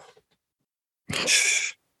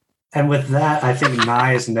 And with that, I think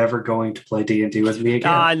Nye is never going to play D&D with me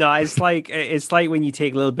again. No, it's like when you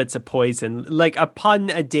take little bits of poison. Like a pun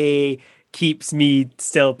a day keeps me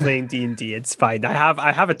still playing D&D. It's fine. I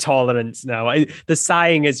have a tolerance now. The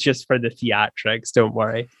sighing is just for the theatrics. Don't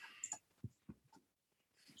worry.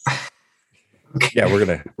 Yeah, we're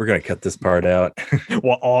gonna cut this part out.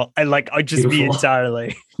 Well, I just be Beautiful.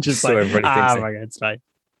 entirely just So like everybody thinks my god, it's fine.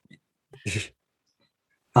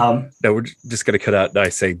 No, we're just gonna cut out Nye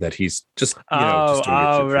saying that he's just just doing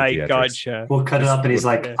it for right, theatrics. gotcha. We'll cut it up, and he's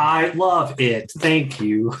like, yeah. "I love it. Thank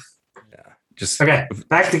you." Yeah, just Okay,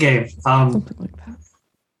 back to the game. Something like that.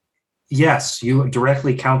 Yes, you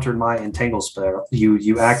directly countered my entangle spell.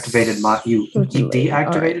 You activated my you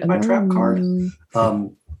deactivated my trap card.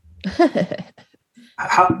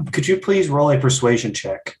 How could you please roll a persuasion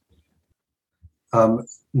check?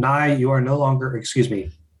 Nye, you are no longer. Excuse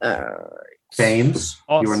me, Bames,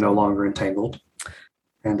 Awesome. you are no longer entangled.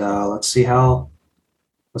 And let's see how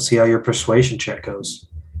your persuasion check goes.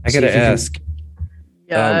 I See gotta if you can- ask.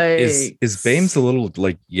 Is Bames a little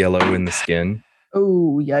like yellow in the skin?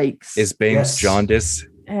 Oh, yikes. Is Bames Yes. jaundice?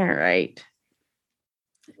 All right.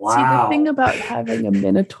 Wow. See, the thing about having a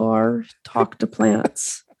minotaur talk to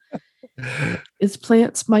plants is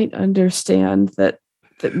plants might understand that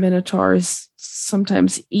minotaurs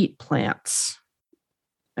sometimes eat plants,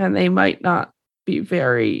 and they might not be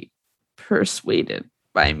very persuaded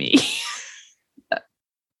by me.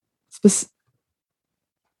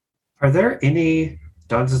 Are there any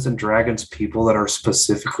Dungeons and Dragons people that are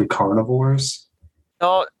specifically carnivores?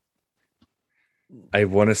 No, I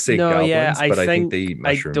want to say goblins, but I think they eat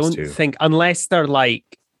mushrooms I don't too. think unless they're like,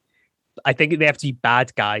 I think they have to be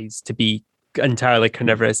bad guys to be entirely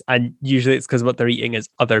carnivorous, and usually it's because what they're eating is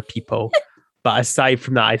other people. But aside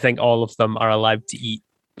from that, I think all of them are allowed to eat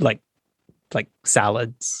like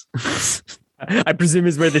salads. I presume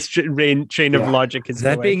is where this train of logic is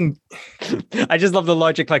That going. being I just love the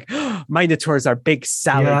logic. Like minotaurs are big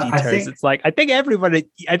salad Yeah, I eaters. think- It's like I think everyone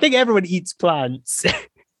eats plants.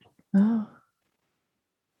 Oh.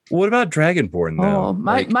 what about Dragonborn though? Oh,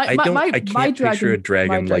 my- my- I don't. my- I can't my picture a dragon- dragon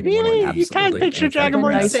my like dragon- Really? wanting You can't absolutely picture anything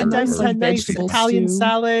Dragonborn Nice- sitting down nice, with like, nice vegetable Italian stew.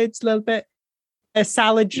 salads, a little bit a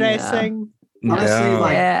salad Yeah. dressing. Honestly, No.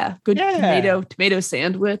 like- Yeah, good Yeah. tomato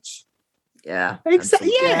sandwich. Yeah, Exactly.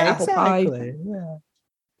 and some Yeah, apple pie. exactly. Yeah.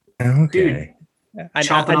 Okay. And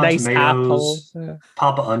Chomping a on nice tomatoes. apple.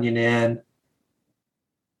 Pop an onion in.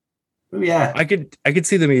 Oh yeah. I could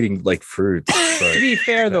see them eating like fruits. But To be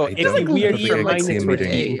fair, though, I it'd don't- be like weird I for don't a think I could see him minotaur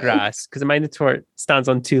to eating- eat grass because a minotaur stands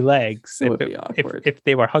on two legs. It would be awkward. If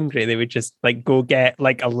they were hungry, they would just like go get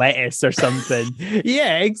like a lettuce or something.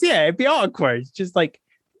 yeah, it'd be awkward. Just like,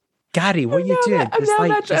 Gary, what are you doing?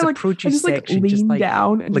 There's a produce just like section. lean Just like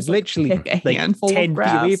down and just literally pick a like handful 10 of feet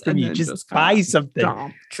grass away from and you. then Just kinda buy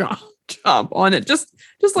something. chomp on it. Just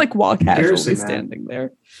like while Seriously, casually man. standing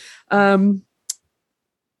there.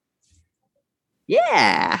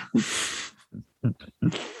 Yeah.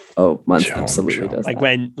 Oh, months Chomp, absolutely chomp. does Like that.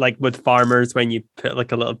 when, like with farmers, when you put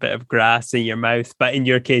like a little bit of grass in your mouth, but in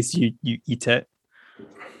your case, you eat it.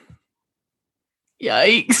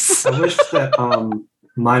 Yikes. I wish that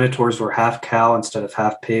minotaurs were half cow instead of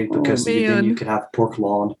half pig, because then man. you could have pork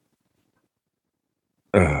lawn.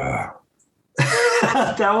 Uh,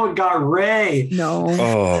 That one got Ray. No.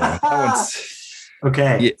 oh, that one's.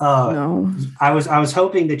 Okay. No. I was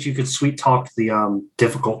hoping that you could sweet talk the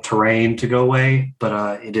difficult terrain to go away,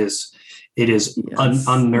 but it is Yes.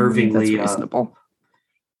 unnervingly. That's reasonable.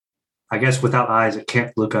 I guess without eyes, it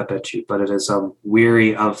can't look up at you, but it is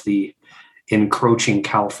weary of the encroaching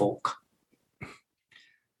cowfolk.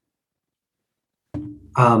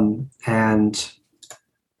 And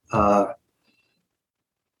I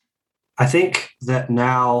think that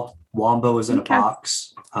now Wombo is in Okay. a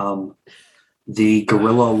box. The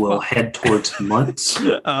gorilla will head towards Muntz.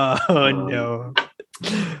 Oh no!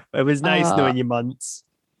 It was nice knowing you, Months.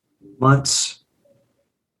 Muntz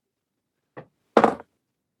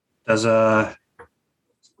does a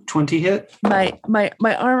 20 hit My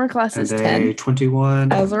armor class and is a 10.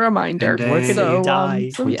 21. As a reminder. And a We're gonna die.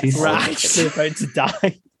 So yes. 26. We're actually about to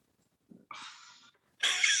die.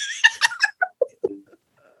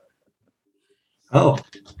 Oh,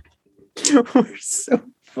 We're so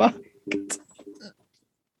fucked.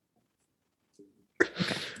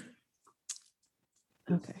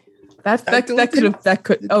 Okay. That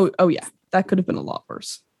could have been a lot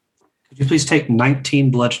worse. could you please take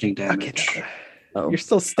 19 bludgeoning damage? Okay. Oh. You're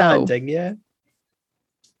still standing, yeah?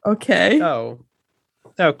 Okay. Oh.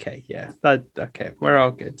 Okay, yeah. Okay. We're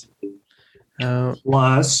all good.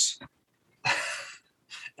 Plus,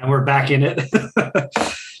 and we're back in it.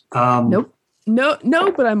 Nope.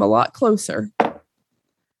 No, but I'm a lot closer.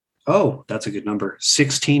 Oh, that's a good number.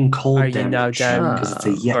 16 cold Are you damage. now down? Because it's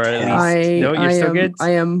a yet Or at heavy. least- No, you're still good? I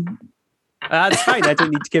am. That's fine. I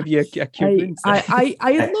don't need to give you a cure wounds.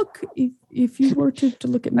 I look. If you were to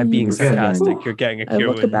look at me, I'm being you would say, sarcastic. "Oh, You're getting a I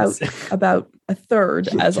cure look wounds. about a third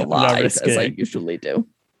as I'm not alive risking as I it. usually do."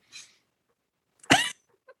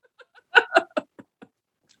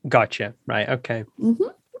 Gotcha. Right. Okay.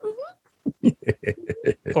 Mhm.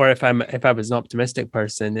 Or if I was an optimistic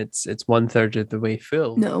person, it's 1/3 of the way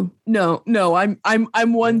full. No. I'm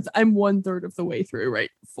one third of the way through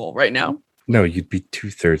full right now. No, you'd be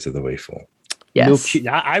 2/3 of the way full. Yes.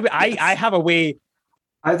 No, I have a way.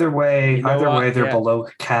 Either way, You know what? they're Yeah. below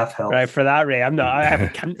calf health. Right, for that, Ray. I have a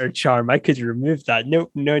counter charm. I could remove that.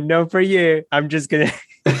 No, for you. I'm just gonna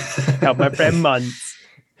help my friend Months.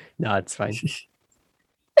 No, it's fine.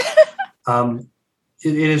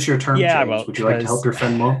 It is your turn, Yeah, James. well, Would you like to help your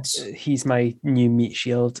friend Muntz? He's my new meat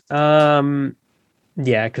shield.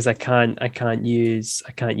 Yeah, because I can't use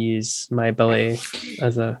my ability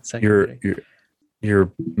as a secondary.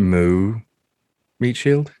 Your moo meat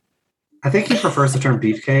shield. I think he prefers the term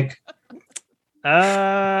beefcake.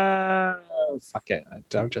 Fuck it.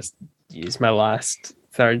 I'll just use my last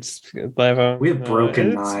third level. We have broken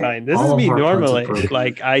It's nine. fine. This All is of me our cards are normally. broken.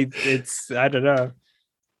 Like I don't know.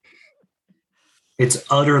 It's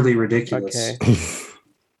utterly ridiculous. Okay.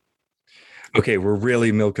 Okay, we're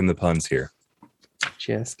really milking the puns here.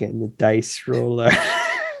 Just getting the dice roller.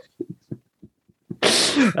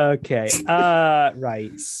 Okay.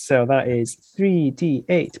 Right. So that is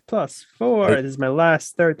 3d8 plus 4. This is my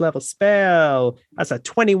last third level spell. That's a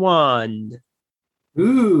 21.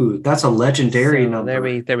 Ooh, that's a legendary So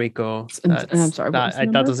number. there we go. And I'm sorry, what was the That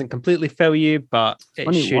number? doesn't completely fill you, but it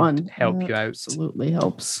 21 should help you out. Absolutely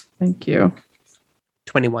helps. Thank you.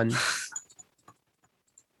 21.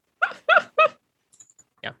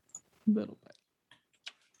 Little bit.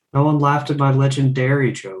 No one laughed at my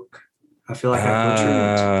legendary joke. I feel like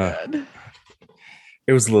I butchered Good.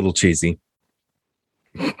 It was a little cheesy.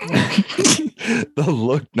 The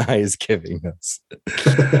look Nye is giving us.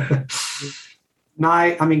 it.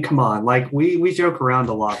 Nye, I mean, come on. Like we joke around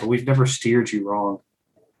a lot, but we've never steered you wrong.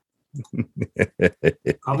 I'm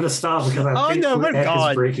gonna stop because I Oh, think no, we're X is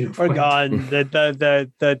gone. breaking We're point. gone.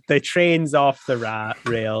 The train's off the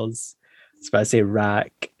rails. I was about to say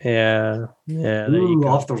rack. Yeah. There you Ooh, go.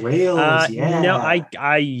 off the rails. Yeah.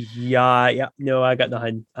 No, I got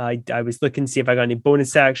nothing. I was looking to see if I got any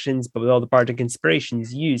bonus actions, but with all the bardic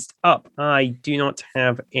inspirations used up, I do not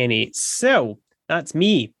have any. So that's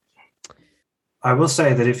me. I will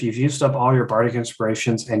say that if you've used up all your bardic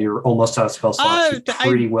inspirations and you're almost out of spell slots, you've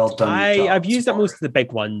pretty well done. your job I've used so up far. most of the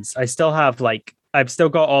big ones. I still have I've still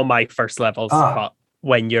got all my first levels, but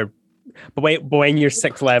when you're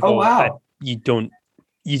sixth level, Oh wow! you don't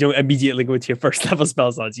immediately go to your first level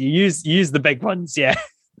spell slots. You use the big ones, yeah.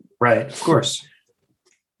 Right, of course.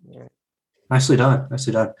 Nicely done.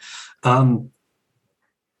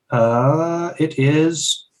 It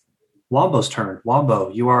is Wombo's turn.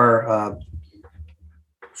 Wombo, you are,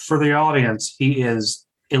 for the audience, he is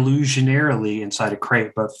illusionarily inside a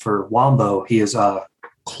crate, but for Wombo, he is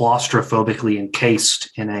claustrophobically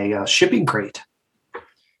encased in a shipping crate.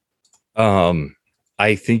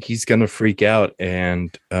 I think he's gonna freak out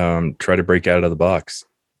and try to break out of the box.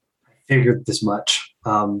 I figured this much.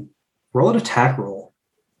 Roll an attack roll.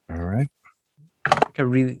 All right.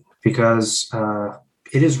 Because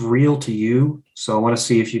it is real to you, so I want to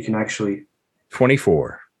see if you can actually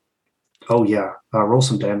 24. Oh yeah, roll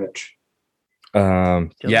some damage. Yeah,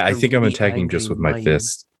 I a think I'm really attacking just angry with my mind.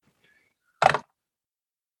 fist.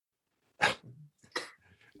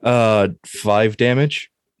 5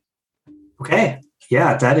 damage. Okay,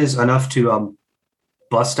 yeah, that is enough to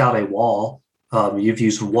bust out a wall. You've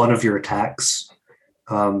used one of your attacks.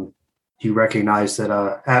 You recognize that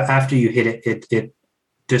after you hit it, it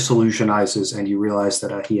disillusionizes, and you realize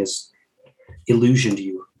that he has illusioned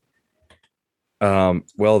you.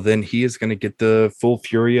 Well, then he is going to get the full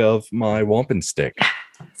fury of my Wampin Stick.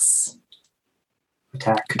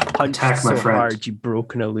 Attack, Punch attack, my so friend. hard, you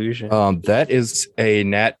broke an illusion. That is a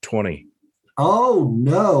nat 20. Oh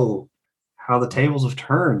no! How the tables have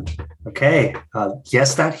turned. Okay,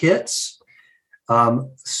 yes, that hits.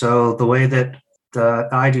 So the way that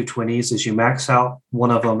I do 20s is you max out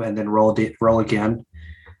one of them and then roll again.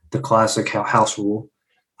 The classic house rule.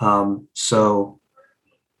 So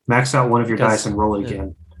max out one of your dice and roll it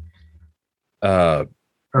again.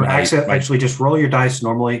 Or actually just roll your dice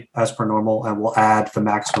normally as per normal, and we'll add the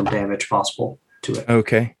maximum damage possible to it.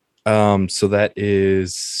 Okay. So that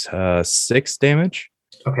is 6 damage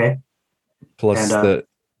Okay. plus the.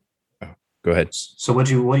 Oh, go ahead. So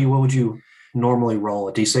what would you normally roll?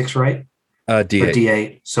 A D6, right? D8. A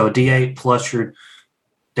D8. So a D8 plus your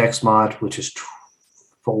Dex mod, which is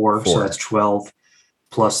 4, so that's 12,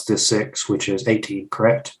 plus the 6, which is 18.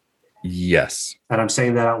 Correct? Yes. And I'm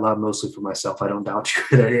saying that out loud mostly for myself. I don't doubt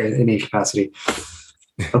you in any capacity.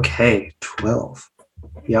 Okay, 12.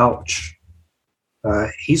 Youch.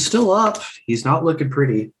 He's still up. He's not looking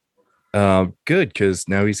pretty. Good, because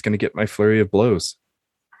now he's going to get my flurry of blows.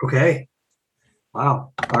 Okay.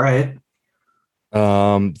 Wow. All right.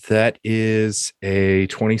 That is a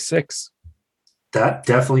 26. That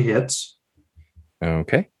definitely hits.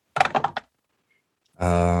 Okay.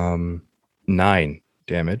 9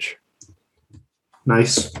 damage.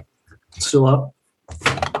 Nice. Still up.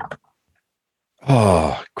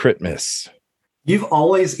 Oh, crit miss. You've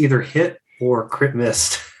always either hit or crit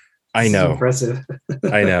missed. I This is know. impressive.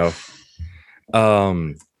 I know.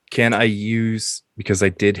 Can I use, because I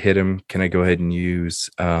did hit him, can I go ahead and use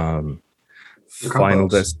final combos.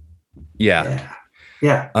 death? Yeah.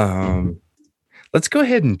 Yeah. Let's go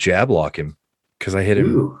ahead and jab lock him because I hit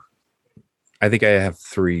him. Ooh. I think I have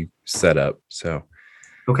 3 set up. So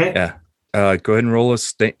Okay. yeah. Go ahead and roll a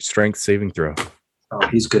strength saving throw. Oh,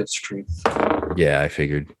 he's good at strength. Yeah, I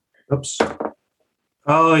figured. Oops.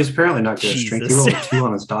 Oh, he's apparently not good at strength. He Jesus. rolled a 2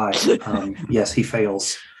 on his die. Yes, he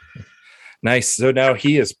fails. Nice. So now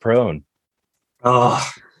he is prone. Oh,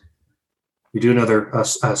 you do another a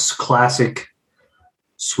classic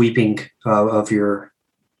sweeping of your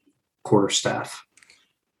quarterstaff.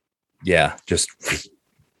 Yeah, just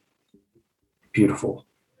Beautiful.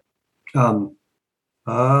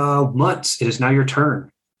 Mutz, it is now your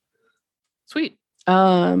turn. Sweet.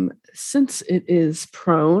 Since it is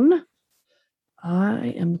prone,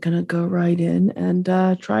 I am gonna go right in and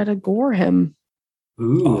try to gore him.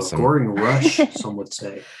 Ooh, Awesome. a goring rush, some would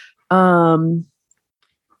say,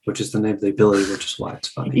 which is the name of the ability, which is why it's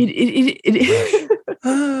funny.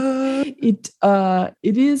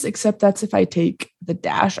 It is, except that's if I take the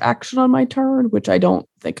dash action on my turn, which I don't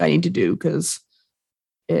think I need to do because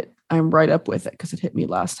I'm right up with it because it hit me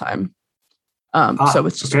last time. So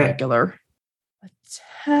it's just a regular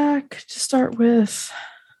attack to start with.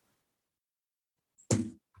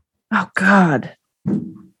 Oh God.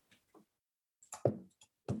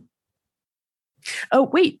 Oh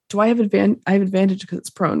wait, do I have advantage? I have advantage because it's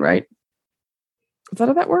prone, right? Is that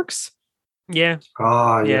how that works? Yeah.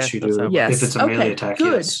 Ah, yes, Yeah, you that's do. how it Yes. If it's a melee Okay, attack,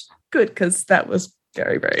 good. yes. Good, because that was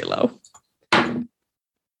very, very low.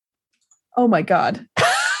 Oh my God.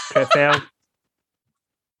 Crit fail.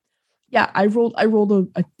 Yeah, I rolled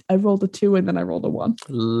a 2 and then I rolled a 1.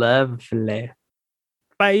 Lovely.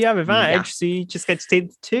 But you have advantage, Yeah. so you just get to take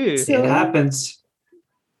the 2. So- It happens.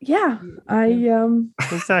 Yeah,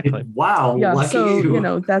 Exactly. Wow, yeah. lucky So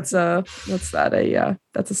you. that's a that's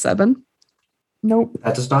a 7. Nope.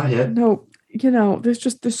 That does not hit. No,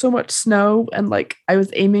 there's so much snow, and like I was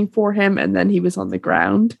aiming for him and then he was on the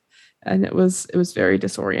ground, and it was very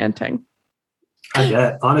disorienting. I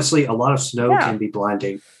bet. Honestly, a lot of snow can be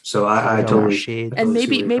blinding. So I totally shade. And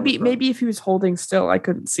totally maybe if he was holding still, I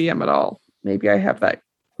couldn't see him at all. Maybe I have that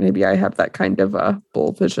kind of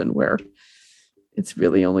bull vision where it's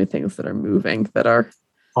really only things that are moving that are.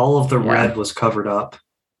 All of the red was covered up,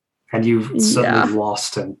 and you suddenly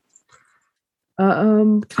lost him.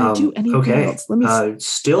 Can I do anything else? Let me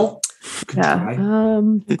still. try.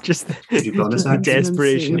 Just Could you bonus the action?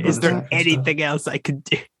 desperation. See. Is there Bonus action anything else I could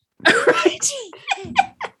do? Right.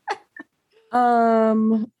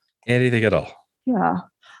 Anything at all? Yeah.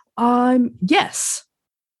 Yes.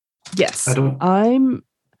 I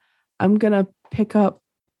I'm gonna pick up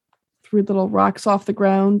 3 little rocks off the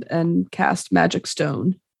ground and cast Magic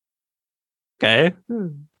Stone. Okay.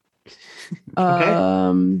 And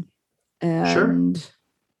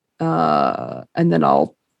then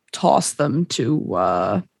I'll toss them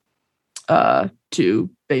to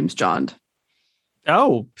Bames John.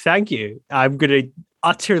 Oh, thank you. I'm gonna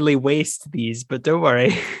utterly waste these, but don't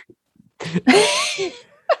worry.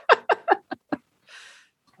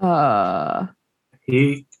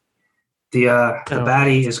 The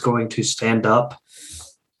baddie is going to stand up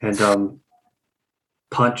and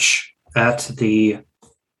punch at the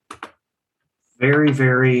very,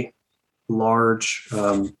 very large,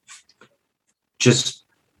 just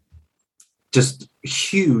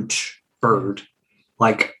huge bird.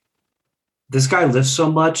 Like, this guy lifts so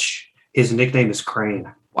much, his nickname is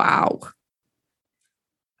Crane. Wow.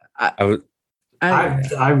 I'm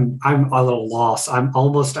a little lost. I'm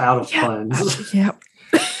almost out of puns. Yeah.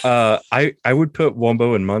 I would put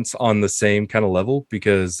Wombo and Muntz on the same kind of level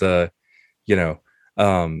because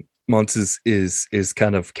Muntz is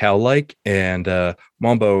kind of cow-like and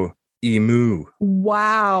Wombo emu.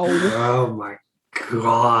 Wow. Oh my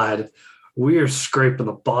god. We are scraping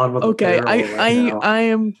the bottom of the barrel now. I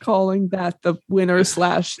am calling that the winner /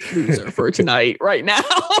 loser for tonight right now.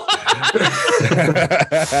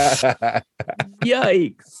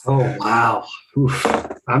 Yikes. Oh wow. Oof.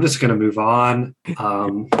 I'm just gonna move on.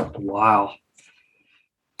 Wow.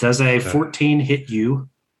 Does a 14 hit you?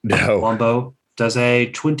 No. Wombo, does a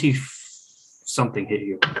 20 something hit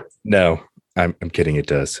you? No. I'm kidding, it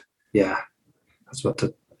does. Yeah. I was about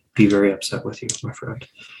to be very upset with you, my friend.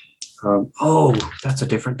 That's a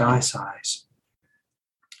different die size.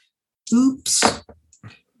 Oops.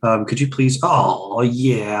 Could you please? Oh,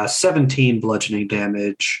 yeah. 17 bludgeoning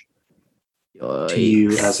damage to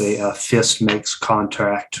you as a fist makes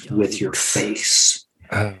contact with your face.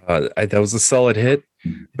 That was a solid hit,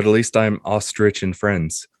 but at least I'm ostrich and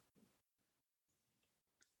friends.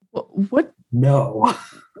 What? No.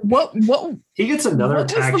 What? He gets another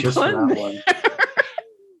attack just for that one.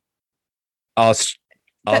 Ostrich?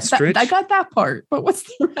 I got that part, but what's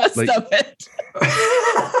the rest of it?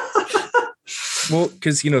 Well,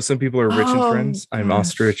 because some people are rich and friends. I'm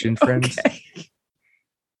ostrich and friends.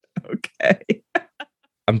 Okay.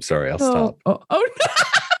 I'm sorry, I'll stop. Oh no.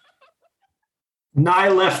 Nye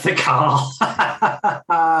left the call.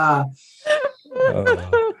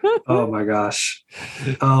 Oh my gosh.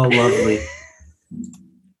 Oh, lovely.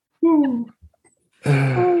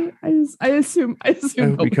 I assume I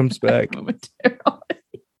hope he comes back.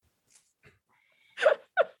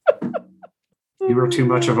 You were too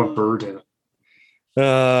much of a burden.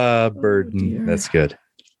 Burden. That's good.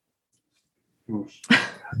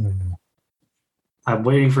 I'm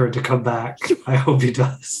waiting for it to come back. I hope he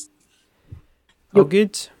does. All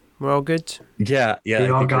good. We're all good. Yeah. We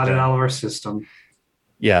all got it out of our system.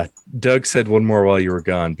 Yeah. Doug said one more while you were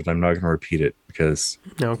gone, but I'm not going to repeat it because.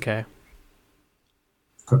 Okay.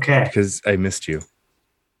 Because I missed you.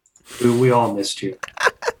 We all missed you.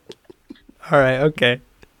 All right. Okay.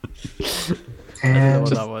 And I don't know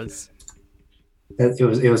what that was.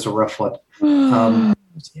 It was a rough one.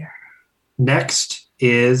 Next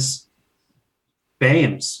is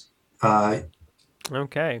Bames.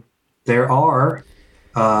 Okay. There are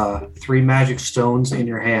 3 magic stones in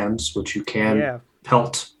your hands, which you can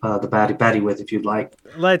pelt the baddie with if you'd like.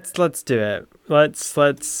 Let's do it. Let's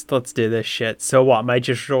do this shit. So what? Am I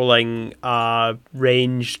just rolling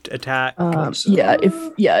ranged attack?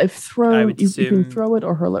 If thrown, you can throw it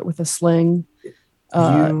or hurl it with a sling.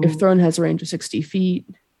 If thrown has a range of 60 feet.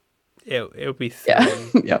 It'll be thrown.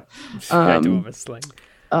 Yeah. I do have a sling.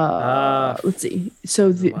 Let's see.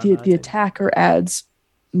 So the attacker adds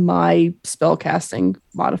my spellcasting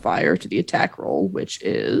modifier to the attack roll, which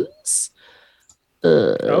is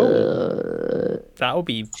that'll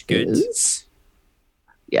be good.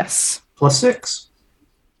 Yes. +6.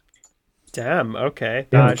 Damn. Okay.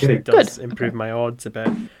 Yeah, That actually does improve my odds a bit.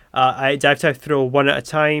 I have to throw one at a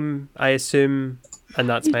time, I assume, and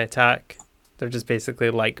that's my attack. They're just basically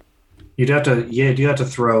like You'd have to. Yeah, you have to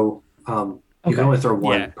throw. You can only throw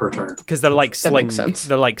one Yeah. per turn. Because they're like That makes sense.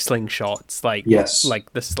 they're like slingshots, like Yes.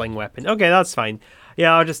 like the sling weapon. Okay, that's fine.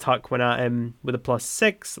 Yeah, I'll just huck one at him with a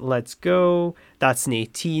 +6. Let's go. That's an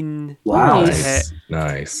 18. Wow. Nice.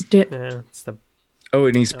 Nice. Yeah, it's the Oh,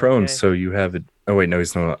 and he's prone, Okay. so you have it. Oh wait, no,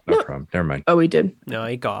 he's not No. prone. Never mind. Oh, we did. no.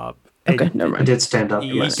 He got up. Okay, It- never I mind. did stand up. He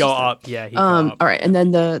Yes. got up. Yeah, he got up. All right, and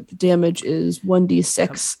then the damage is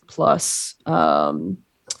 1d6 plus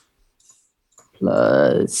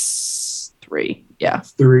plus 3. Yeah.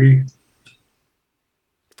 3.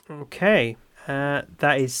 Okay,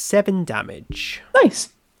 that is 7 damage. Nice.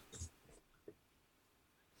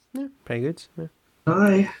 Yeah, pretty good.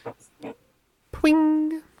 Yeah.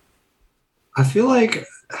 Pwing. I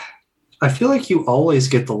feel like you always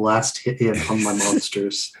get the last hit in on my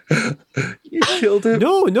monsters. You killed him.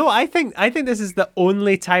 No. I think this is the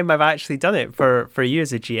only time I've actually done it for you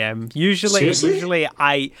as a GM. Seriously?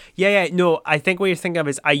 I think what you're thinking of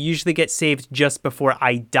is I usually get saved just before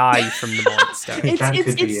I die from the monster. That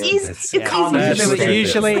could be it. easy. That's It's common easy. mistake.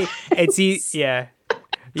 Usually it's yeah.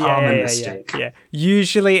 Common Yeah. mistake.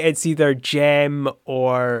 Usually it's either Gem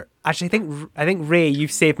or actually I think Ray,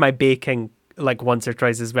 you've saved my baking like once or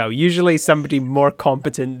twice as well. Usually somebody more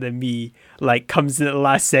competent than me like comes in at the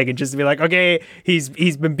last second just to be like, okay, he's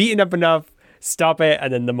been beaten up enough, stop it,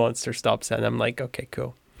 and then the monster stops it, and I'm like, okay,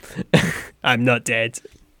 cool. I'm not dead.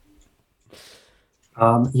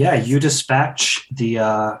 You dispatch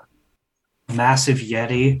the massive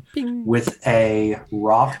Yeti Bing. with a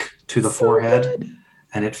rock to the So forehead, good.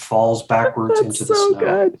 and it falls backwards That's into the so snow.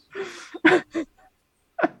 good.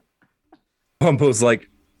 Wumbo's like,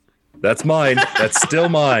 that's mine. That's still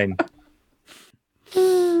mine.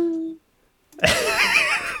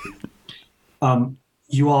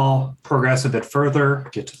 You all progress a bit further,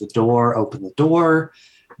 get to the door, open the door.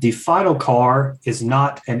 The final car is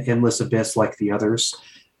not an endless abyss like the others.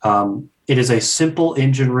 It is a simple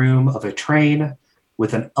engine room of a train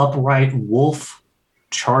with an upright wolf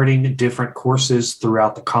charting different courses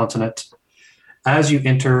throughout the continent. As you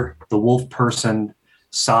enter, the wolf person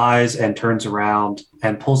sighs and turns around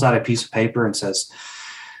and pulls out a piece of paper and says,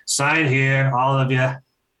 "Sign here, all of you."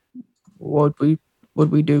 What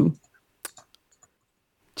we do?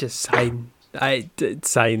 Just sign. I did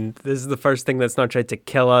sign. This is the first thing that's not tried to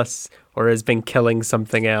kill us or has been killing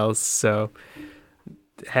something else. So,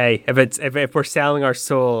 hey, if we're selling our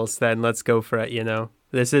souls, then let's go for it. You know,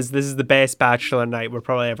 this is the best bachelor night we're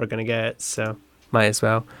probably ever gonna get. So, might as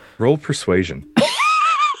well. Roll persuasion.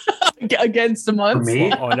 Against the For months?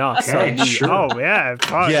 me? Oh no! Okay, Sorry. sure. Oh yeah.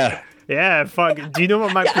 Fuck. Yeah, Yeah. Fuck. Do you know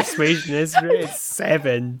what my persuasion is? It's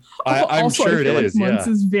 7. I'm Also, sure I it feel is. Like months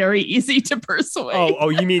Yeah. is very easy to persuade. Oh,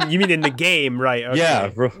 you mean in the game, right? Okay. Yeah,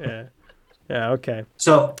 bro. Yeah. Okay.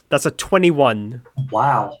 So, That's a 21.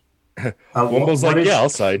 wow. Wumbo's like, yeah, I'll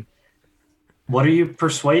sign. What are you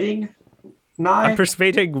persuading, Nye? I'm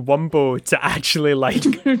persuading Wumbo to actually like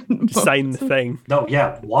sign the thing. No,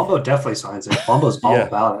 yeah, Wombo definitely signs it. Wombo's all Yeah.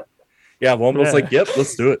 about it. Yeah, Wumbo's Yeah. like, yep,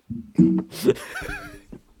 let's do it.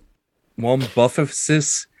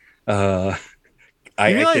 Wumbuffus. I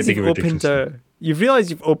can't think of a difference. You've realized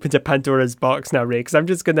you've opened a Pandora's box now, Ray, because I'm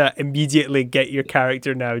just gonna immediately get your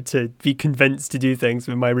character now to be convinced to do things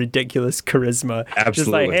with my ridiculous charisma. Just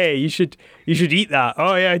Absolutely. like, hey, you should eat that.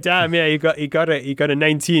 Oh yeah, damn, yeah, you got a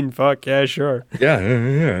 19. Fuck yeah, sure. Yeah,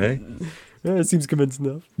 right. Yeah, it seems convincing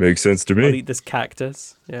enough. Makes sense to I'll me. eat this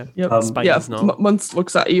cactus. Yeah. Yep. Spike Yeah. is not. Months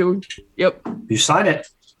looks at you. Yep. You sign it.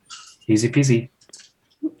 Easy peasy.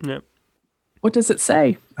 Yeah. What does it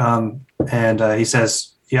say? And he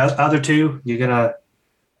says, "Yeah, other two, you gonna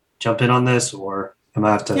jump in on this, or am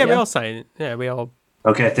I have to?" Yeah, we all sign it. Yeah, we all.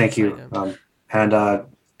 Okay, thank you. And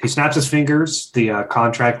he snaps his fingers. The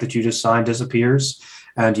contract that you just signed disappears,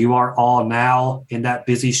 and you are all now in that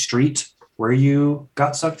busy street where you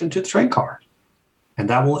got sucked into the train car. And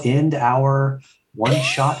that will end our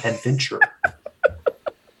one-shot adventure.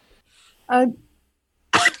 I'm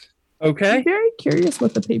Okay. very curious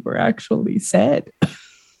what the paper actually said.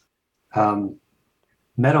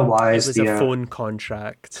 Meta-wise, It was a phone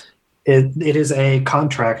contract. It is a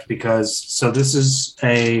contract because this is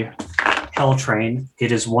a hell train.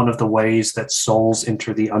 It is one of the ways that souls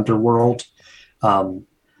enter the underworld.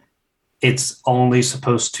 It's only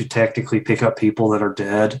supposed to technically pick up people that are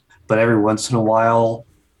dead, but every once in a while,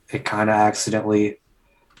 it kind of accidentally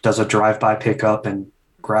does a drive-by pickup and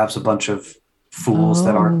grabs a bunch of fools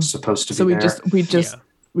that aren't supposed to So be we there.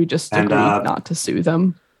 we just And, agreed not to sue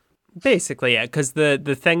them. Basically, yeah, because the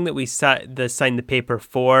thing that we signed the paper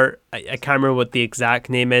for, I can't remember what the exact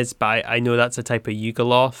name is, but I know that's a type of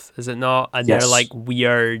Yugoloth, is it not? And Yes. they're like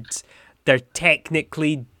weird. They're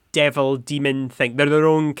technically devil demon thing. They're their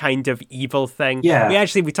own kind of evil thing. Yeah.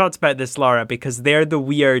 We talked about this, Laura, because they're the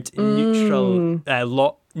weird neutral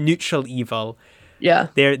neutral evil. Yeah.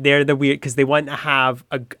 They're the weird because they want to have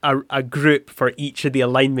a group for each of the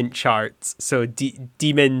alignment charts. So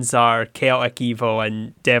demons are chaotic evil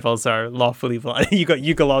and devils are lawful evil. And you got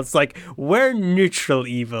Yugoloth's like, we're neutral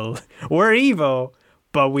evil. We're evil,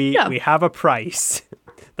 but we have a price.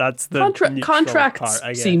 That's the contract part,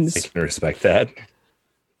 I guess. seems. I can respect that.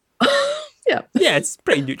 Yeah. Yeah, it's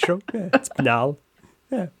pretty neutral. Yeah, it's banal.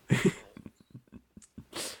 Yeah.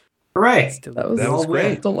 Hooray. That was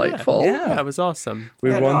great. Delightful. Yeah. That was awesome. We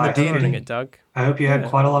won the Learning D&D. it, Doug. I hope you had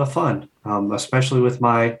quite a lot of fun, especially with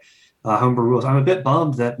my homebrew rules. I'm a bit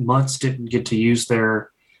bummed that months didn't get to use their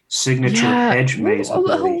signature edge maze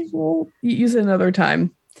ability. We'll use it another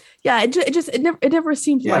time. Yeah, it never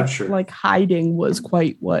seemed like hiding was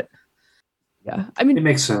quite what. Yeah, I mean, it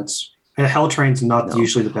makes sense. And Hell Train's not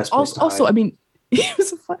usually the best place to hide. Also, I mean,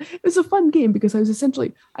 it was a fun game because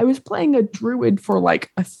I was playing a druid for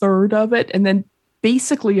like a third of it, and then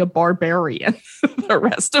basically a barbarian the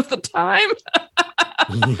rest of the time,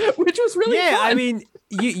 which was really fun. I mean,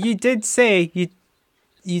 you did say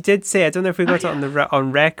you did say, I don't know if we got it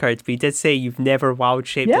on record, but you did say you've never wild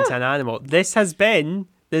shaped into an animal. This has been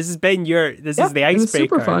is the icebreaker.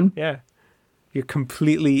 Super fun. Yeah. You're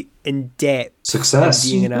completely in depth Success.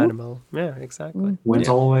 in being an animal. Yeah, exactly. Wins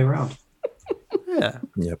all the way around. Yeah.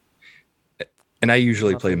 Yep. And I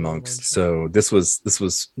usually play monks, so this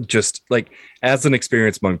was just like, as an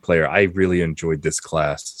experienced monk player, I really enjoyed this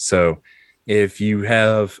class. So if you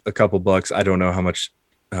have a couple bucks, I don't know how much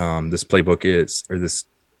this playbook is or this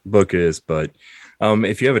book is, but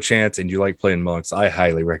if you have a chance and you like playing monks, I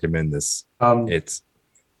highly recommend this.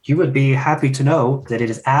 You would be happy to know that it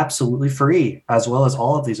is absolutely free, as well as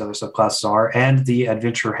all of these other subclasses are, and the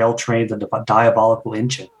Adventure Hell Train, the Diabolical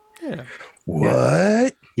Engine. Yeah.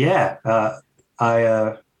 What? Yeah.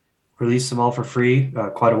 I released them all for free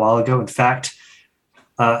quite a while ago. In fact,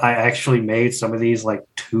 I actually made some of these like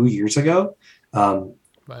 2 years ago.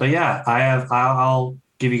 But yeah, I'll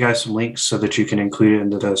give you guys some links so that you can include it in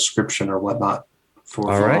the description or whatnot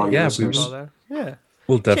for all your listeners. Yeah.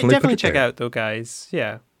 We'll definitely check out though, guys.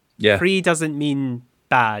 Yeah. Yeah. Free doesn't mean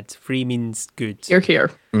bad. Free means good. You're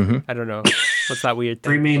here. Mm-hmm. I don't know. What's that weird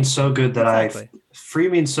thing? Free means so good that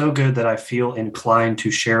I feel inclined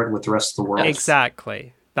to share it with the rest of the world.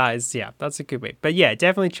 Exactly. That's a good way. But yeah,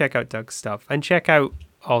 definitely check out Doug's stuff and check out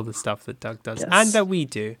all the stuff that Doug does and that we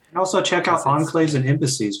do. And also check out Enclaves and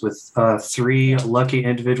Embassies with 3 lucky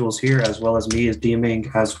individuals here, as well as me as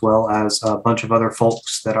DMing, as well as a bunch of other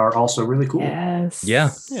folks that are also really cool. Yes.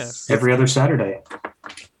 Yeah. Every other Saturday.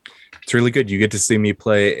 It's really good. You get to see me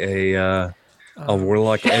play a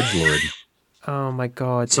warlock edgelord. Oh my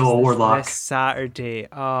god! So a warlock. This Saturday.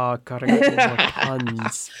 Oh god, I got more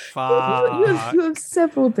puns. Fuck. You have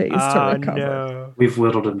several days to recover. No. We've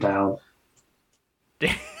whittled him down.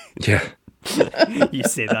 Yeah. You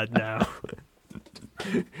say that now.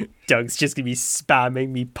 Doug's just gonna be spamming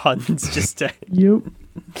me puns just to. Yep.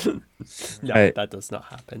 No, that does not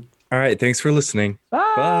happen. All right. Thanks for listening.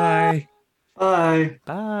 Bye. Bye.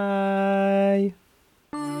 Bye.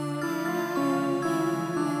 Bye.